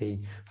things, the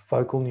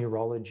focal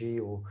neurology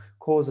or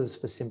causes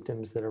for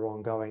symptoms that are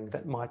ongoing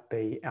that might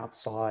be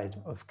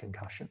outside of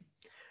concussion.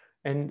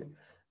 And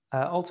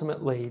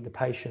ultimately, the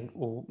patient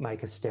will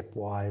make a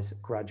stepwise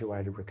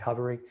graduated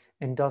recovery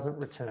and doesn't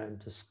return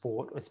to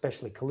sport,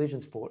 especially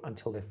collision sport,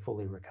 until they're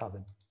fully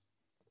recovered.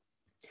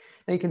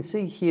 Now you can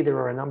see here there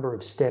are a number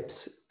of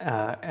steps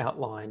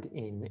outlined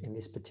in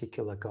this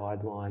particular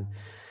guideline.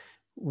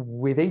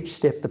 With each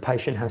step, the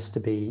patient has to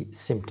be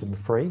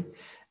symptom-free,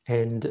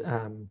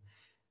 and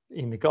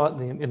in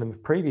the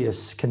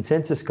previous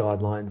consensus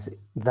guidelines,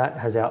 that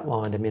has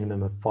outlined a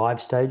minimum of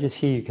 5 stages.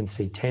 Here you can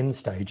see 10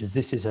 stages.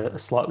 This is a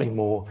slightly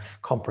more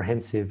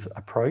comprehensive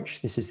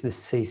approach. This is the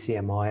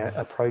CCMI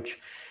approach.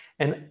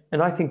 And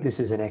I think this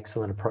is an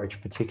excellent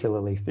approach,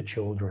 particularly for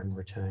children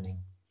returning.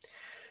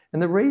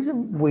 And the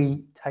reason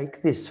we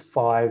take this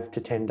 5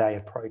 to 10 day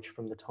approach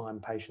from the time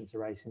patients are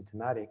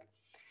asymptomatic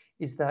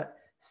is that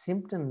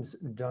symptoms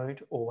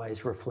don't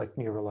always reflect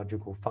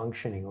neurological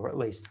functioning, or at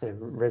least the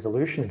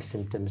resolution of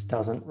symptoms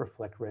doesn't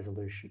reflect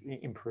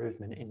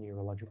improvement in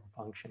neurological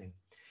functioning.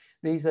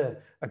 These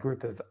are a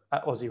group of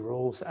Aussie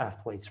Rules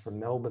athletes from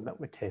Melbourne that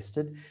were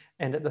tested.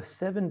 And at the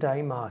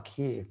 7-day mark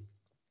here,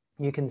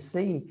 you can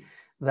see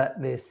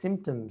that their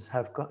symptoms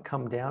have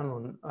come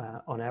down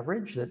on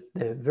average, that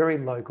they're very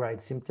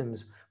low-grade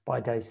symptoms by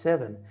day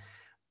 7,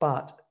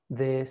 but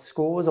their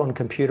scores on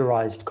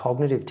computerized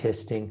cognitive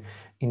testing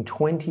in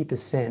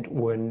 20%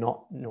 were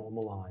not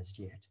normalized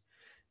yet.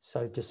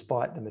 So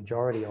despite the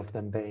majority of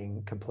them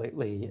being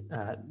completely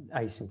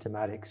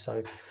asymptomatic.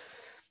 So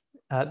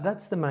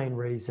that's the main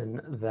reason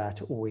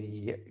that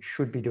we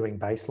should be doing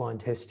baseline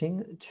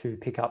testing to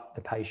pick up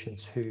the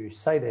patients who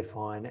say they're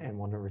fine and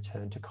want to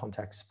return to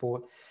contact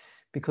sport,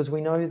 because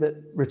we know that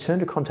return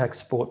to contact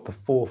sport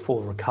before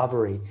full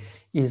recovery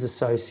is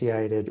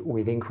associated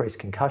with increased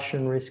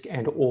concussion risk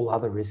and all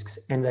other risks.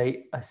 And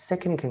a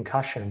second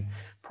concussion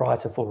prior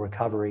to full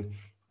recovery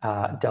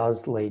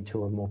does lead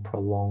to a more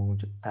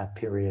prolonged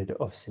period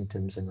of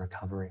symptoms and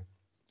recovery.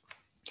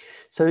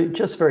 So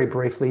just very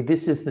briefly,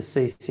 this is the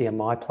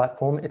CCMI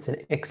platform. It's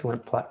an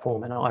excellent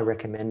platform and I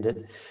recommend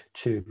it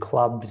to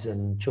clubs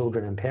and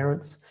children and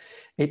parents.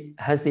 It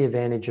has the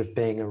advantage of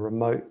being a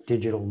remote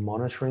digital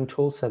monitoring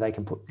tool, so they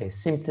can put their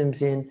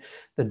symptoms in.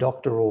 The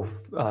doctor or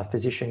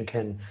physician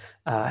can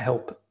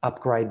help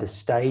upgrade the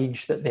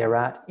stage that they're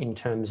at in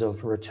terms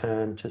of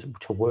return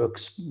to work,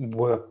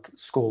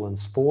 school and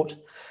sport.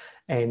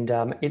 And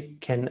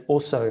it can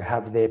also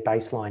have their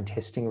baseline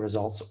testing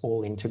results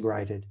all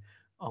integrated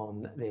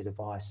on their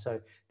device. So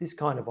this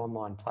kind of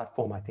online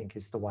platform, I think,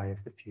 is the way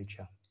of the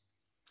future.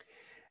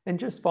 And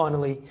just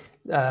finally,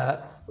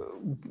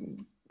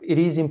 it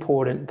is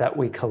important that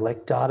we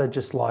collect data,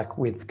 just like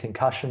with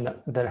concussion,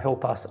 that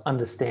help us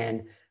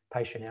understand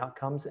patient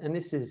outcomes. And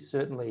this is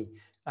certainly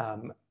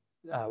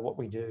what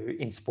we do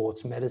in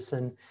sports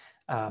medicine.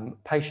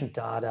 Patient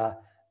data,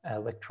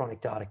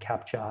 electronic data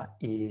capture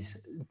is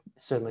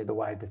certainly the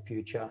way of the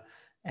future,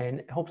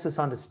 and helps us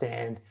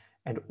understand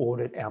and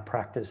audit our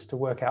practice to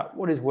work out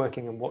what is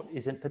working and what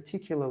isn't,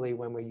 particularly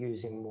when we're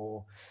using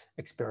more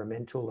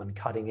experimental and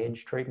cutting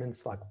edge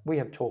treatments like we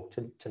have talked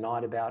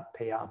tonight about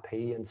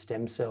PRP and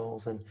stem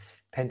cells and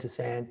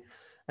pentasand.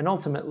 And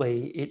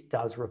ultimately, it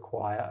does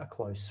require a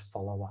close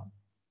follow-up.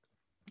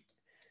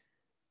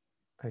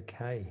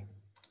 Okay.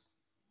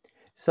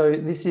 So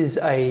this is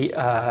a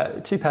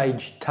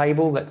 2-page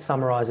table that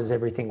summarizes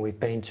everything we've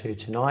been to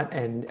tonight,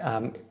 and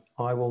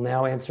I will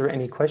now answer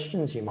any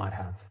questions you might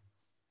have.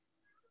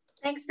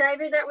 Thanks,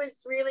 David. That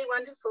was really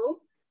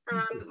wonderful.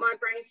 My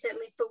brain's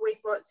certainly full with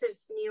lots of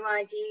new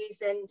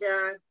ideas and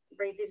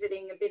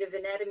revisiting a bit of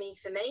anatomy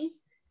for me.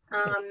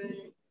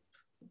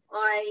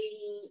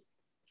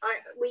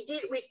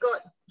 We've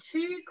got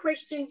 2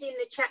 questions in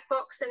the chat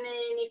box, and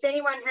then if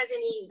anyone has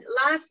any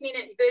last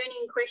minute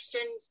burning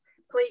questions,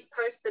 please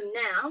post them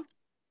now.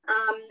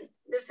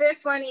 The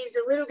first one is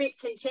a little bit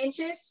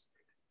contentious.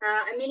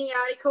 A mini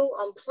article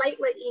on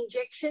platelet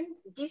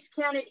injections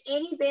discounted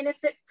any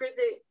benefit for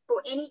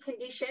any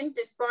condition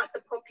despite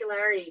the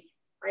popularity.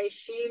 I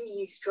assume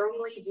you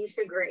strongly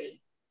disagree.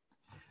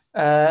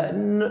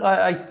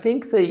 I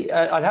think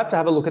I'd have to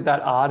have a look at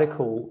that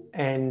article,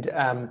 and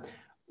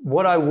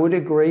what I would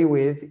agree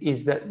with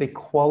is that the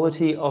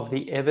quality of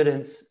the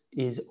evidence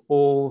is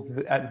all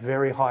at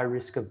very high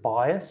risk of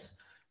bias.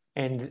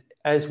 And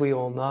as we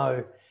all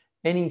know,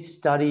 any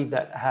study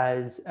that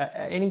has,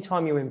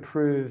 anytime you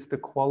improve the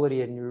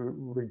quality and you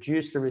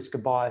reduce the risk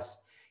of bias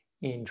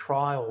in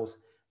trials,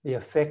 the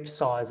effect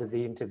size of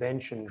the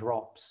intervention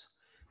drops.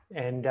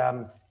 And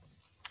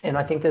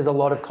I think there's a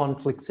lot of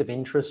conflicts of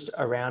interest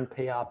around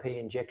PRP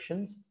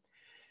injections,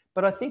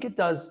 but I think it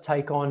does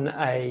take on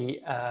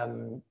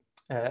I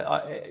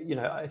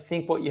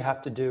think what you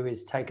have to do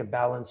is take a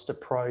balanced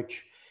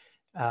approach.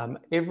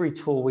 Every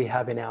tool we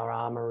have in our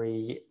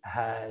armory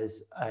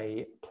has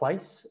a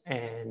place,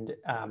 and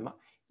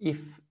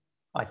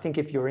I think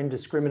if you're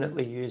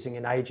indiscriminately using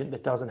an agent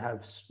that doesn't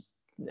have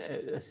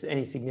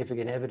any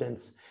significant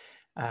evidence,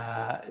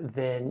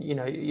 then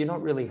you're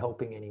not really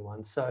helping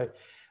anyone. So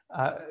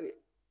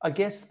I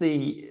guess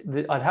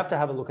I'd have to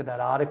have a look at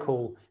that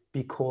article,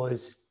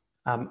 because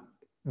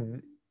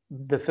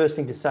the first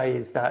thing to say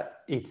is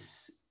that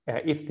it's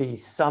if the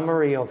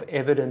summary of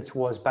evidence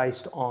was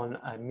based on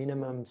a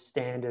minimum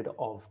standard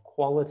of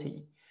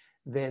quality,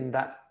 then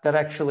that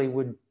actually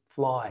would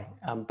fly.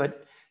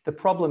 But the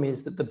problem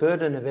is that the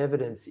burden of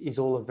evidence is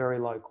all of very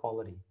low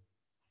quality.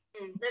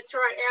 That's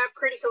right. Our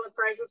critical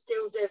appraisal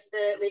skills of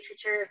the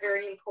literature are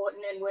very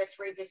important and worth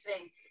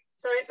revisiting.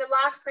 So the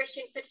last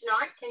question for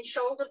tonight, can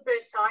shoulder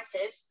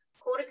bursitis,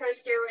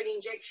 corticosteroid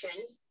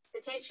injections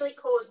potentially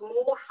cause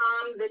more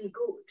harm than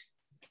good?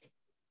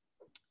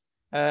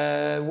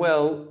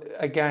 Well,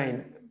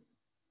 again,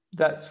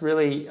 that's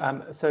really,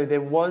 so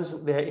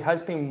there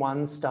has been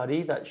one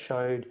study that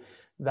showed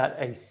that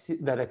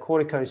a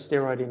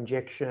corticosteroid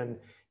injection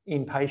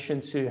in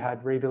patients who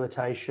had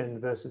rehabilitation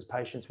versus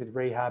patients with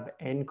rehab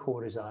and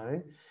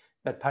cortisone,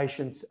 that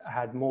patients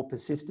had more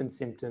persistent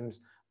symptoms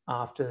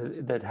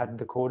after that had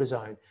the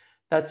cortisone.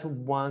 That's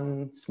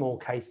one small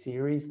case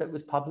series that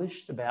was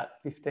published about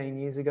 15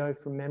 years ago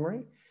from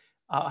memory.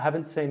 I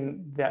haven't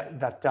seen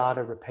that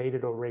data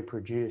repeated or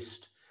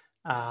reproduced.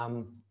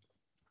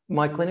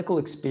 My clinical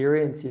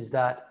experience is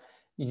that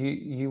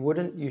the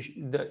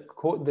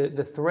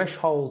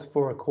threshold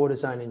for a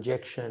cortisone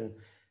injection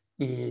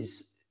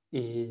is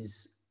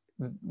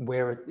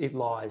where it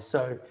lies.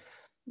 So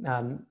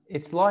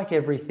it's like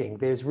everything.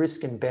 There's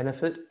risk and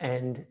benefit,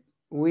 and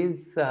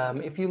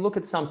if you look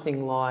at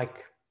something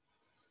like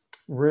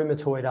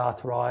rheumatoid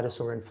arthritis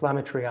or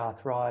inflammatory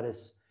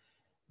arthritis,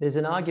 there's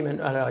an argument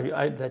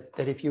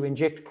that if you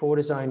inject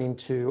cortisone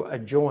into a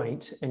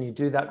joint and you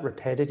do that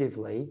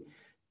repetitively,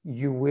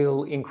 you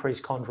will increase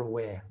chondral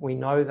wear. We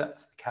know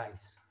that's the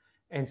case.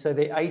 And so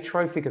the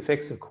atrophic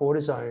effects of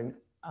cortisone,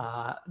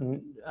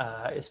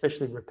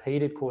 especially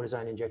repeated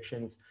cortisone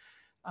injections,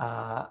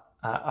 are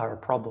a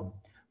problem.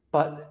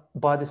 But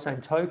by the same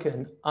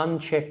token,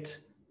 unchecked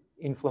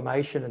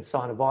inflammation and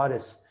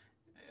synovitis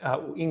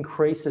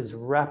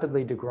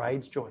rapidly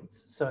degrades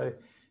joints. So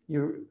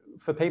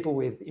for people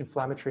with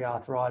inflammatory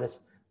arthritis,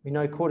 we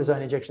know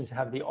cortisone injections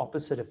have the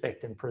opposite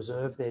effect and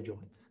preserve their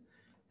joints.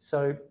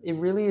 So it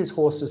really is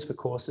horses for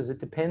courses. It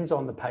depends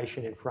on the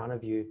patient in front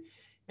of you.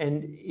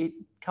 And it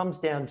comes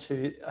down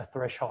to a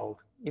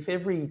threshold. If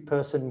every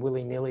person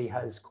willy-nilly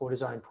has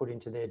cortisone put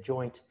into their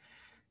joint,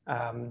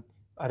 I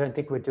don't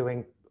think we're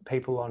doing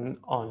people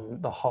on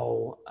the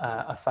whole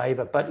a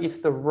favor. But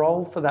if the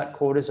role for that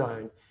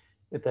cortisone,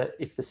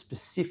 if the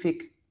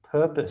specific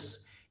purpose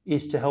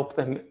is to help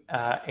them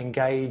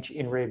engage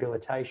in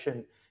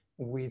rehabilitation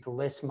with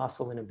less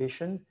muscle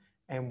inhibition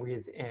and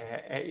with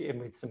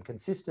some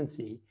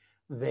consistency,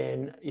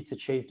 then it's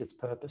achieved its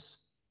purpose.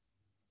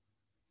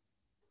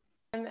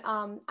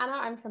 Anna,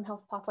 I'm from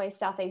Health Pathways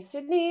Southeast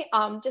Sydney.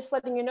 Just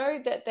letting you know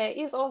that there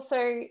is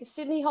also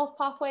Sydney Health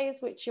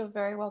Pathways, which you're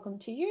very welcome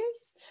to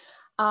use.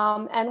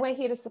 And we're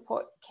here to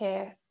support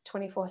care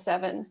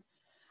 24/7.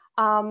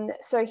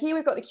 So here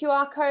we've got the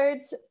QR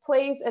codes.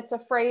 Please, it's a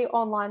free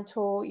online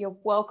tool. You're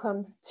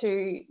welcome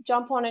to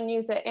jump on and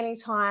use it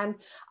anytime.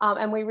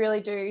 And we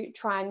really do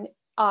try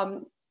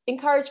and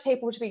encourage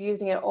people to be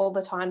using it all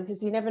the time,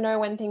 because you never know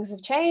when things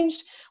have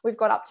changed. We've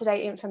got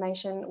up-to-date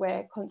information.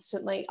 We're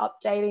constantly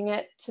updating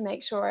it to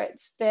make sure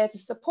it's there to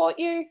support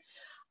you.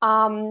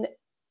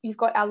 You've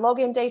got our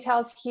login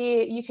details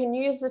here. You can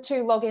use the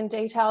two login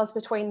details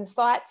between the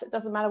sites. It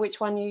doesn't matter which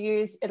one you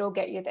use, it'll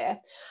get you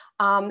there.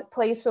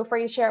 Please feel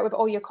free to share it with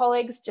all your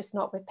colleagues, just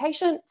not with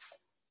patients.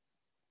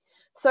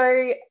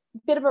 So,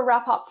 bit of a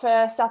wrap up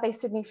for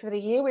Southeast Sydney for the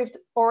year. We've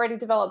already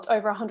developed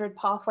over 100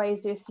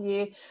 pathways this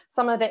year.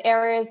 Some of the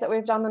areas that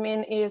we've done them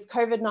in is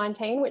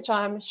COVID-19, which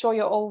I'm sure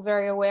you're all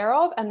very aware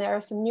of, and there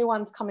are some new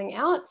ones coming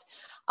out.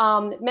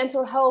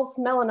 Mental health,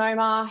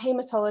 melanoma,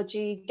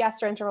 hematology,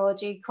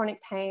 gastroenterology, chronic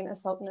pain,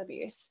 assault and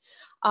abuse.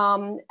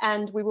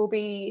 And we will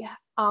be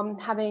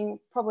having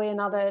probably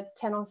another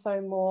 10 or so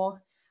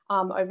more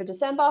over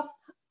December.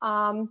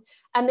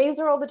 And these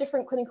are all the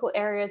different clinical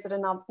areas that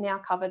are now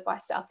covered by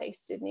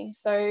Southeast Sydney.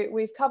 So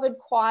we've covered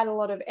quite a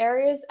lot of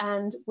areas,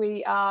 and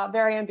we are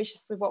very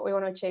ambitious with what we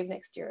want to achieve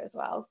next year as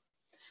well.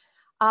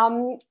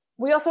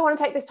 We also want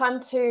to take this time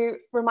to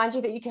remind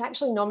you that you can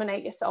actually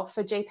nominate yourself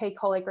for GP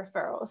colleague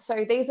referrals.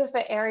 So these are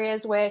for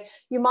areas where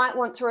you might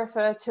want to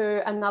refer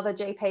to another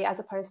GP as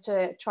opposed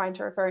to trying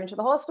to refer into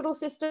the hospital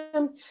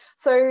system.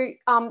 So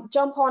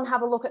jump on,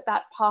 have a look at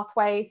that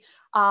pathway.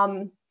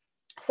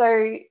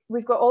 So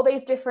we've got all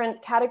these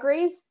different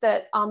categories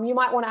that you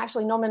might want to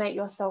actually nominate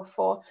yourself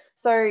for.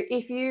 So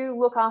if you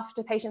look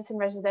after patients in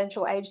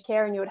residential aged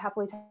care and you would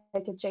happily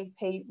take a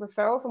GP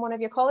referral from one of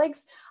your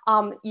colleagues,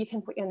 you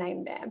can put your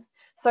name there.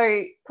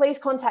 So please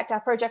contact our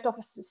project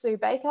officer, Sue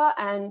Baker,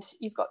 and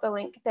you've got the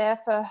link there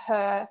for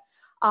her.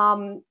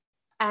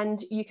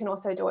 And you can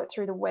also do it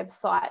through the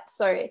website.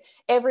 So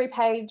every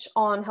page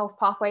on Health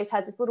Pathways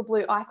has this little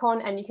blue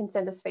icon, and you can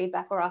send us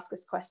feedback or ask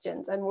us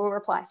questions and we'll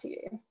reply to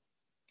you.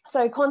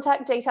 So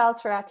contact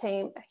details for our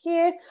team are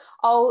here.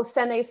 I'll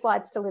send these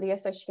slides to Lydia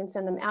so she can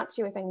send them out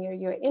to you if any of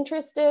you are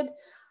interested.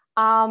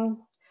 And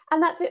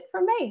that's it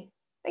from me.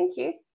 Thank you.